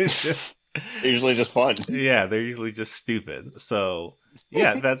usually just fun. Yeah, they're usually just stupid. So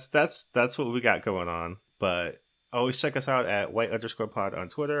yeah, that's what we got going on. But always check us out at white_pod on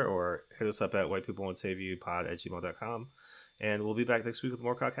Twitter, or hit us up at whitepeoplewon'tsaveyoupod@gmail.com. And we'll be back next week with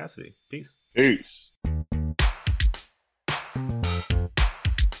more Caucasity. Peace. Peace.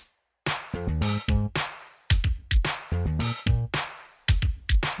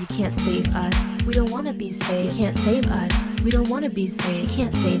 You can't save us. We don't want to be saved. You can't save us. We don't want to be saved. You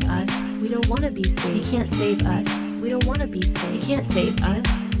can't save us. We don't want to be saved. You can't save us. We don't want to be saved. You can't save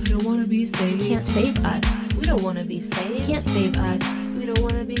us. We don't want to be saved. You can't save us. We don't want to be saved. You can't save us. We don't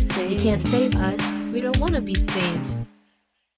want to be saved. You can't save us. We don't want to be saved.